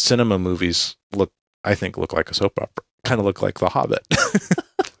cinema movies look like a soap opera. Kind of look like The Hobbit.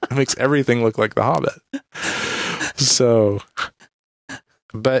 It makes everything look like The Hobbit. So,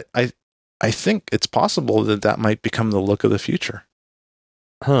 but I think it's possible that might become the look of the future.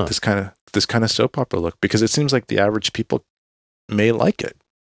 Huh. This kind of soap opera look, because it seems like the average people may like it.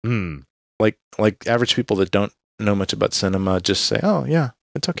 Like average people that don't know much about cinema just say, "Oh yeah,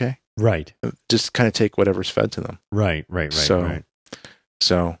 it's okay." Right. Just kind of take whatever's fed to them. Right.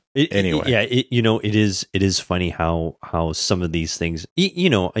 So anyway, it is funny how some of these things,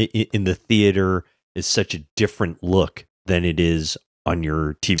 in the theater is such a different look than it is on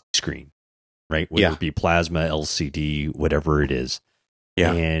your TV screen, right? Whether it be plasma, LCD, whatever it is.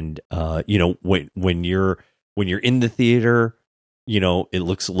 Yeah. And when you're in the theater, it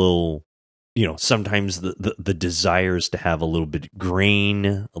looks a little, sometimes the desire is to have a little bit grain,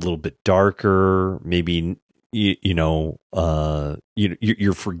 a little bit darker, maybe. You're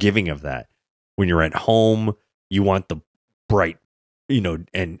forgiving of that. When you're at home, you want the bright,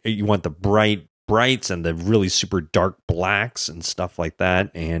 and you want the brights and the really super dark blacks and stuff like that.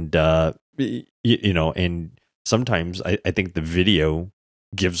 And, and sometimes I think the video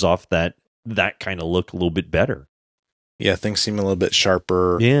gives off that kind of look a little bit better. Yeah, things seem a little bit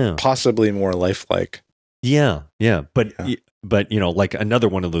sharper. Yeah. Possibly more lifelike. Yeah. But like another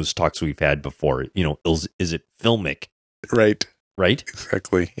one of those talks we've had before, is it filmic? Right.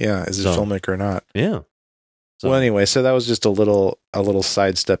 Exactly. Yeah. Is it filmic or not? Yeah. So, well, anyway, so that was just a little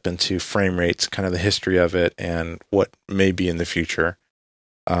sidestep into frame rates, kind of the history of it and what may be in the future,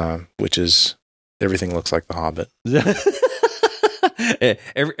 which is everything looks like The Hobbit.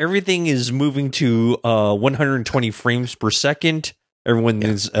 Everything is moving to 120 frames per second. Everyone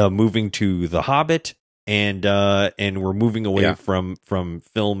is moving to The Hobbit, and we're moving away from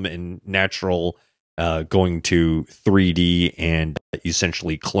film and natural, going to 3D and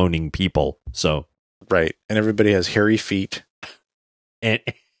essentially cloning people. So right, and everybody has hairy feet, and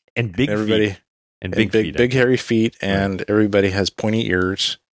big feet, and big hairy feet, and everybody has pointy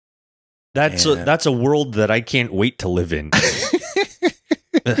ears. That's a world that I can't wait to live in.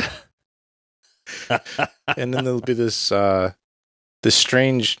 And then there'll be this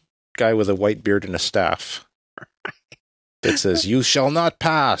strange guy with a white beard and a staff that says, "You shall not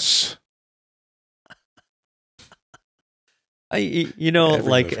pass."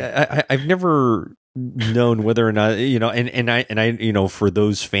 I've never known whether or not, and I for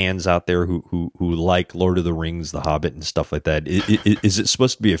those fans out there who like Lord of the Rings, The Hobbit, and stuff like that, is it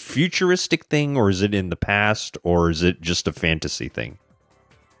supposed to be a futuristic thing, or is it in the past, or is it just a fantasy thing?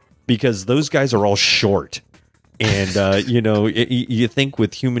 Because those guys are all short, and you think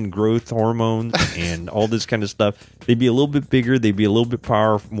with human growth hormones and all this kind of stuff, they'd be a little bit bigger, they'd be a little bit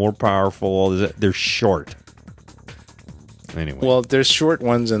more powerful. All this, they're short. Anyway, well, there's short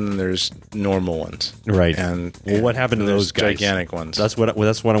ones and there's normal ones, right? And what happened to those guys? Gigantic ones. That's what I'm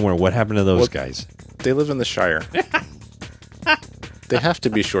wondering. What happened to those guys? They live in the Shire. They have to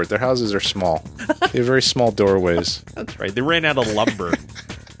be short. Their houses are small. They have very small doorways. That's right. They ran out of lumber.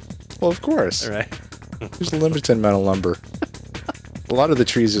 Well, of course. All right. There's a limited amount of lumber. A lot of the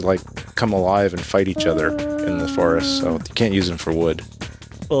trees come alive and fight each other in the forest, so you can't use them for wood.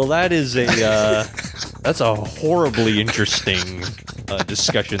 Well, that is that's a horribly interesting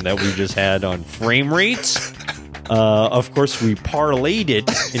discussion that we just had on frame rates. Of course, we parlayed it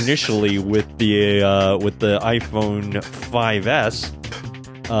initially with the iPhone 5S.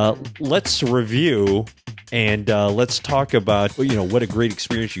 Let's review and let's talk about what a great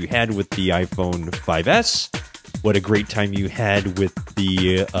experience you had with the iPhone 5S. What a great time you had with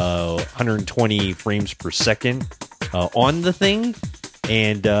the 120 frames per second on the thing,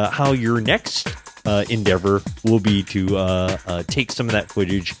 and how your next endeavor will be to take some of that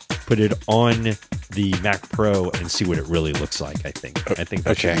footage, put it on the Mac Pro, and see what it really looks like. I think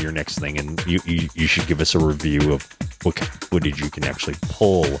that should be your next thing, and you should give us a review of what kind of footage you can actually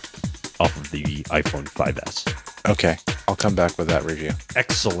pull off of the iPhone 5S. Okay, I'll come back with that review.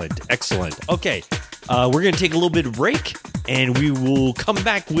 Excellent. Okay, we're going to take a little bit of break, and we will come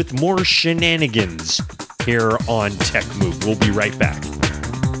back with more shenanigans here on Tech Move. We'll be right back.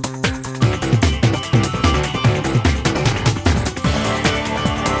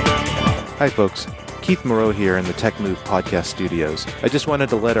 Hi, folks. Keith Moreau here in the Tech Move podcast studios. I just wanted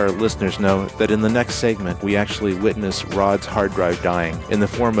to let our listeners know that in the next segment, we actually witness Rod's hard drive dying in the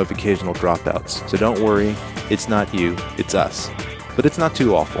form of occasional dropouts. So don't worry, it's not you, it's us. But it's not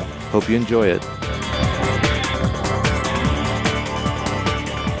too awful. Hope you enjoy it.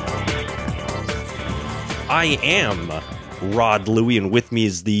 I am Rod Louie, and with me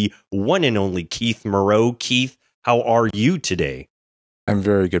is the one and only Keith Moreau. Keith, how are you today? I'm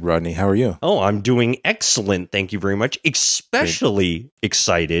very good, Rodney. How are you? Oh, I'm doing excellent. Thank you very much. Especially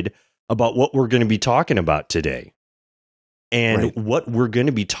excited about what we're going to be talking about today. And what we're going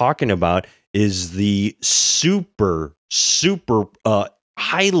to be talking about is the super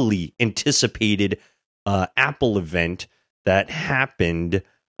highly anticipated Apple event that happened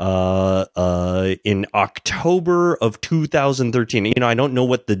in October of 2013. I don't know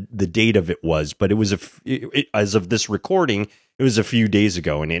what the date of it was, but it was as of this recording, it was a few days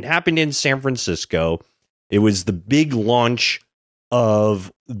ago, and it happened in San Francisco. It was the big launch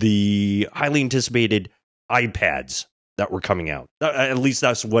of the highly anticipated iPads that were coming out. At least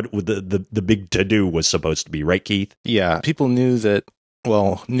that's what the big to-do was supposed to be, right, Keith? Yeah, people knew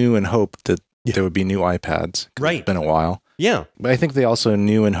and hoped that there would be new iPads. Right. It's been a while. Yeah. But I think they also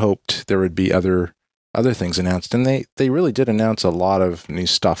knew and hoped there would be other things announced. And they really did announce a lot of new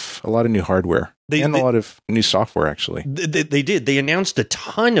stuff, a lot of new hardware, a lot of new software, actually. They did. They announced a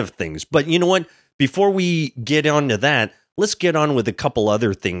ton of things. But you know what? Before we get on to that, let's get on with a couple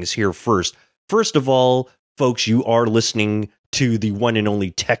other things here first. First of all, folks, you are listening to the one and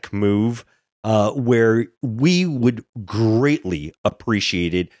only Tech Move, where we would greatly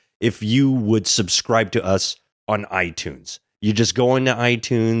appreciate it if you would subscribe to us on iTunes. You just go into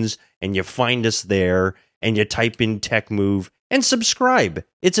iTunes and you find us there and you type in Tech Move and subscribe.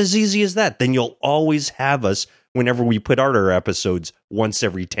 It's as easy as that. Then you'll always have us whenever we put out our episodes once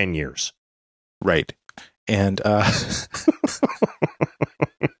every 10 years. Right. And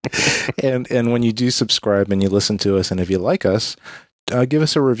and when you do subscribe and you listen to us, and if you like us, give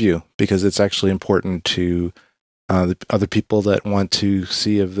us a review, because it's actually important to the other people that want to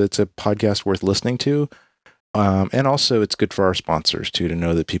see if it's a podcast worth listening to. And also it's good for our sponsors too, to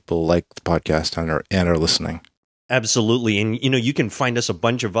know that people like the podcast and are listening. Absolutely. And, you can find us a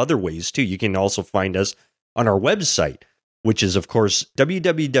bunch of other ways too. You can also find us on our website, which is, of course,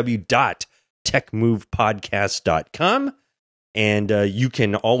 www.techmovepodcast.com. And you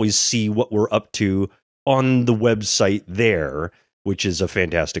can always see what we're up to on the website there, which is a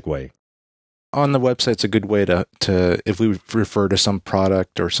fantastic way. On the website's a good way to if we refer to some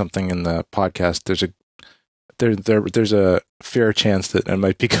product or something in the podcast, there's a fair chance that it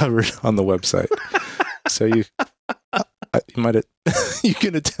might be covered on the website. So you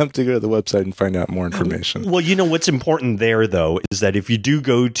can attempt to go to the website and find out more information. Well, what's important there, though, is that if you do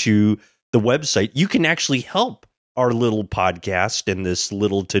go to the website, you can actually help our little podcast and this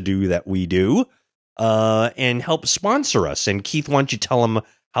little to-do that we do, and help sponsor us. And Keith, why don't you tell them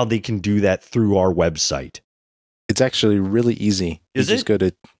how they can do that through our website? It's actually really easy. Is it? Just go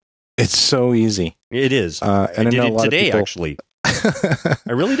to. It's so easy. It is. And I did it today, actually. I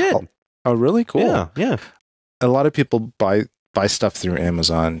really did. Oh, really? Cool. Yeah. A lot of people buy stuff through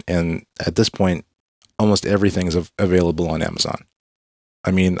Amazon, and at this point, almost everything is available on Amazon.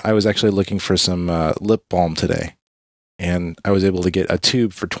 I mean, I was actually looking for some lip balm today, and I was able to get a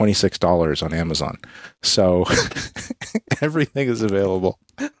tube for $26 on Amazon. So everything is available.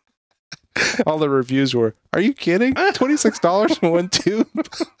 All the reviews were, "Are you kidding? $26 for one tube?"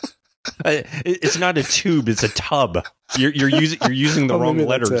 It's not a tube; it's a tub. You're using the wrong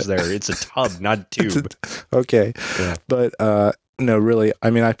letters there. It's a tub, not a tube. Okay, yeah. But no, really.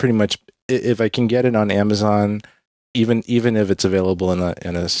 I mean, I pretty much, if I can get it on Amazon, even if it's available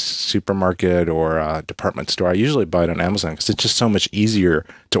in a supermarket or a department store, I usually buy it on Amazon because it's just so much easier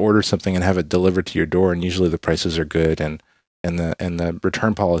to order something and have it delivered to your door. And usually the prices are good, and the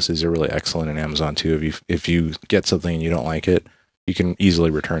return policies are really excellent in Amazon too. If you get something and you don't like it, you can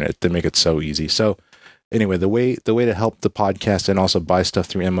easily return it. They make it so easy. So anyway, the way to help the podcast and also buy stuff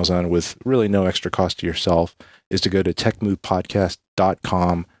through Amazon with really no extra cost to yourself is to go to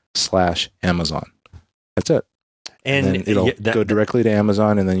techmovepodcast.com/Amazon. That's it. And then it'll go directly to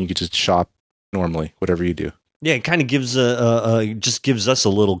Amazon, and then you can just shop normally, whatever you do. Yeah, it kind of gives just gives us a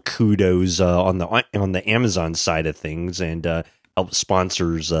little kudos on the Amazon side of things, and helps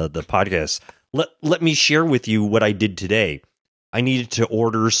sponsors the podcast. Let me share with you what I did today. I needed to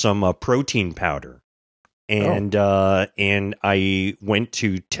order some protein powder, and I went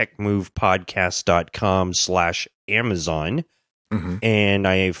to techmovepodcast.com/Amazon, and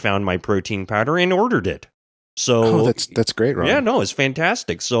I found my protein powder and ordered it. So that's great, Ron. Yeah, no, it's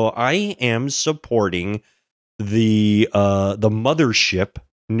fantastic. So I am supporting the mothership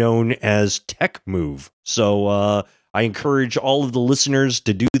known as Tech Move. So I encourage all of the listeners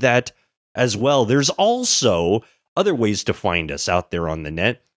to do that as well. There's also other ways to find us out there on the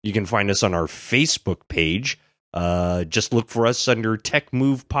net. You can find us on our Facebook page. Just look for us under Tech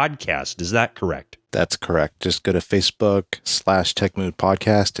Move Podcast. Is that correct? That's correct. Just go to Facebook/Tech Move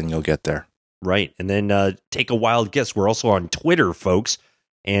Podcast and you'll get there. Right. And then take a wild guess. We're also on Twitter, folks.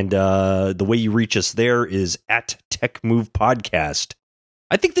 And the way you reach us there is at Tech Move Podcast.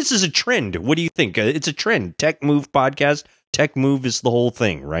 I think this is a trend. What do you think? It's a trend. Tech Move Podcast. Tech Move is the whole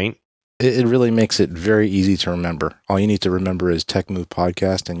thing, right? It really makes it very easy to remember. All you need to remember is Tech Move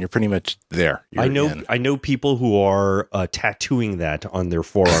Podcast, and you're pretty much there. I know people who are tattooing that on their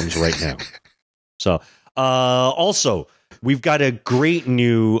forearms right now. So, also, we've got a great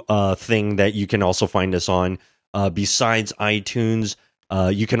new thing that you can also find us on. Besides iTunes,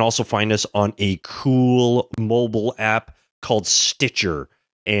 you can also find us on a cool mobile app called Stitcher.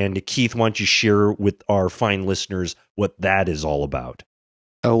 And Keith, why don't you share with our fine listeners what that is all about?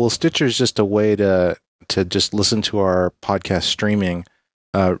 Oh, well, Stitcher is just a way to just listen to our podcast streaming,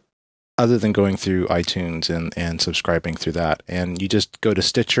 other than going through iTunes and subscribing through that. And you just go to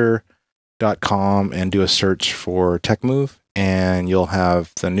Stitcher.com and do a search for Tech Move, and you'll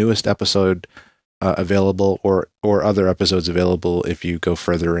have the newest episode available, or other episodes available if you go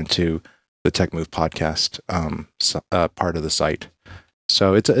further into the Tech Move podcast part of the site.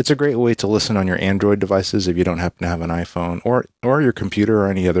 So it's a great way to listen on your Android devices if you don't happen to have an iPhone or your computer or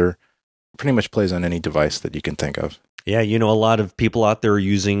any other. Pretty much plays on any device that you can think of. Yeah, a lot of people out there are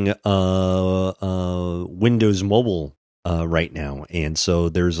using Windows Mobile right now, and so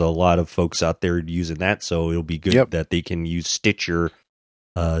there's a lot of folks out there using that. So it'll be good that they can use Stitcher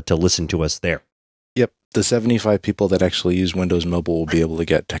to listen to us there. Yep, the 75 people that actually use Windows Mobile will be able to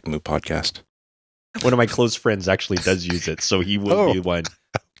get Tech Move podcast. One of my close friends actually does use it, so he will be one.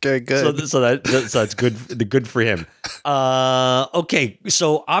 Okay, good. So that's good. Good for him. Okay,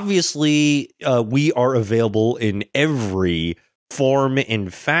 so obviously we are available in every form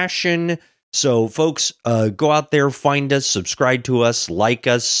and fashion. So folks, go out there, find us, subscribe to us, like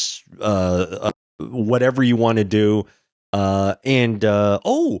us, whatever you want to do. And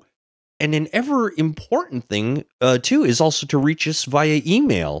an ever important thing too is also to reach us via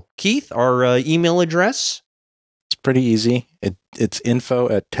email. Keith, our email address. It's pretty easy. It's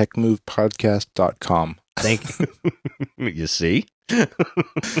info@techmovepodcast.com. Thank you. You see?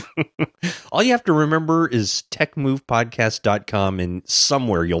 All you have to remember is techmovepodcast.com, and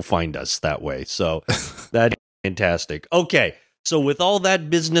somewhere you'll find us that way. So that's fantastic. Okay. So with all that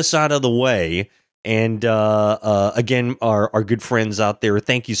business out of the way, and again, our good friends out there,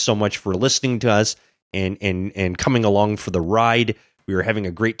 thank you so much for listening to us and coming along for the ride. We were having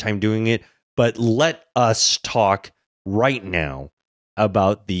a great time doing it. But let us talk right now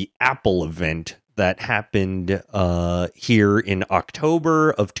about the Apple event that happened here in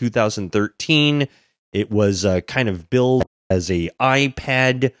October of 2013. It was kind of billed as a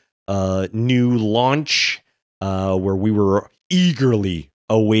iPad new launch where we were eagerly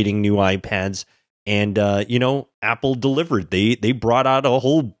awaiting new iPads. And, Apple delivered. They brought out a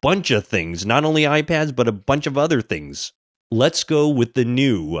whole bunch of things, not only iPads, but a bunch of other things. Let's go with the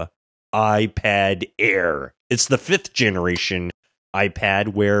new iPad Air. It's the 5th generation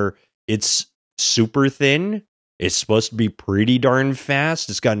iPad where it's super thin. It's supposed to be pretty darn fast.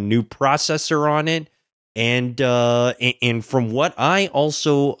 It's got a new processor on it. And from what I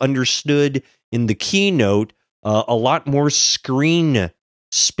also understood in the keynote, a lot more screen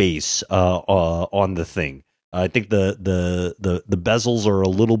space on the thing. I think the bezels are a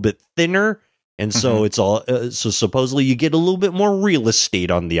little bit thinner. And so it's all. So supposedly you get a little bit more real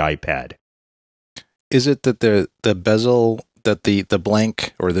estate on the iPad. Is it that the bezel, that the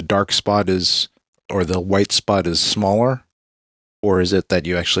blank or the dark spot is, or the white spot is smaller, or is it that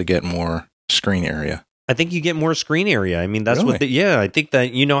you actually get more screen area? I think you get more screen area. I mean, that's really? I think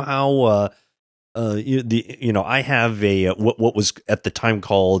that how I have a what was at the time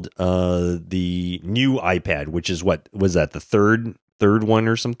called the new iPad, which is what was that, the third one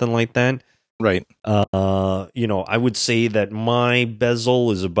or something like that. Right. I would say that my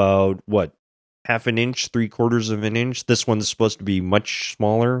bezel is about what, half an inch, 3/4 of an inch. This one's supposed to be much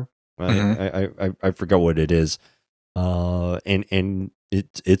smaller. I forgot what it is. And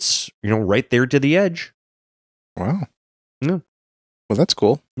it's right there to the edge. Wow. Yeah. Well, that's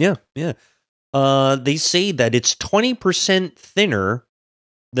cool. Yeah. Yeah. They say that it's 20% thinner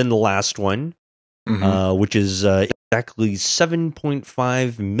than the last one, which is exactly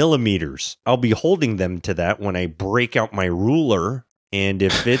 7.5 millimeters. I'll be holding them to that when I break out my ruler. And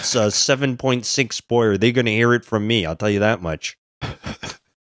if it's a 7.6, boy, are they going to hear it from me? I'll tell you that much.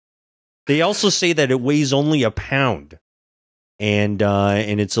 They also say that it weighs only a pound. And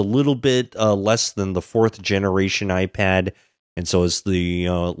it's a little bit less than the 4th generation iPad. And so it's the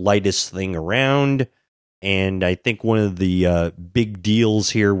lightest thing around. And I think one of the big deals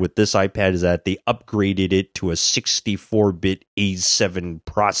here with this iPad is that they upgraded it to a 64-bit A7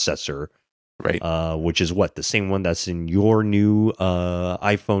 processor. Right. Which is what, the same one that's in your new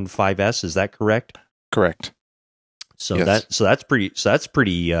iPhone 5S. Is that correct? Correct. So yes. that's pretty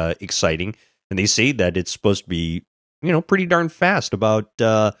exciting. And they say that it's supposed to be, pretty darn fast, about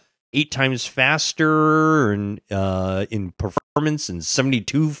 8 times faster and in performance, and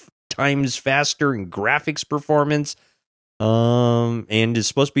 72 times faster in graphics performance. And is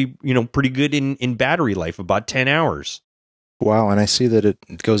supposed to be, pretty good in battery life, about 10 hours. Wow, and I see that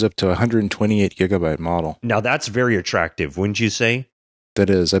it goes up to 128 gigabyte model. Now that's very attractive, wouldn't you say? That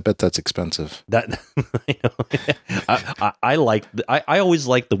is. I bet that's expensive. That I like. I always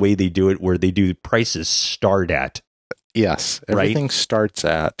like the way they do it, where they do prices start at. Yes, everything starts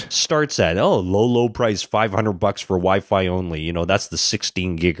at low price, $500 for Wi-Fi only. That's the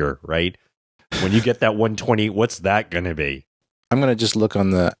 16 gigger, right? When you get that 120, what's that going to be? I'm going to just look on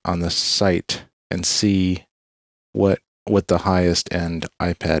the site and see what what the highest end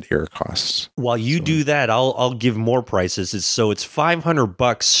iPad Air costs. While you So- do that, I'll give more prices. It's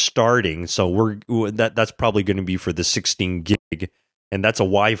 $500 starting. So that's probably going to be for the 16 gig, and that's a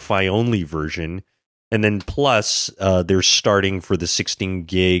Wi-Fi only version. And then plus, they're starting for the 16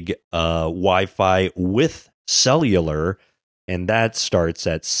 gig Wi-Fi with cellular, and that starts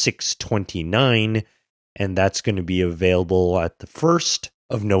at $629, and that's going to be available at the 1st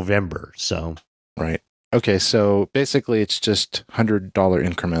of November. So Right. Okay, so basically it's just $100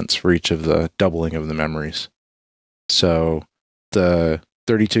 increments for each of the doubling of the memories. So the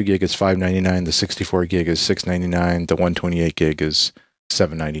 32 gig is $599, the 64 gig is $699, the 128 gig is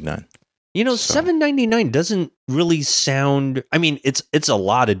 $799. So- $799 doesn't really sound. I mean, it's a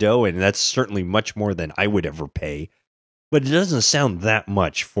lot of dough, and that's certainly much more than I would ever pay. But it doesn't sound that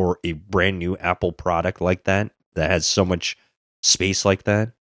much for a brand new Apple product like that has so much space like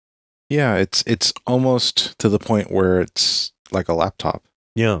that. Yeah, it's almost to the point where it's like a laptop.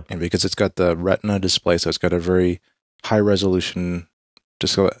 Yeah, And because it's got the Retina display, so it's got a very high resolution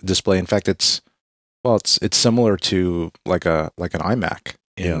display. In fact, it's similar to like an iMac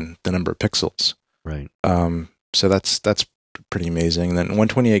in the number of pixels. right. So that's pretty amazing. Then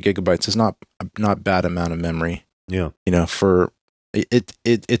 128 gigabytes is not bad amount of memory. Yeah, For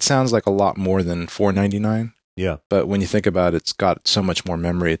it sounds like a lot more than $499. yeah, But when you think about it, it's got so much more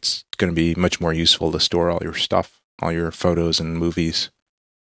memory. It's going to be much more useful to store all your stuff, all your photos and movies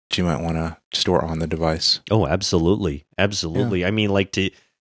that you might want to store on the device. Oh, absolutely, absolutely. I mean, like to,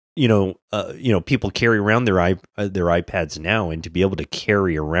 people carry around their iPads now, and to be able to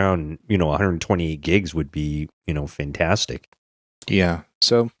carry around, 128 gigs would be, fantastic. Yeah.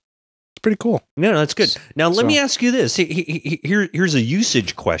 So it's pretty cool. No, that's good. Now, let So- me ask you this. Here's a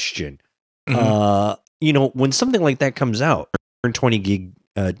usage question. Mhm. When something like that comes out,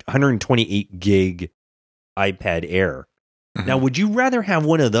 128 gig iPad Air. Mhm. Now, would you rather have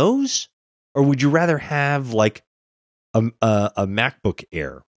one of those, or would you rather have like a MacBook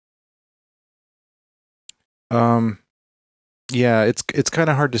Air? Yeah, it's kind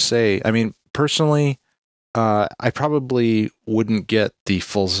of hard to say. I mean, personally, I probably wouldn't get the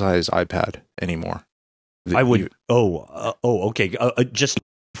full size iPad anymore. I would. Okay. Just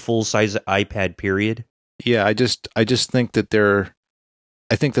full size iPad. Period. Yeah, I just think that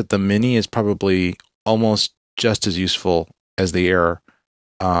I think that the Mini is probably almost just as useful as the Air.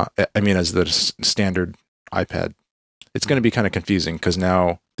 As the standard iPad. It's going to be kind of confusing because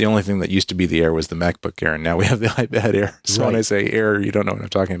now the only thing that used to be the Air was the MacBook Air, and now we have the iPad Air. So when I say Air, you don't know what I'm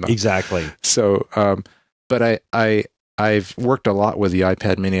talking about. Exactly. So, but I've worked a lot with the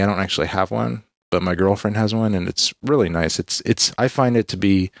iPad Mini. I don't actually have one, but my girlfriend has one, and it's really nice. I find it to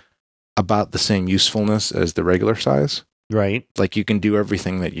be about the same usefulness as the regular size. Right. Like you can do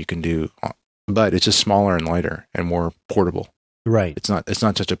everything that you can do, but it's just smaller and lighter and more portable. Right. It's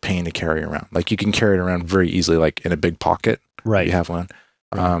not such a pain to carry around. Like you can carry it around very easily, like in a big pocket. Right. You have one,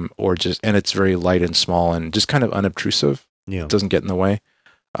 Right. and it's very light and small and just kind of unobtrusive. Yeah. It doesn't get in the way.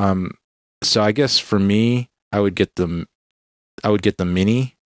 So I guess for me, I would get the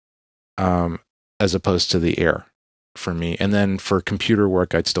Mini, as opposed to the Air for me. And then for computer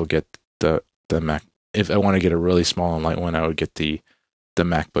work, I'd still get the Mac. If I want to get a really small and light one, I would get the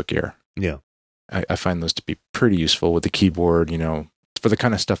MacBook Air. Yeah. I find those to be pretty useful with the keyboard, for the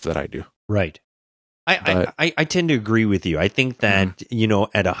kind of stuff that I do. Right. I tend to agree with you. I think that,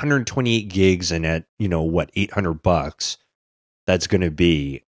 at 128 gigs and at, $800, that's going to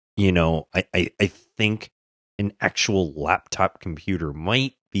be, I think an actual laptop computer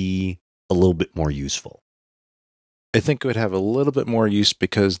might be a little bit more useful. I think it would have a little bit more use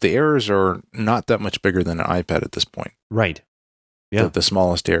because the Airs are not that much bigger than an iPad at this point. Right. Yeah. The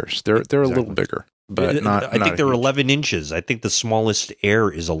smallest Airs. They're a Exactly. little bigger, but not. I think they're huge. 11 inches. I think the smallest Air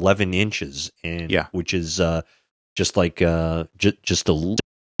is 11 inches, and which is just like just a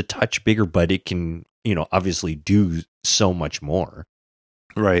touch bigger, but it can obviously do so much more.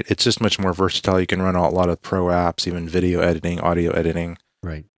 Right. It's just much more versatile. You can run a lot of pro apps, even video editing, audio editing.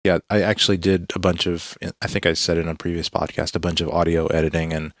 Right. Yeah, I actually did a bunch of. I think I said in a previous podcast, a bunch of audio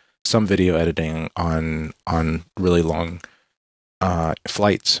editing and some video editing on really long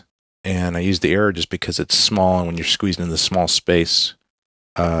flights. And I use the Air just because it's small, and when you're squeezed into the small space,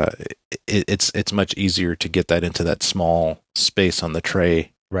 it's much easier to get that into that small space on the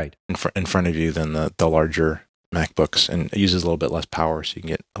tray Right. in front of you than the larger MacBooks, and it uses a little bit less power, so you can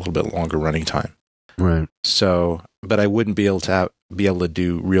get a little bit longer running time. Right. So, but I wouldn't be able to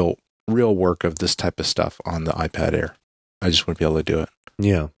do real work of this type of stuff on the iPad Air. I just wouldn't be able to do it.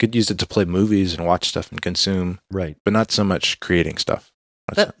 Yeah. Could use it to play movies and watch stuff and consume, Right. but not so much creating stuff.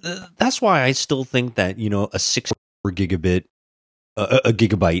 That's why I still think that a per gigabit, a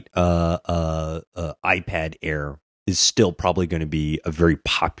gigabyte iPad Air is still probably going to be a very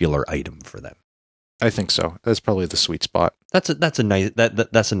popular item for them. I think so. That's probably the sweet spot. That's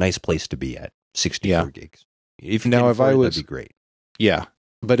a nice place to be at 64 gigs. If you now, can if afford I it, was, that'd be great. Yeah,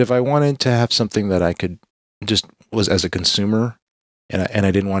 but if I wanted to have something that I could just was as a consumer, and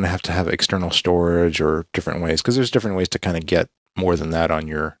I didn't want to have external storage or different ways, because there's different ways to kind of get more than that on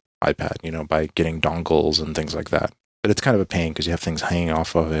your iPad, by getting dongles and things like that. But it's kind of a pain because you have things hanging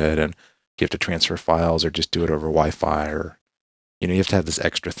off of it, and you have to transfer files or just do it over Wi-Fi, or you have to have this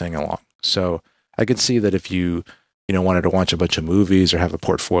extra thing along. So I could see that if you wanted to watch a bunch of movies or have a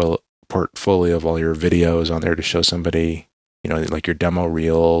portfolio of all your videos on there to show somebody, like your demo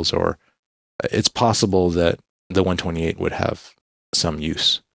reels, or it's possible that the 128 would have some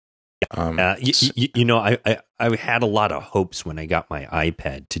use. I had a lot of hopes when I got my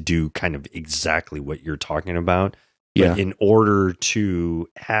iPad to do kind of exactly what you're talking about. But in order to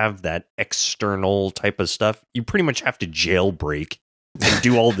have that external type of stuff, you pretty much have to jailbreak and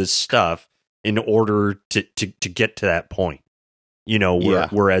do all this stuff in order to get to that point.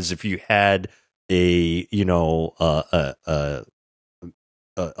 Whereas if you had a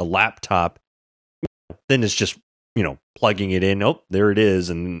laptop, then it's just plugging it in. Oh, there it is,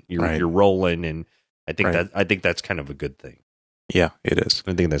 and you're rolling. And I think that's kind of a good thing. Yeah, it is.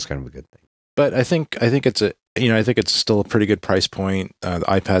 I think that's kind of a good thing. But I think it's still a pretty good price point. The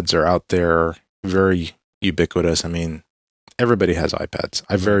iPads are out there, very ubiquitous. I mean, everybody has iPads.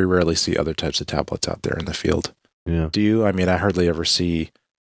 I very rarely see other types of tablets out there in the field. Yeah. Do you? I mean, I hardly ever see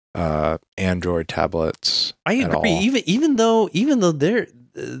Android tablets. I agree. Even though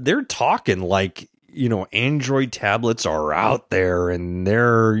they're talking like Android tablets are out there and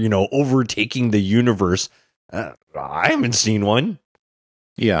they're overtaking the universe. I haven't seen one.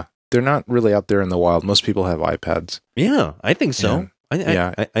 Yeah, they're not really out there in the wild. Most people have iPads. Yeah, I think so.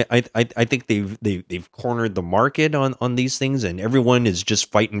 Yeah. I think they've cornered the market on these things, and everyone is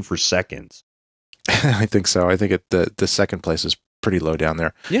just fighting for seconds. I think so. I think the second place is pretty low down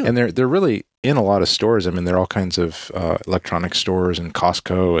there. Yeah. And they're really in a lot of stores. I mean, there are all kinds of electronic stores and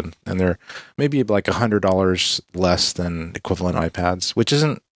Costco, and they're maybe like $100 less than equivalent iPads, which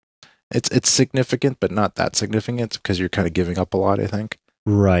isn't, it's significant, but not that significant because you're kind of giving up a lot, I think.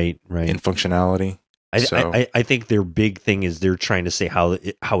 Right. In functionality. I think their big thing is they're trying to say how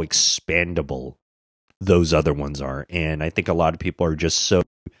expandable those other ones are. And I think a lot of people are just so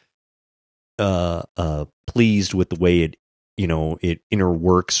pleased with the way it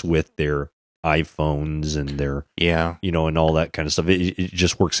interworks with their iPhones and their and all that kind of stuff. It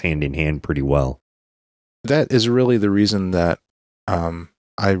just works hand in hand pretty well. That is really the reason that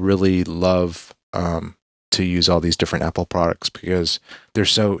I really love to use all these different Apple products, because they're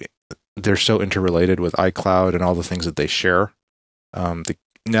so interrelated with iCloud and all the things that they share.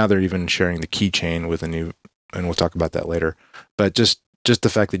 Now they're even sharing the keychain with a new, and we'll talk about that later. But just the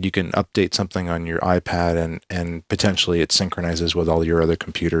fact that you can update something on your iPad and potentially it synchronizes with all your other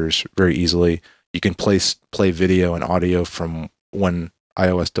computers very easily. You can play video and audio from one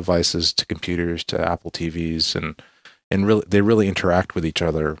iOS devices to computers to Apple TVs, and really they really interact with each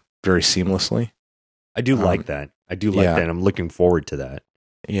other very seamlessly. I do like that. I do like that. I'm looking forward to that.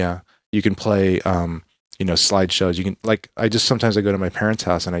 Yeah. You can play slideshows. You can sometimes I go to my parents'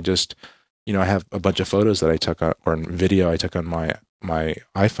 house and I just I have a bunch of photos that I took on, or video I took on my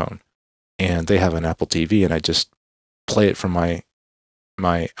iPhone, and they have an Apple TV, and I just play it from my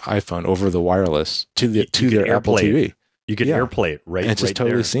iPhone over the wireless to their Apple TV. You can AirPlay it, right? And it's just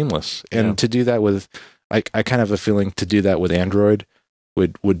totally there. seamless. And to do that with, I kind of have a feeling to do that with Android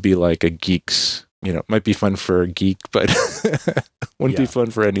would be like a geek's, might be fun for a geek, but wouldn't be fun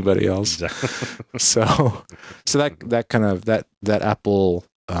for anybody else. Exactly. So that kind of that Apple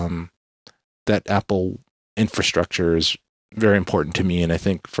that Apple infrastructure is very important to me, and I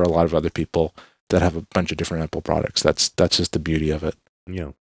think for a lot of other people that have a bunch of different Apple products, that's just the beauty of it.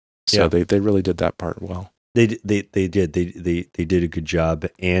 Yeah. So they really did that part well. They did. They did a good job,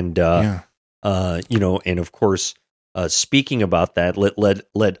 and and of course, speaking about that,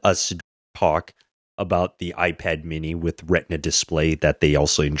 let us talk about the iPad Mini with Retina display that they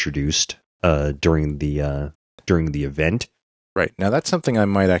also introduced during the event. Right. Now that's something I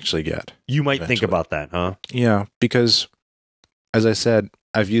might actually get. You might think about that, huh? Yeah, because as I said,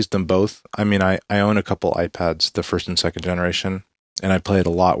 I've used them both. I mean, I own a couple iPads, the first and second generation, and I played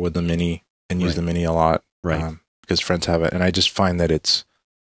a lot with the Mini and use the Mini a lot, right? Because friends have it, and I just find that it's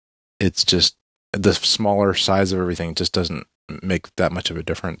just the smaller size of everything just doesn't make that much of a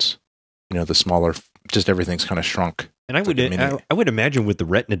difference. The smaller, just everything's kind of shrunk. And I would imagine with the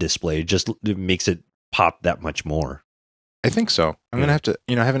Retina display, it makes it pop that much more. I think so. I'm going to have to,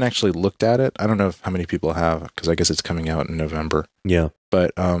 I haven't actually looked at it. I don't know how many people have, because I guess it's coming out in November. Yeah.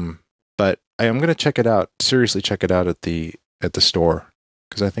 But I am going to check it out, seriously check it out at the store,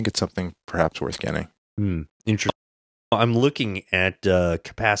 because I think it's something perhaps worth getting. Interesting. I'm looking at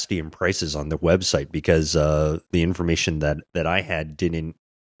capacity and prices on the website because the information that I had didn't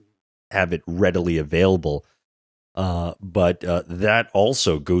have it readily available. But that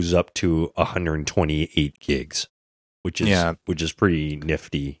also goes up to 128 gigs, which is pretty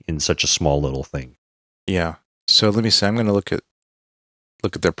nifty in such a small little thing. Yeah. So let me see. I'm going to look at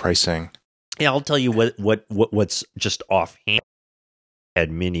their pricing. Yeah, I'll tell you what's just offhand. iPad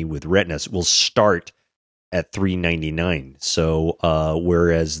Mini with Retina will start at $399. So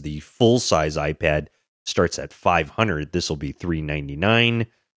whereas the full size iPad starts at $500, this will be $399.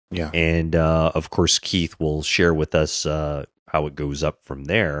 Yeah. And of course, Keith will share with us how it goes up from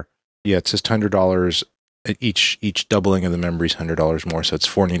there. Yeah, it's just $100. Each doubling of the memory is $100 more. So it's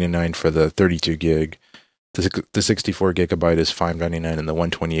 $499 for the 32 gig. The 64 gigabyte is $599, and the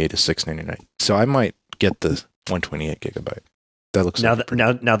 128 is $699. So I might get the 128 gigabyte. That looks now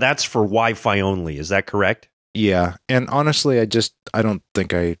that's for Wi-Fi only. Is that correct? Yeah, and honestly, I don't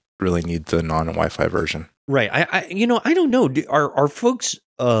think I really need the non-Wi-Fi version. Right. I don't know. Are folks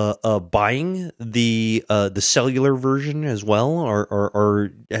buying the cellular version as well,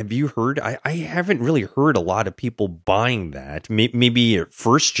 or have you heard? I haven't really heard a lot of people buying that. Maybe at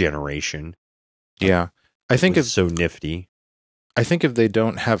first generation. Yeah, I think it's so nifty. I think if they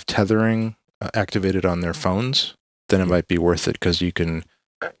don't have tethering activated on their phones, then it might be worth it, because you can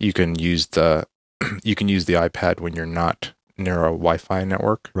use the iPad when you're not near a Wi-Fi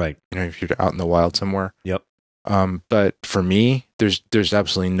network. Right. If you're out in the wild somewhere. Yep. But for me, there's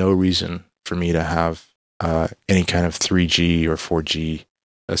absolutely no reason for me to have any kind of 3G or 4G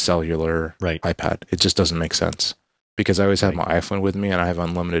cellular iPad. It just doesn't make sense, because I always have my iPhone with me and I have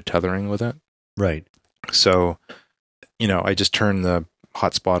unlimited tethering with it. Right. So, I just turn the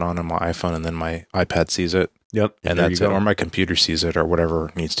hotspot on my iPhone, and then my iPad sees it. Yep. And that's it. Or my computer sees it, or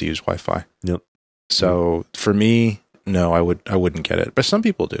whatever needs to use Wi-Fi. Yep. So for me, no, I wouldn't get it. But some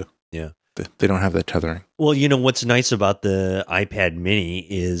people do. Yeah. They don't have that tethering. Well, what's nice about the iPad Mini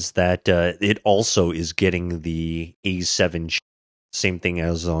is that it also is getting the A7 chip. Same thing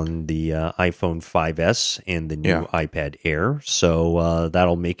as on the iPhone 5S and the new iPad Air. So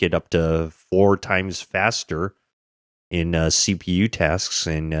that'll make it up to 4 times faster in CPU tasks,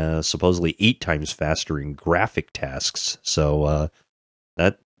 and supposedly 8 times faster in graphic tasks. So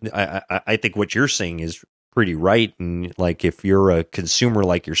that I think what you're saying is pretty right. And like, if you're a consumer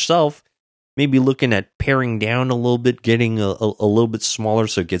like yourself, maybe looking at paring down a little bit, getting a little bit smaller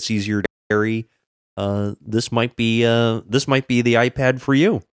so it gets easier to carry. This might be the iPad for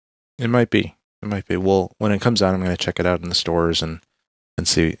you. It might be. Well, when it comes out, I'm going to check it out in the stores and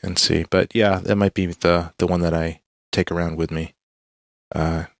see. But yeah, that might be the one that I take around with me.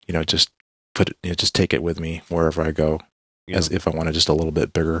 Just put it. Just take it with me wherever I go, as if I want just a little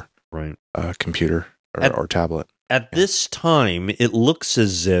bit bigger, computer or tablet. At this time, it looks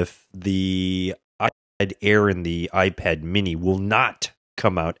as if the iPad Air and the iPad Mini will not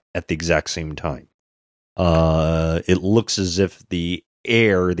come out at the exact same time. It looks as if the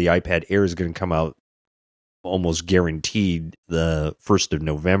iPad Air is going to come out almost guaranteed the 1st of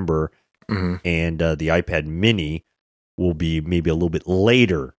November, and the iPad Mini will be maybe a little bit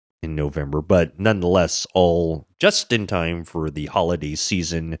later in November, but nonetheless, all just in time for the holiday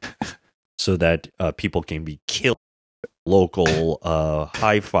season, so that people can be killed at a local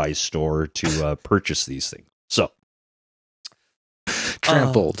hi-fi store to purchase these things. So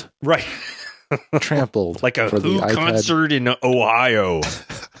trampled, right? Trampled like a Who concert in Ohio.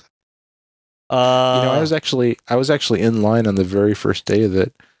 I was actually in line on the very first day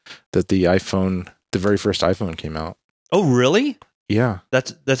that the very first iPhone came out. Oh, really? Yeah.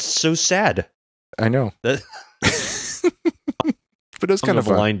 That's so sad. I know. But it was kind of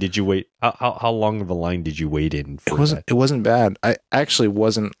fun. Line did you wait? How long of a line did you wait in for that? It wasn't bad. I actually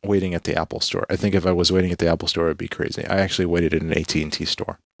wasn't waiting at the Apple store. I think if I was waiting at the Apple store, it'd be crazy. I actually waited at an AT&T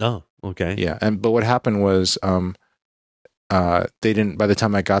store. Oh, okay. Yeah, but what happened was, they didn't. By the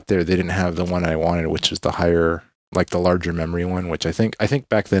time I got there, they didn't have the one I wanted, which is the higher, like the larger memory one. Which I think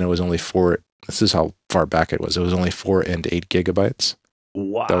back then it was only 4. This is how far back it was. It was only 4 and 8 gigabytes.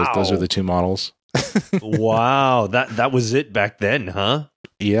 Wow. Those are the two models. Wow, that was it back then, huh?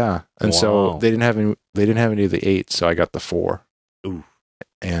 Yeah, and so they didn't have any of the 8, so I got the 4. Ooh,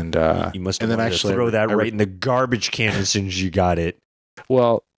 and you must have actually throw that right in the garbage can as soon as you got it.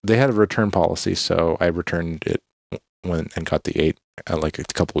 Well, they had a return policy, so I returned it and got the 8. like a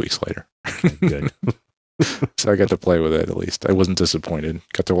couple weeks later. Good. So I got to play with it at least. I wasn't disappointed.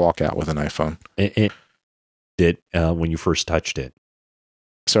 Got to walk out with an iPhone. It did when you first touched it.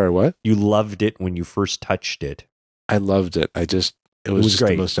 Sorry, what? You loved it when you first touched it. I loved it. It was just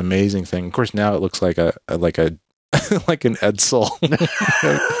great. the most amazing thing. Of course, now it looks like a like an Edsel.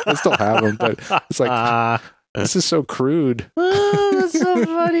 I still have them, but it's like this is so crude. Oh, that's so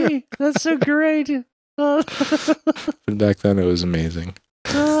funny. That's so great. Oh. But back then, it was amazing.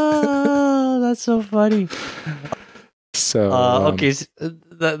 Oh, that's so funny. So okay, so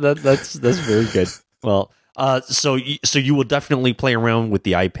that's very good. Well, so you will definitely play around with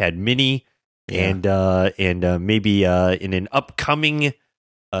the iPad Mini, and maybe in an upcoming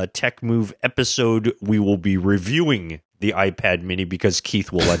Tech Move episode, we will be reviewing the iPad Mini because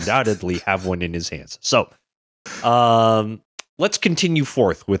Keith will undoubtedly have one in his hands. So, let's continue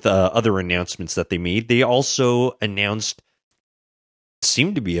forth with other announcements that they made. They also announced,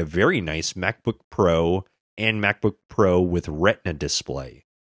 seemed to be a very nice MacBook Pro and MacBook Pro with Retina display.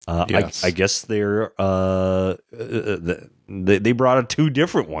 Yes. I guess they're they brought out two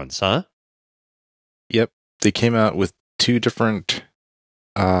different ones, huh? Yep, they came out with two different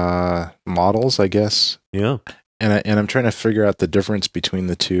models, I guess. Yeah, and I'm trying to figure out the difference between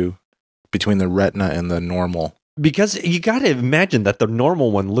the two, between the Retina and the normal. because you got to imagine that the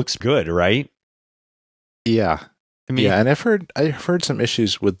normal one looks good, right? Yeah, I mean, yeah, and I've heard some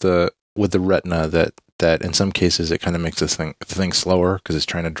issues with the Retina that in some cases it kind of makes the thing slower because it's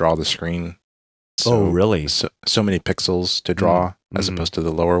trying to draw the screen. oh, really? So many pixels to draw as opposed to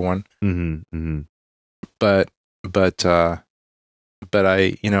the lower one. Mm-hmm, mm-hmm. But what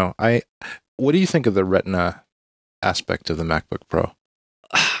do you think of the Retina aspect of the MacBook Pro?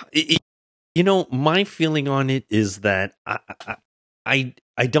 My feeling on it is that I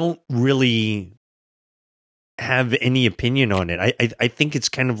don't really have any opinion on it. I think it's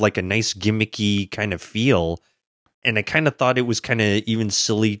kind of like a nice gimmicky kind of feel, and I kind of thought it was kind of even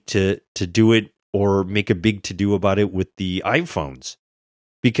silly to do it or make a big to do about it with the iPhones,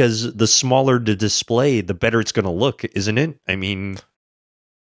 because the smaller the display, the better it's going to look, isn't it? I mean,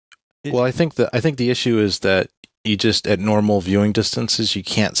 well, I think the issue is that you just, at normal viewing distances, you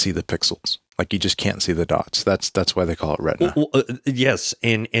can't see the pixels. Like, you just can't see the dots. That's why they call it Retina. Yes,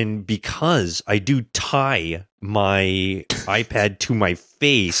 and because I do tie my iPad to my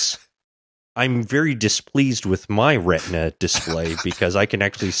face, I'm very displeased with my Retina display because I can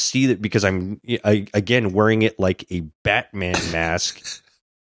actually see that, because I'm again wearing it like a Batman mask,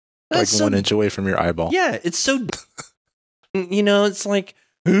 like 1 inch away from your eyeball. Yeah, it's so it's like,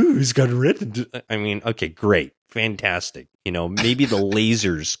 ooh, he's got a Retina. I mean, okay, great, fantastic. Maybe the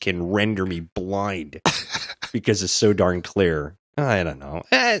lasers can render me blind because it's so darn clear. I don't know.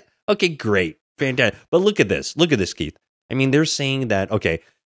 Okay, great, fantastic. But look at this, Keith. I mean, they're saying that, okay,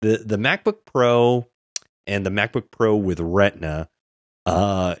 the MacBook Pro and the MacBook Pro with Retina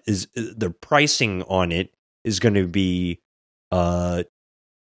is the pricing on it is going to be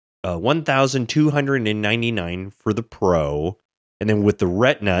 $1,299 for the Pro, and then with the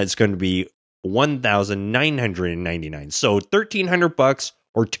Retina, it's going to be $1,999. So $1,300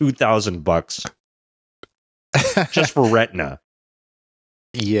 or $2,000 just for Retina.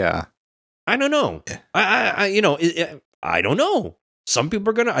 Yeah, I don't know. I don't know. Some people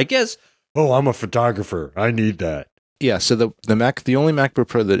are gonna, I guess. Oh, I'm a photographer. I need that. Yeah. So the only MacBook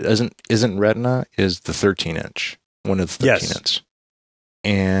Pro that isn't Retina is the 13-inch, one of the 13-inch,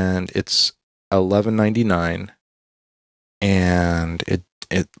 and it's $1,199, and it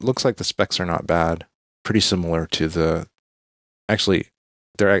looks like the specs are not bad. Pretty similar to the, actually,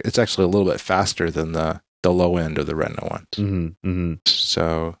 it's actually a little bit faster than the low end of the Retina ones. Mm-hmm, mm-hmm.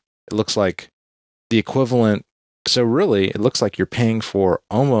 So it looks like the equivalent. So really, it looks like you're paying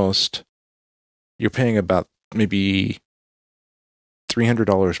about maybe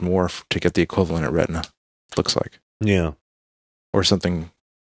 $300 more to get the equivalent at Retina. Looks like. Yeah. Or something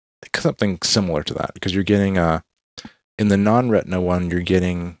similar to that, because you're getting in the non-Retina one, you're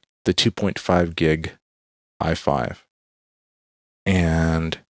getting the 2.5 gig i5,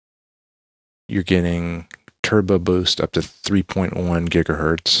 and you're getting Turbo Boost up to 3.1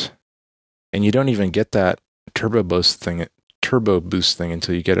 gigahertz, and you don't even get that Turbo Boost thing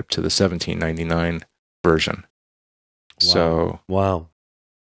until you get up to the $1,799 version. Wow. So wow.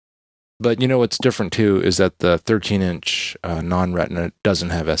 But what's different too is that the 13-inch non-Retina doesn't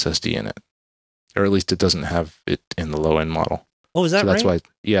have SSD in it, or at least it doesn't have it in the low-end model. Oh, is that right?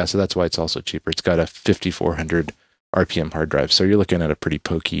 So that's why it's also cheaper. It's got a 5,400 RPM hard drive, so you're looking at a pretty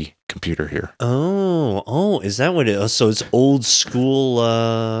pokey computer here. Oh, is that what it is? So it's old school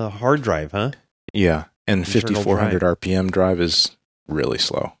hard drive, huh? Yeah, and Internal 5,400 RPM drive is really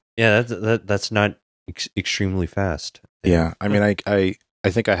slow. Yeah, that's not extremely fast. Yeah, I mean, I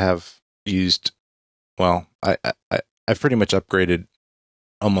think I have used. Well, I've pretty much upgraded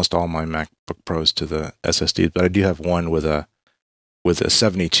almost all my MacBook Pros to the SSD, but I do have one with a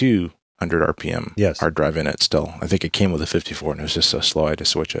 7200 RPM Yes. hard drive in it still. I think it came with a 54 and it was just so slow I had to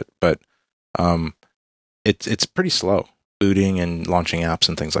switch it. But it's pretty slow booting and launching apps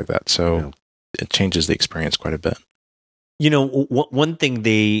and things like that. So it changes the experience quite a bit. One thing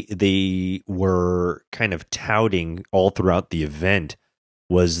they were kind of touting all throughout the event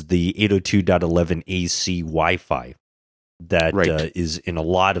was the 802.11 AC Wi-Fi that is in a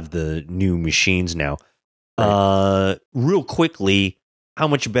lot of the new machines now. Right. Real quickly, how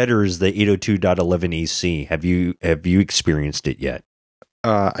much better is the 802.11 AC? Have you experienced it yet?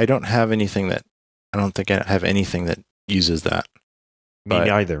 I don't have anything that. I don't think I have anything that uses that. Me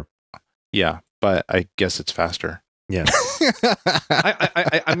neither. Yeah, but I guess it's faster. Yeah.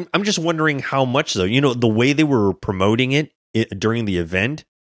 I'm just wondering how much though. The way they were promoting it during the event,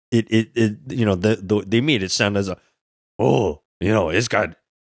 they made it sound as it's got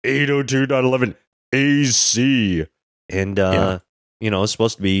 802.11 AC, and it's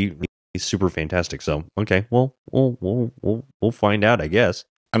supposed to be super fantastic. So okay, well we'll find out, I guess.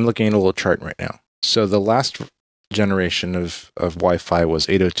 I'm looking at a little chart right now. So the last generation of Wi-Fi was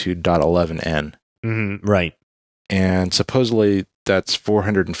 802.11n. Mm-hmm, right. And supposedly that's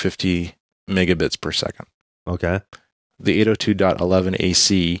 450 megabits per second. Okay. The 802.11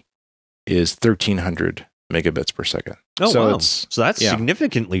 AC is 1300 megabits per second. Oh, so wow. So that's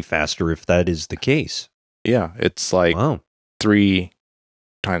significantly faster if that is the case. Yeah, it's like 3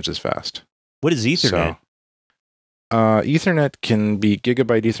 times as fast. What is Ethernet? So, Ethernet can be,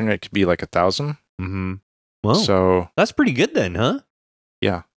 gigabyte Ethernet could be like 1,000. Mm-hmm. Well, so that's pretty good then, huh?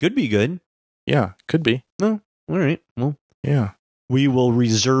 Yeah. Could be good. Yeah, could be. No. All right. Well, yeah. We will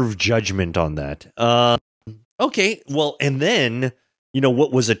reserve judgment on that. Okay. Well, and then,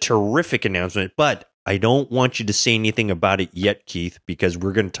 what was a terrific announcement, but I don't want you to say anything about it yet, Keith, because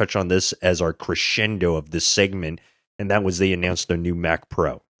we're going to touch on this as our crescendo of this segment, and that was they announced their new Mac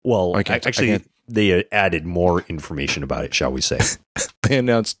Pro. Well, they added more information about it, shall we say. They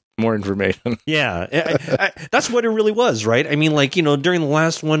announced more information. Yeah, that's what it really was, right? I mean, during the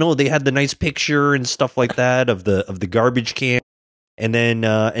last one, they had the nice picture and stuff like that of the garbage can, and then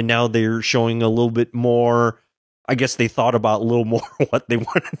and now they're showing a little bit more. I guess they thought about a little more what they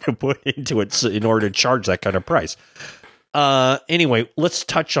wanted to put into it in order to charge that kind of price. Anyway, let's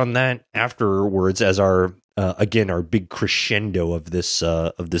touch on that afterwards as our big crescendo of this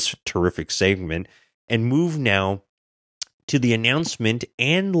terrific segment, and move now to the announcement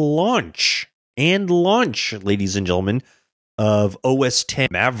and launch, ladies and gentlemen, of OS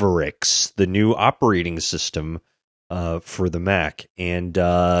X Mavericks, the new operating system for the Mac. And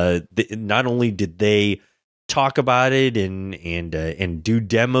not only did they talk about it and do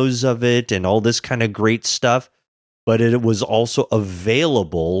demos of it and all this kind of great stuff, but it was also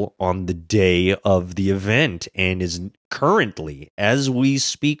available on the day of the event and is currently, as we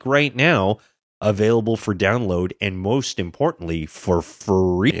speak right now, available for download and, most importantly, for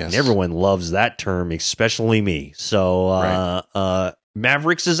free. Yes. And everyone loves that term, especially me. So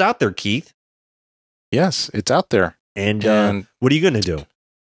Mavericks is out there, Keith. Yes, it's out there. And what are you going to do?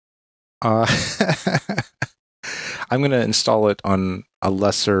 I'm going to install it on a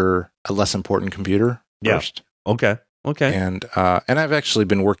less important computer first. Okay. And I've actually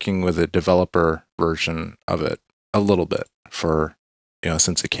been working with a developer version of it a little bit for,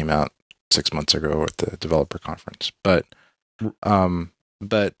 since it came out 6 months ago at the developer conference. But I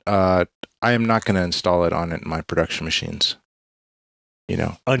am not going to install it on my production machines.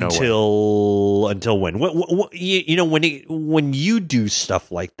 Until when? When you do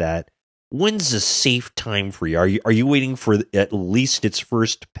stuff like that, when's a safe time for you? Are you waiting for at least its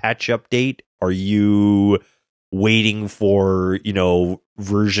first patch update? Are you waiting for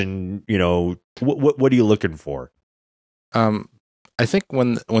version? What are you looking for? I think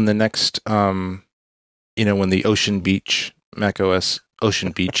when the next when the Ocean Beach macOS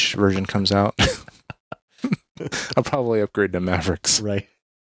Ocean Beach version comes out, I'll probably upgrade to Mavericks, right?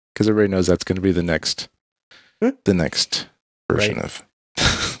 Because everybody knows that's going to be the next version of.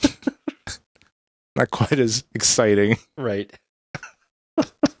 Not quite as exciting, right?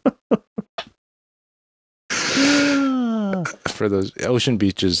 For those, Ocean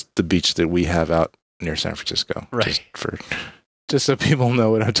Beach is the beach that we have out near San Francisco, right? Just so people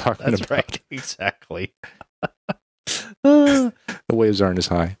know what I'm talking about. That's right, exactly. The waves aren't as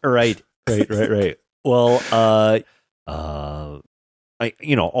high. Right. Well, all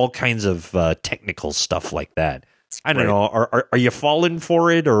kinds of technical stuff like that. I don't know. Are you falling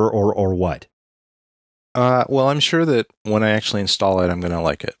for it or what? Well, I'm sure that when I actually install it, I'm going to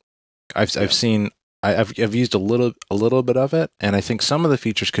like it. I've seen I've used a little bit of it, and I think some of the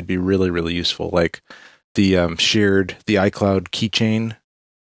features could be really, really useful, like the the iCloud keychain.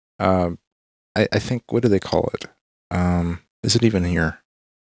 I think, what do they call it? Is it even here?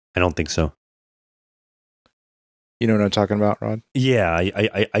 I don't think so. You know what I'm talking about, Rod? Yeah,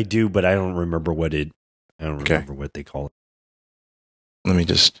 I do, but I don't remember what remember what they call it. Let me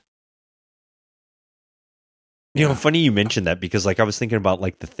just. You know, funny you mentioned that, because like I was thinking about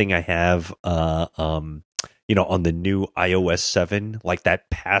like the thing I have on the new iOS 7, like that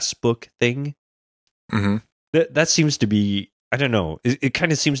passbook thing. Mm-hmm. That seems to be, I don't know, it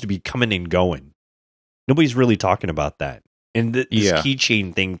kind of seems to be coming and going. Nobody's really talking about that. And this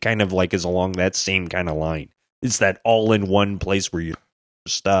keychain thing kind of like is along that same kind of line. It's that all-in-one place where you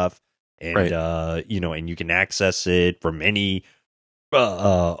stuff, and right. And you can access it from any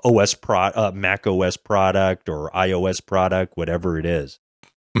Mac OS product or iOS product, whatever it is.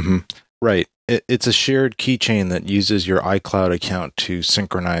 Mm-hmm. Right. It's a shared keychain that uses your iCloud account to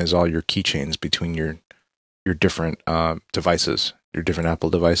synchronize all your keychains between your different devices, your different Apple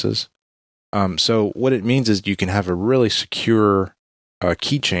devices. So what it means is you can have a really secure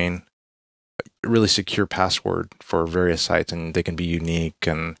keychain, a really secure password for various sites, and they can be unique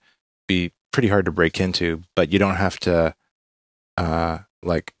and be pretty hard to break into, but you don't have to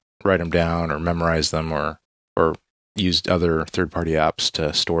like write them down or memorize them or use other third-party apps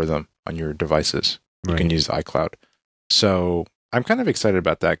to store them on your devices. You can use iCloud. So I'm kind of excited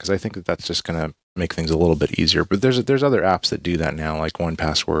about that, because I think that that's just going to make things a little bit easier. But there's other apps that do that now, like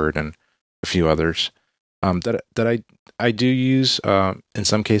 1Password and a few others that I do use in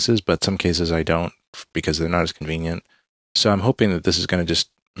some cases, but some cases I don't, because they're not as convenient. So I'm hoping that this is going to just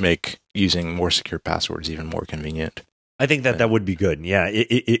make using more secure passwords even more convenient. I think that would be good. Yeah,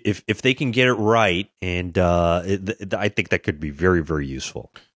 if they can get it right, and I think that could be very, very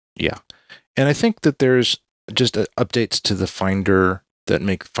useful. Yeah, and I think that there's just updates to the Finder that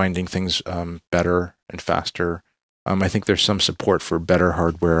make finding things better and faster. I think there's some support for better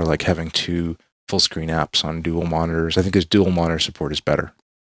hardware, like having 2 full screen apps on dual monitors. I think this dual monitor support is better.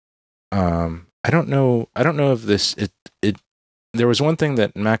 I don't know if this there was one thing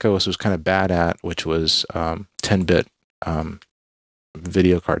that macOS was kind of bad at, which was 10-bit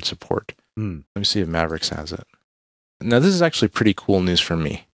video card support. Let me see if Mavericks has it. Now, this is actually pretty cool news for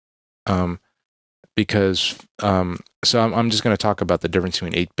me, because so I'm just going to talk about the difference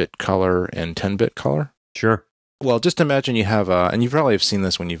between 8-bit color and 10-bit color. Sure. Well, just imagine you have and you probably have seen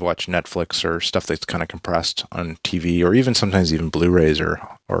this when you've watched Netflix or stuff that's kind of compressed on TV, or even sometimes even Blu-rays or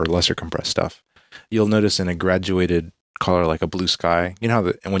lesser compressed stuff. You'll notice in a graduated color, like a blue sky, you know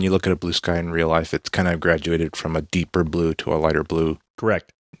how when you look at a blue sky in real life, it's kind of graduated from a deeper blue to a lighter blue.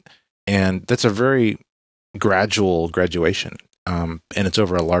 Correct. And that's a very gradual graduation, and it's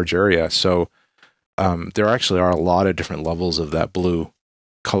over a large area. So there actually are a lot of different levels of that blue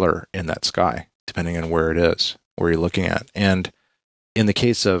color in that sky, depending on where it is, where you're looking at. And in the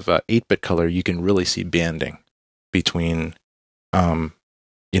case of 8-bit color, you can really see banding between,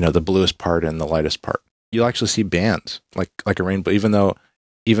 the bluest part and the lightest part. You'll actually see bands like a rainbow, even though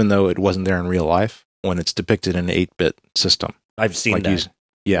it wasn't there in real life when it's depicted in an 8-bit system. I've seen that.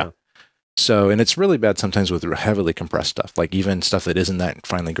 Yeah. So, and it's really bad sometimes with heavily compressed stuff, like even stuff that isn't that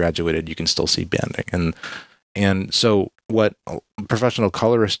finely graduated, you can still see banding. And so what professional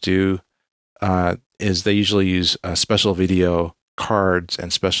colorists do is they usually use special video cards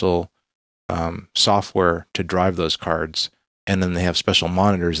and special software to drive those cards. And then they have special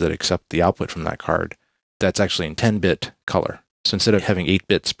monitors that accept the output from that card. That's actually in 10-bit color. So instead of having 8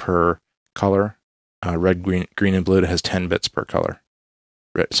 bits per color, red, green, and blue, it has 10 bits per color.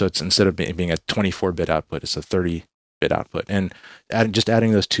 So it's, instead of being a 24-bit output, it's a 30-bit output. And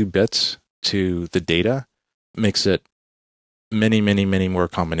adding those 2 bits to the data makes it many, many, many more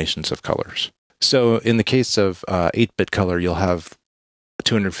combinations of colors. So in the case of 8-bit color, you'll have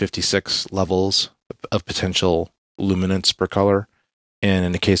 256 levels of potential luminance per color. And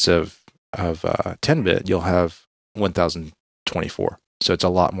in the case of 10-bit, you'll have 1024. So it's a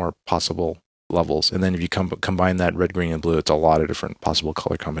lot more possible levels. And then if you combine that red, green, and blue, it's a lot of different possible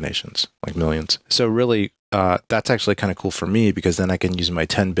color combinations, like millions. So really, that's actually kind of cool for me, because then I can use my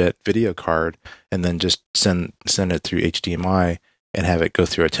 10-bit video card and then just send it through HDMI and have it go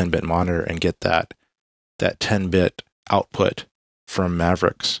through a 10-bit monitor and get that 10-bit output from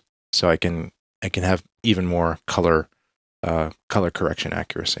Mavericks. So I can have even more color correction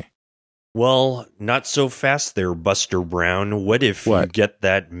accuracy. Well, not so fast there, Buster Brown. What if you get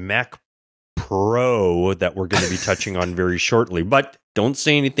that Mac Pro that we're going to be touching on very shortly. But don't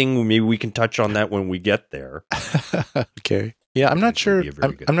say anything. Maybe we can touch on that when we get there. Okay. Yeah, I'm not sure.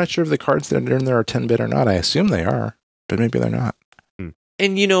 I'm not sure if the cards that are in there are 10-bit or not. I assume they are, but maybe they're not.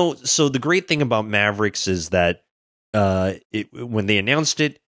 And, so the great thing about Mavericks is that when they announced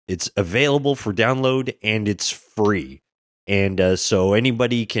it, it's available for download and it's free. And so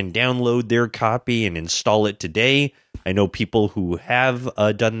anybody can download their copy and install it today. I know people who have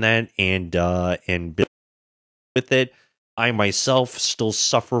done that and been with it. I myself still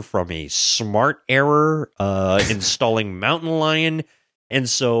suffer from a smart error installing Mountain Lion, and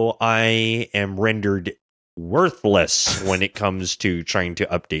so I am rendered worthless when it comes to trying to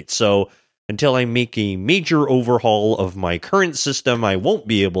update. So until I make a major overhaul of my current system, I won't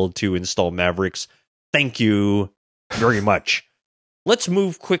be able to install Mavericks. Thank you very much. Let's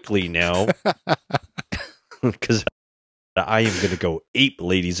move quickly now, because I am going to go ape,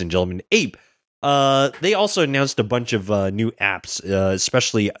 ladies and gentlemen, ape. They also announced a bunch of new apps,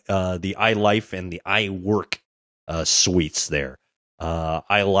 especially the iLife and the iWork suites there.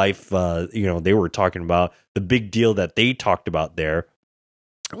 iLife, they were talking about the big deal that they talked about there.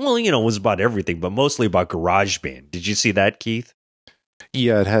 Well, was about everything, but mostly about GarageBand. Did you see that, Keith?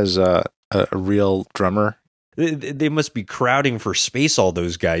 Yeah, it has a real drummer. They must be crowding for space, all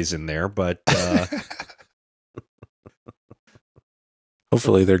those guys in there, but...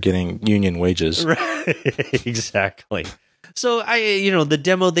 Hopefully they're getting union wages. Right, exactly. So the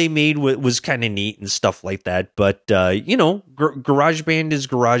demo they made was kind of neat and stuff like that. But GarageBand is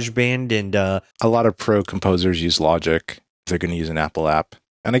GarageBand, and a lot of pro composers use Logic. They're going to use an Apple app,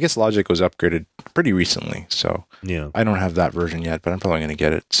 and I guess Logic was upgraded pretty recently. So yeah, I don't have that version yet, but I'm probably going to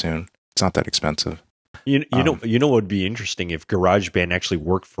get it soon. It's not that expensive. You know what would be interesting if GarageBand actually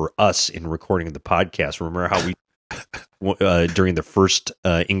worked for us in recording the podcast. Remember how we during the first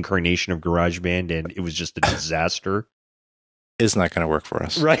incarnation of GarageBand, and it was just a disaster. It's not going to work for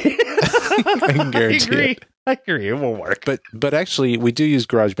us, right? I can guarantee it. I agree, it won't work. But actually, we do use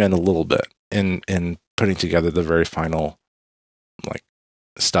GarageBand a little bit in putting together the very final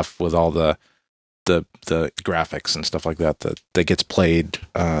stuff with all the graphics and stuff like that gets played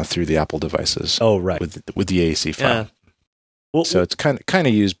through the Apple devices. Oh, right, with the AAC file. Yeah. Well, so it's kind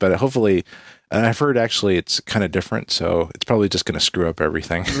of used, but hopefully, and I've heard actually it's kind of different, so it's probably just going to screw up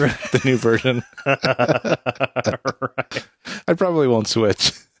everything. The new version. Right. I probably won't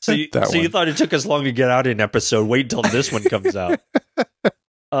switch. So you thought it took us long to get out an episode? Wait until this one comes out.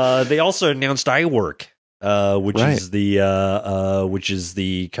 They also announced iWork, which is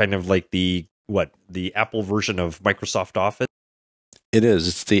the kind of like the Apple version of Microsoft Office. It is.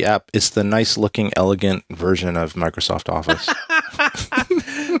 It's the app. It's the nice looking, elegant version of Microsoft Office.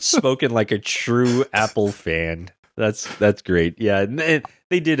 Spoken like a true Apple fan. That's great. Yeah, and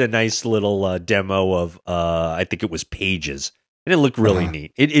they did a nice little demo of I think it was Pages, and it looked really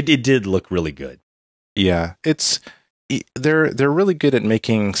neat. It did look really good. Yeah, they're really good at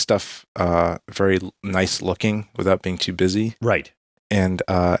making stuff very nice looking without being too busy. Right. And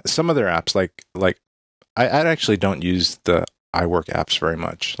some of their apps, like I actually don't use the iWork apps very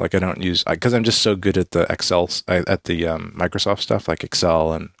much. Like I don't use, because I'm just so good at the Excel, at the Microsoft stuff like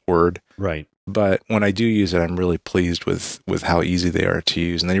Excel and Word. Right. But when I do use it, I'm really pleased with how easy they are to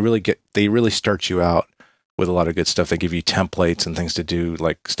use, and they really start you out with a lot of good stuff. They give you templates and things to do,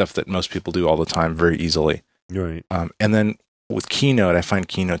 like stuff that most people do all the time very easily. Right. And then with Keynote, I find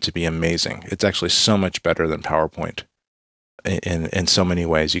Keynote to be amazing. It's actually so much better than PowerPoint in so many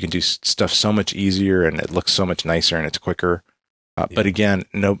ways. You can do stuff so much easier, and it looks so much nicer, and it's quicker. But again,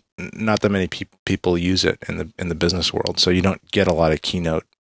 not that many people use it in the business world, so you don't get a lot of Keynote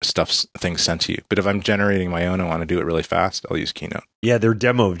things sent to you. But if I'm generating my own and want to do it really fast, I'll use Keynote. Yeah, their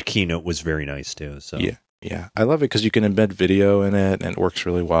demo of Keynote was very nice too. So yeah, I love it because you can embed video in it, and it works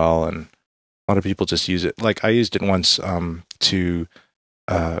really well. And a lot of people just use it. Like I used it once for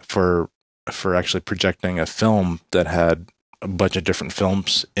actually projecting a film that had a bunch of different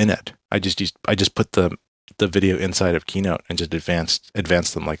films in it. I just put the video inside of Keynote and just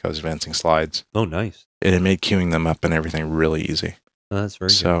advanced them like I was advancing slides. Oh, nice. And it made queuing them up and everything really easy. Oh, that's very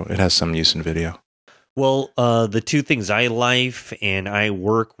good. So it has some use in video. Well, the two things, iLife and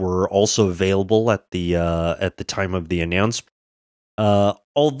iWork, were also available at the time of the announcement.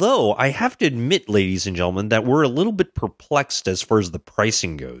 Although I have to admit, ladies and gentlemen, that we're a little bit perplexed as far as the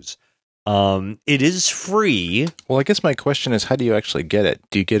pricing goes. It is free. Well, I guess my question is, how do you actually get it?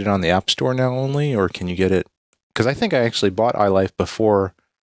 Do you get it on the App Store now only, or can you get it? Because I think I actually bought iLife before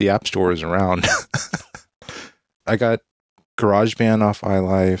the App Store was around. I got GarageBand off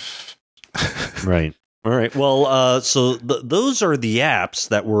iLife. Right. All right. Well, so those are the apps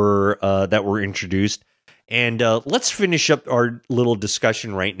that were introduced, and let's finish up our little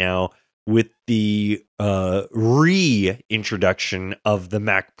discussion right now with the reintroduction of the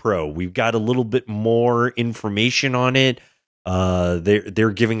Mac Pro. We've got a little bit more information on it.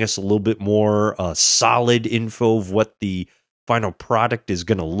 They're giving us a little bit more solid info of what the final product is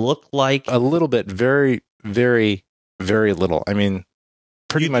going to look like. A little bit, very, very, very little. I mean,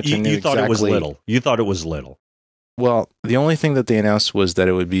 pretty much. You thought it was little. You thought it was little. Well, the only thing that they announced was that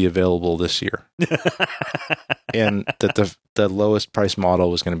it would be available this year, and that the lowest price model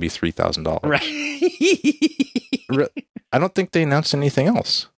was going to be $3,000. Right. I don't think they announced anything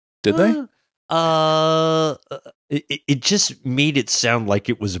else, did they? It just made it sound like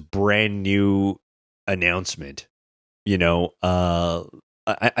it was a brand new announcement. You know,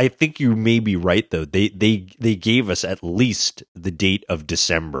 I think you may be right though. They gave us at least the date of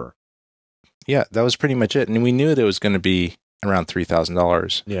December. Yeah, that was pretty much it, and we knew that it was going to be around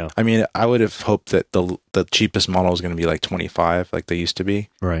 $3,000. Yeah, I mean, I would have hoped that the cheapest model was going to be like 25, like they used to be.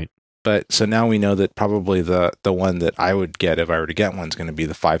 Right. But so now we know that probably the one that I would get if I were to get one is going to be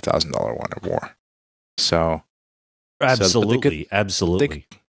the $5,000 one or more. So absolutely, absolutely.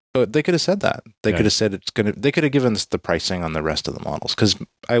 But they could have said that. They could have said it's going to. They could have given us the pricing on the rest of the models, because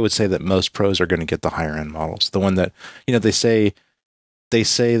I would say that most pros are going to get the higher end models. The one that, you know, they say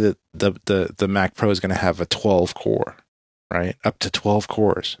that the Mac Pro is going to have a 12 core, right? Up to 12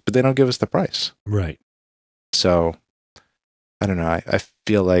 cores, but they don't give us the price. Right. So I don't know. I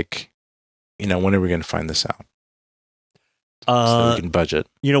feel like, you know, when are we going to find this out? So we can budget.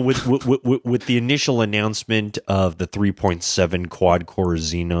 You know, with the initial announcement of the 3.7 quad core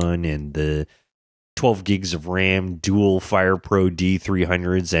Xenon and the 12 gigs of RAM, dual FirePro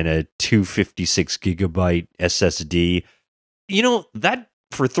D300s, and a 256 gigabyte SSD, you know, that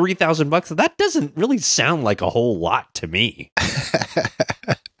for $3,000, that doesn't really sound like a whole lot to me.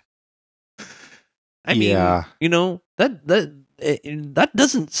 I mean, yeah. You know, that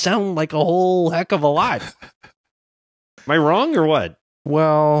doesn't sound like a whole heck of a lot. Am I wrong or what?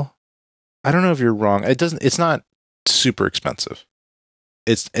 Well, I don't know if you're wrong. It's not super expensive.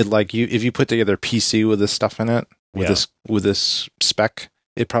 It's like if you put together a PC with this stuff in it, with this spec,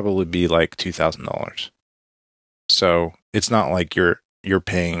 it'd probably be like $2,000. So it's not like you're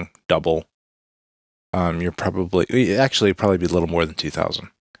paying double. You're probably be a little more than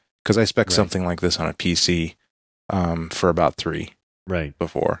 2,000, because I spec something like this on a PC for about $3,000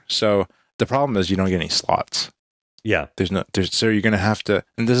 before. So the problem is you don't get any slots. Yeah, so you're going to have to,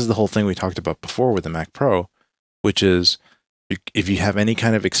 and this is the whole thing we talked about before with the Mac Pro, which is if you have any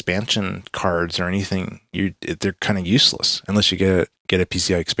kind of expansion cards or anything, they're kind of useless unless you get a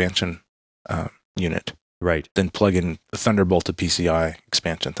PCI expansion unit. Right. Then plug in the Thunderbolt to PCI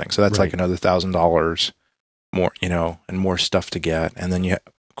expansion thing. So that's like another $1,000 more, you know, and more stuff to get. And then you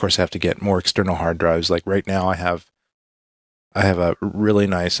of course have to get more external hard drives. Like right now I have a really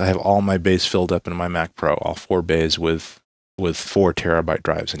nice, I have all my bays filled up in my Mac Pro, all 4 bays with 4 terabyte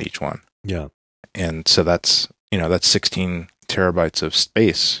drives in each one. Yeah. And so that's 16 terabytes of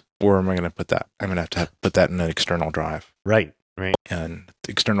space. Where am I going to put that? I'm going to have to put that in an external drive. Right. And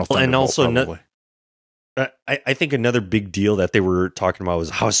the external Thunderbolt, and also probably. I think another big deal that they were talking about was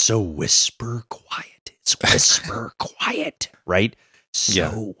how it's so whisper quiet. It's whisper quiet, right?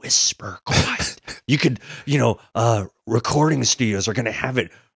 So whisper quiet. You could, recording studios are going to have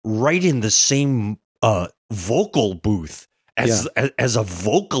it right in the same vocal booth as a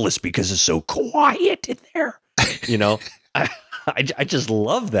vocalist, because it's so quiet in there. You know, I just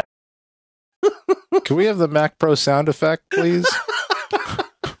love that. Can we have the Mac Pro sound effect, please?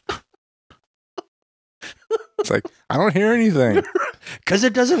 It's like, I don't hear anything. Because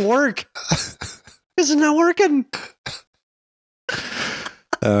it doesn't work. It's not working.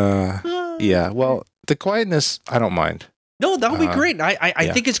 Yeah, well, the quietness, I don't mind. No, that would be great.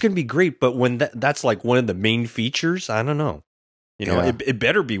 I think it's going to be great, but when that's like one of the main features, I don't know. You know, it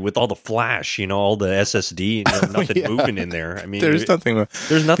better be with all the flash, all the SSD, nothing moving in there. I mean, there's nothing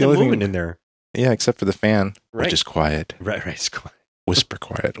moving in there. Yeah, except for the fan, which is quiet. Right, it's quiet. Whisper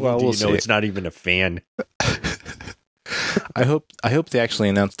quiet. Well, we'll see. It's not even a fan. I hope they actually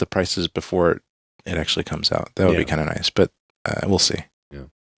announce the prices before it actually comes out. That would be kind of nice, but we'll see. Yeah,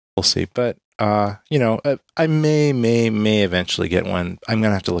 we'll see. But I may eventually get one. I'm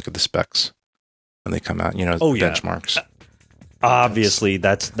gonna have to look at the specs when they come out. Benchmarks. Obviously,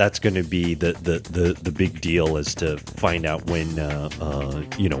 that's going to be the big deal, is to find out when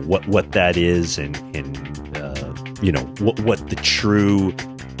what that is, and what the true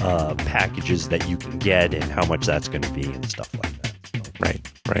packages that you can get and how much that's going to be and stuff like that. So.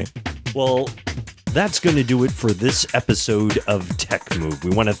 Right. Well, that's going to do it for this episode of Tech Move.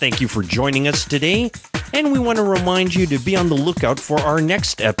 We want to thank you for joining us today, and we want to remind you to be on the lookout for our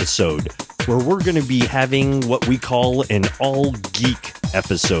next episode, where we're going to be having what we call an all-geek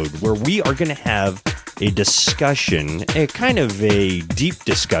episode, where we are going to have a discussion, a kind of a deep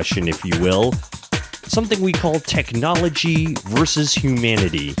discussion, if you will, something we call technology versus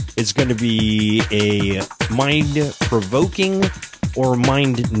humanity. It's going to be a mind-provoking or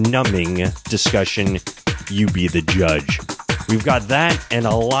mind-numbing discussion. You be the judge. We've got that and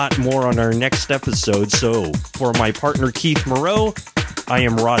a lot more on our next episode. So for my partner Keith Moreau, I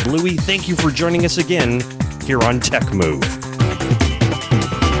am Rod Louie. Thank you for joining us again here on Tech Move.